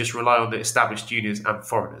 Do they just rely on the established juniors and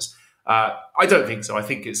foreigners? I don't think so. I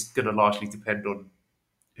think it's going to largely depend on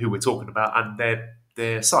who we're talking about and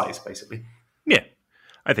their size, basically. Yeah,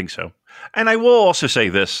 I think so. And I will also say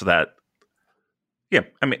this, that,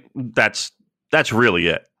 that's really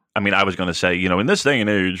it. I mean, I was going to say, in this day and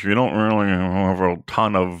age, you don't really have a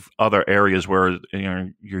ton of other areas where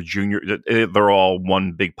your junior, they're all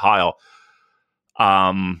one big pile.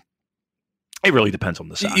 It really depends on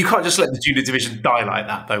the size. You can't just let the junior division die like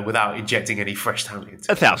that, though, without injecting any fresh talent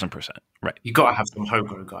into it. 1,000%. Right. You've got to have some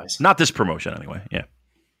homegrown guys. Not this promotion, anyway. Yeah.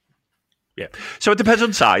 Yeah. So it depends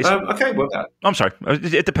on size. Okay, well, I'm sorry.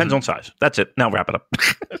 It depends on size. That's it. Now wrap it up.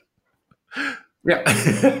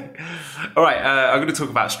 Yeah. All right. I'm going to talk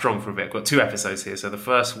about Strong for a bit. I've got 2 episodes here. So the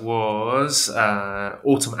first was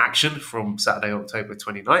Autumn Action from Saturday, October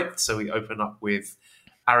 29th. So we open up with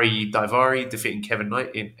Ari Daivari defeating Kevin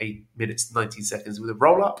Knight in 8 minutes, 19 seconds with a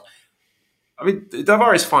roll-up. I mean,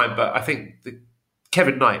 Daivari is fine, but I think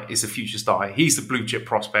Kevin Knight is a future star. He's the blue-chip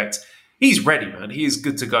prospect. He's ready, man. He is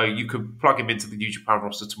good to go. You could plug him into the New Japan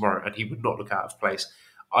roster tomorrow and he would not look out of place.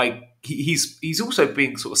 He's also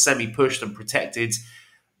being sort of semi-pushed and protected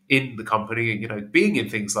in the company, being in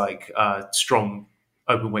things like strong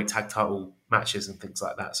openweight tag title matches and things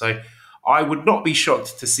like that. So I would not be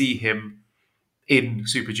shocked to see him in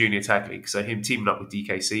Super Junior Tag League. So him teaming up with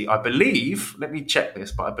DKC. I believe, let me check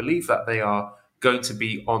this, but I believe that they are going to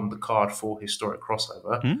be on the card for Historic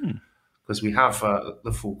Crossover. Because we have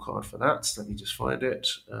the full card for that. So let me just find it.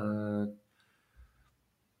 I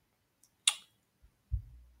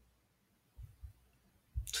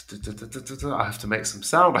have to make some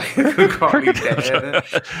sound. I can't read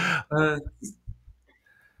that.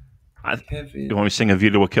 You want me to sing A View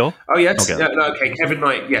to a Kill? Oh, yes. Okay. Okay. Kevin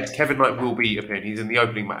Knight. Yes, Kevin Knight will be appearing. He's in the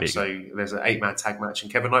opening match. So there's an 8-man tag match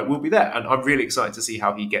and Kevin Knight will be there. And I'm really excited to see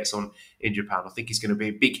how he gets on in Japan. I think he's going to be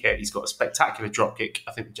a big hit. He's got a spectacular dropkick.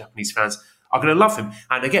 I think the Japanese fans are going to love him.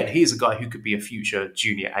 And again, he's a guy who could be a future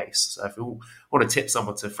junior ace. So if you want to tip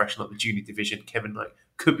someone to freshen up the junior division, Kevin Knight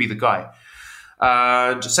could be the guy.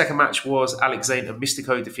 The second match was Alex Zane and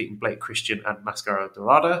Mystico defeating Blake Christian and Mascara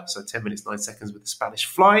Dorada. So 10 minutes, 9 seconds with the Spanish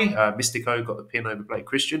Fly. Mystico got the pin over Blake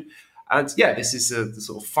Christian. And yeah, this is the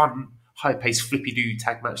sort of fun, high-paced, flippy-do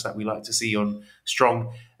tag match that we like to see on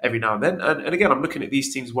Strong every now and then. And again, I'm looking at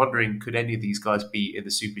these teams wondering, could any of these guys be in the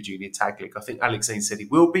Super Junior Tag League? I think Alex Zane said he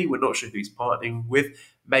will be. We're not sure who he's partnering with.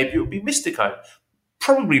 Maybe it will be Mystico.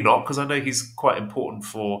 Probably not, because I know he's quite important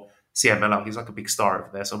for CMLL. He's like a big star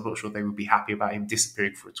over there, so I'm not sure they would be happy about him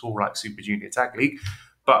disappearing for a tour like Super Junior Tag League.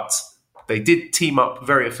 But they did team up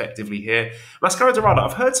very effectively here. Mascara Dorada,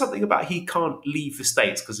 I've heard something about he can't leave the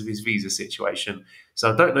States because of his visa situation.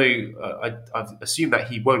 So I don't know. I've assumed that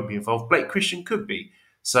he won't be involved. Blake Christian could be.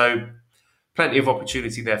 So plenty of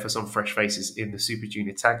opportunity there for some fresh faces in the Super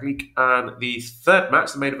Junior Tag League. And the third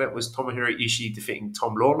match, the main event, was Tomohiro Ishii defeating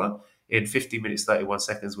Tom Lawler in 15 minutes, 31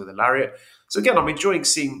 seconds with a lariat. So again, I'm enjoying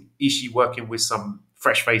seeing Ishii working with some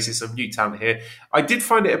fresh faces, some new talent here. I did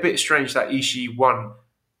find it a bit strange that Ishii won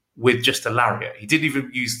with just a lariat. He didn't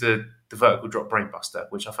even use the vertical drop brainbuster,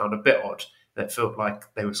 which I found a bit odd. That felt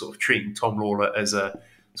like they were sort of treating Tom Lawler as a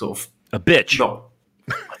sort of a bitch. Not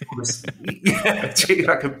treating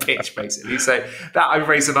like a bitch, basically. So that I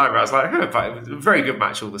raised an eyebrow. I was like, but it was a very good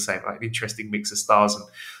match all the same. Like an interesting mix of stars and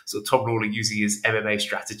sort of Tom Lawler using his MMA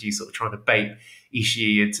strategy, sort of trying to bait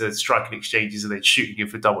Ishii into striking exchanges and then shooting him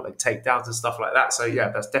for double leg takedowns and stuff like that. So yeah,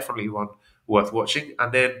 that's definitely one worth watching.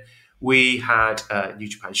 And then we had New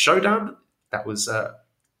Japan Showdown. That was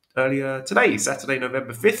earlier today, Saturday,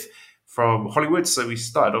 November 5th from Hollywood. So we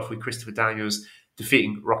started off with Christopher Daniels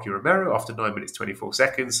defeating Rocky Romero after 9 minutes, 24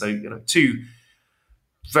 seconds. So, two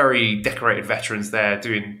very decorated veterans there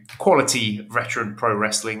doing quality veteran pro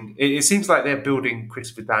wrestling. It seems like they're building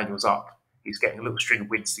Christopher Daniels up. He's getting a little string of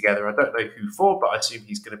wins together. I don't know who for, but I assume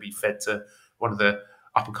he's going to be fed to one of the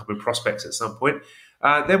up-and-coming prospects at some point.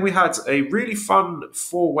 Then we had a really fun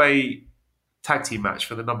 4-way tag team match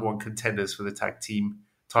for the number one contenders for the tag team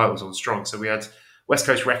titles on Strong. So we had West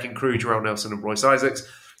Coast Wrecking Crew, Jarrell Nelson and Royce Isaacs,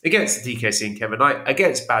 against DKC and Kevin Knight,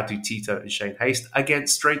 against Bad Dude Tito and Shane Haste,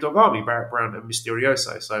 against Stray Dog Army, Barrett Brown and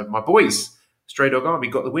Mysterioso. So my boys, Stray Dog Army,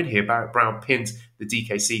 got the win here. Barrett Brown pinned the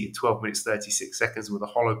DKC in 12 minutes 36 seconds with a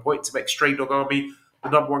hollow point to make Stray Dog Army the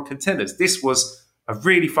number one contenders. This was a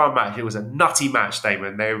really fun match. It was a nutty match,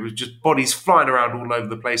 Damon. There was just bodies flying around all over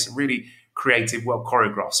the place and really creative, well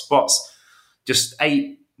choreographed spots. Just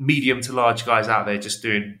 8 medium to large guys out there just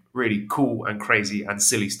doing really cool and crazy and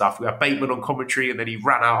silly stuff. We had Bateman on commentary, and then he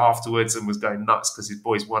ran out afterwards and was going nuts because his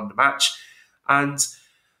boys won the match. And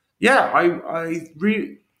yeah, I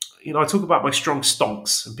really, I talk about my strong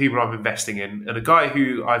stonks and people I'm investing in, and a guy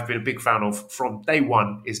who I've been a big fan of from day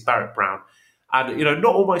one is Barrett Brown. And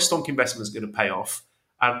not all my stonk investment is going to pay off,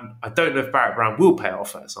 and I don't know if Barrett Brown will pay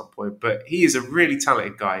off at some point, but he is a really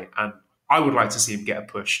talented guy, and I would like to see him get a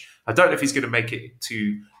push. I don't know if he's going to make it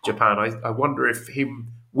to Japan. I wonder if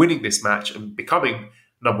him winning this match and becoming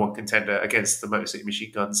number one contender against the Motor City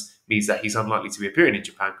Machine Guns means that he's unlikely to be appearing in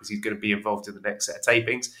Japan because he's going to be involved in the next set of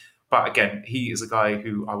tapings. But again, he is a guy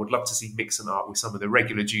who I would love to see mix and art with some of the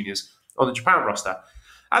regular juniors on the Japan roster.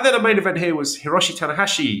 And then the main event here was Hiroshi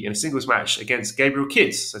Tanahashi in a singles match against Gabriel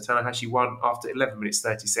Kidd. So Tanahashi won after 11 minutes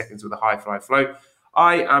 30 seconds with a high fly flow.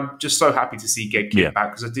 I am just so happy to see Gabe Kidd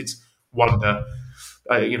back because I did wonder,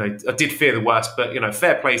 I did fear the worst, but,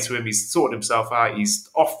 fair play to him. He's sorted himself out. He's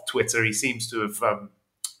off Twitter. He seems to have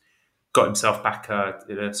got himself back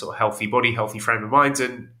in a sort of healthy body, healthy frame of mind,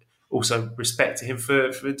 and also respect to him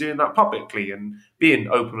for doing that publicly and being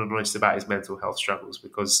open and honest about his mental health struggles,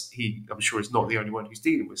 because I'm sure is not the only one who's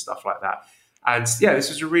dealing with stuff like that. And yeah, this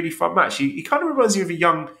was a really fun match. He kind of reminds me of a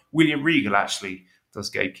young William Regal, actually, does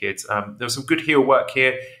Gabe Kidd. There was some good heel work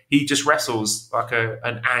here. He just wrestles like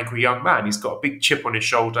an angry young man. He's got a big chip on his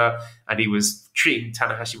shoulder, and he was treating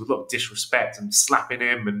Tanahashi with a lot of disrespect and slapping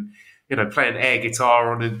him and, playing air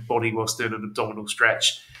guitar on his body whilst doing an abdominal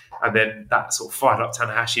stretch. And then that sort of fired up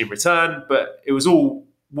Tanahashi in return. But it was all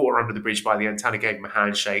water under the bridge by the end. Tana gave him a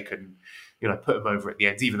handshake and, put him over at the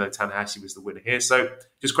end, even though Tanahashi was the winner here. So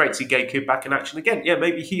just great to see Gabe Kidd back in action again. Yeah,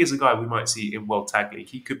 maybe he is a guy we might see in World Tag League.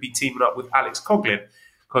 He could be teaming up with Alex Coughlin,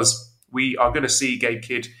 because we are going to see Gabe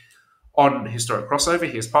Kidd on Historic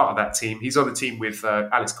Crossover. He is part of that team. He's on the team with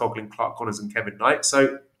Alex Coughlin, Clark Connors and Kevin Knight.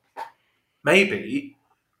 So maybe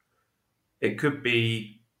it could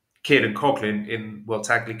be Kidd and Coughlin in World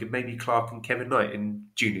Tag League, and maybe Clark and Kevin Knight in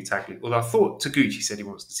Junior Tag League. Although I thought Taguchi said he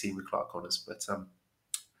wants to team with Clark Connors, but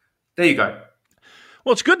there you go.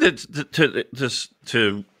 Well, it's good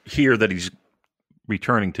to hear that he's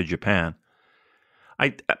returning to Japan.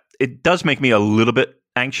 It does make me a little bit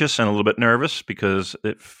anxious and a little bit nervous, because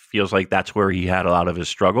it feels like that's where he had a lot of his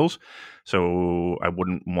struggles. So I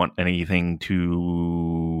wouldn't want anything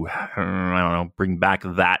to, bring back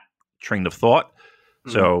that train of thought.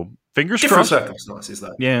 So fingers Different crossed. Circumstances,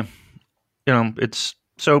 though. Yeah, it's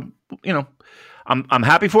so. I'm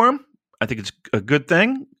happy for him. I think it's a good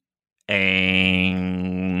thing. And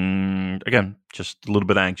again, just a little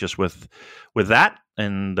bit anxious with that,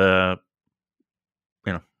 and I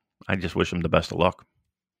just wish him the best of luck.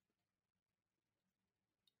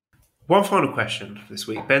 One final question this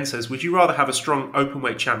week. Ben says, would you rather have a strong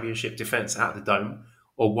openweight championship defense at the Dome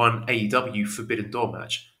or one AEW Forbidden Door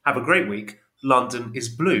match? Have a great week. London is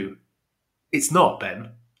blue. It's not, Ben.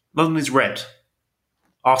 London is red.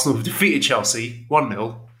 Arsenal have defeated Chelsea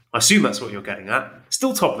 1-0. I assume that's what you're getting at.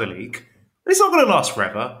 Still top of the league. It's not going to last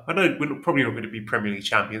forever. I know we're probably not going to be Premier League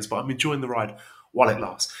champions, but I'm enjoying the ride while it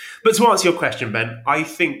lasts. But to answer your question, Ben, I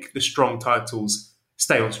think the strong titles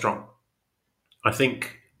stay on strong. I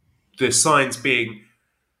think the signs being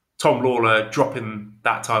Tom Lawler dropping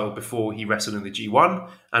that title before he wrestled in the G1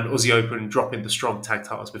 and Aussie Open dropping the strong tag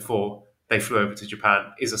titles before they flew over to Japan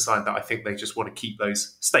is a sign that I think they just want to keep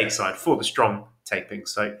those stateside for the strong tapings.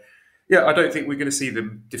 So, yeah, I don't think we're going to see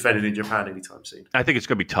them defended in Japan anytime soon. I think it's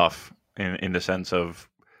going to be tough in the sense of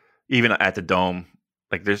even at the Dome.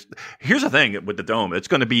 Like, here's the thing with the Dome. It's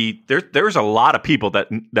going to be there's a lot of people that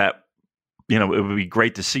it would be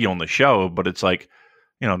great to see on the show, but it's like,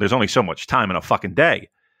 there's only so much time in a fucking day.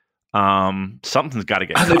 Something's got to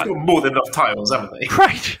get. They've got more than enough titles, haven't they?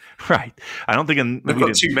 Right. I don't think they've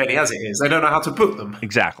got too many as it is. They don't know how to book them.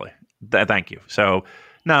 Exactly. Thank you. So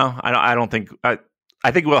no, I don't think.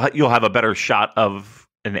 I think you'll have a better shot of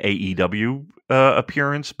an AEW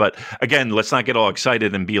appearance. But again, let's not get all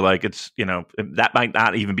excited and be like, it's, that might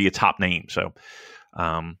not even be a top name. So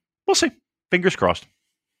we'll see. Fingers crossed.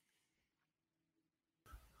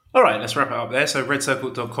 All right, let's wrap it up there. So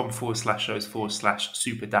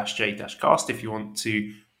redcircle.com/shows/super-j-cast if you want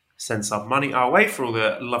to send some money our way for all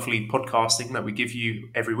the lovely podcasting that we give you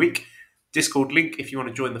every week. Discord link, if you want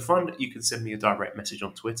to join the fun, you can send me a direct message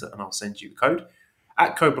on Twitter and I'll send you the code.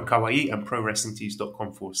 At Cobra Kawaii and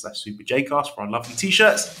prowrestlingtees.com/superjcast for our lovely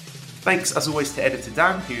t-shirts. Thanks, as always, to editor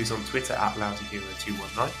Dan, who's on Twitter at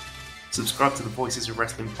LousyHero219. Subscribe to the Voices of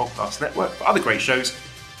Wrestling Podcast Network for other great shows.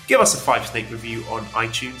 Give us a 5-snake review on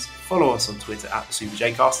iTunes. Follow us on Twitter at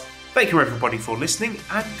SuperJcast. Thank you, everybody, for listening,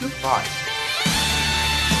 and goodbye.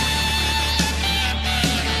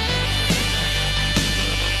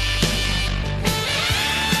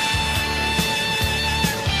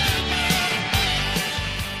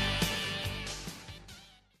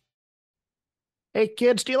 Hey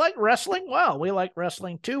kids, do you like wrestling? Well, we like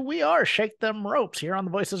wrestling too. We are Shake Them Ropes here on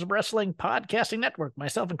the Voices of Wrestling Podcasting Network.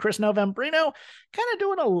 Myself and Chris Novembrino kind of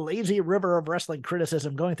doing a lazy river of wrestling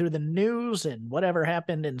criticism, going through the news and whatever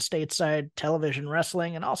happened in stateside television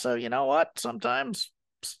wrestling. And also, you know what? Sometimes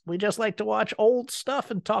we just like to watch old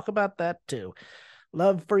stuff and talk about that too.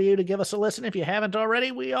 Love for you to give us a listen. If you haven't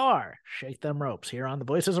already, we are Shake Them Ropes here on the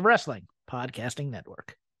Voices of Wrestling Podcasting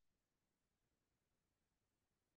Network.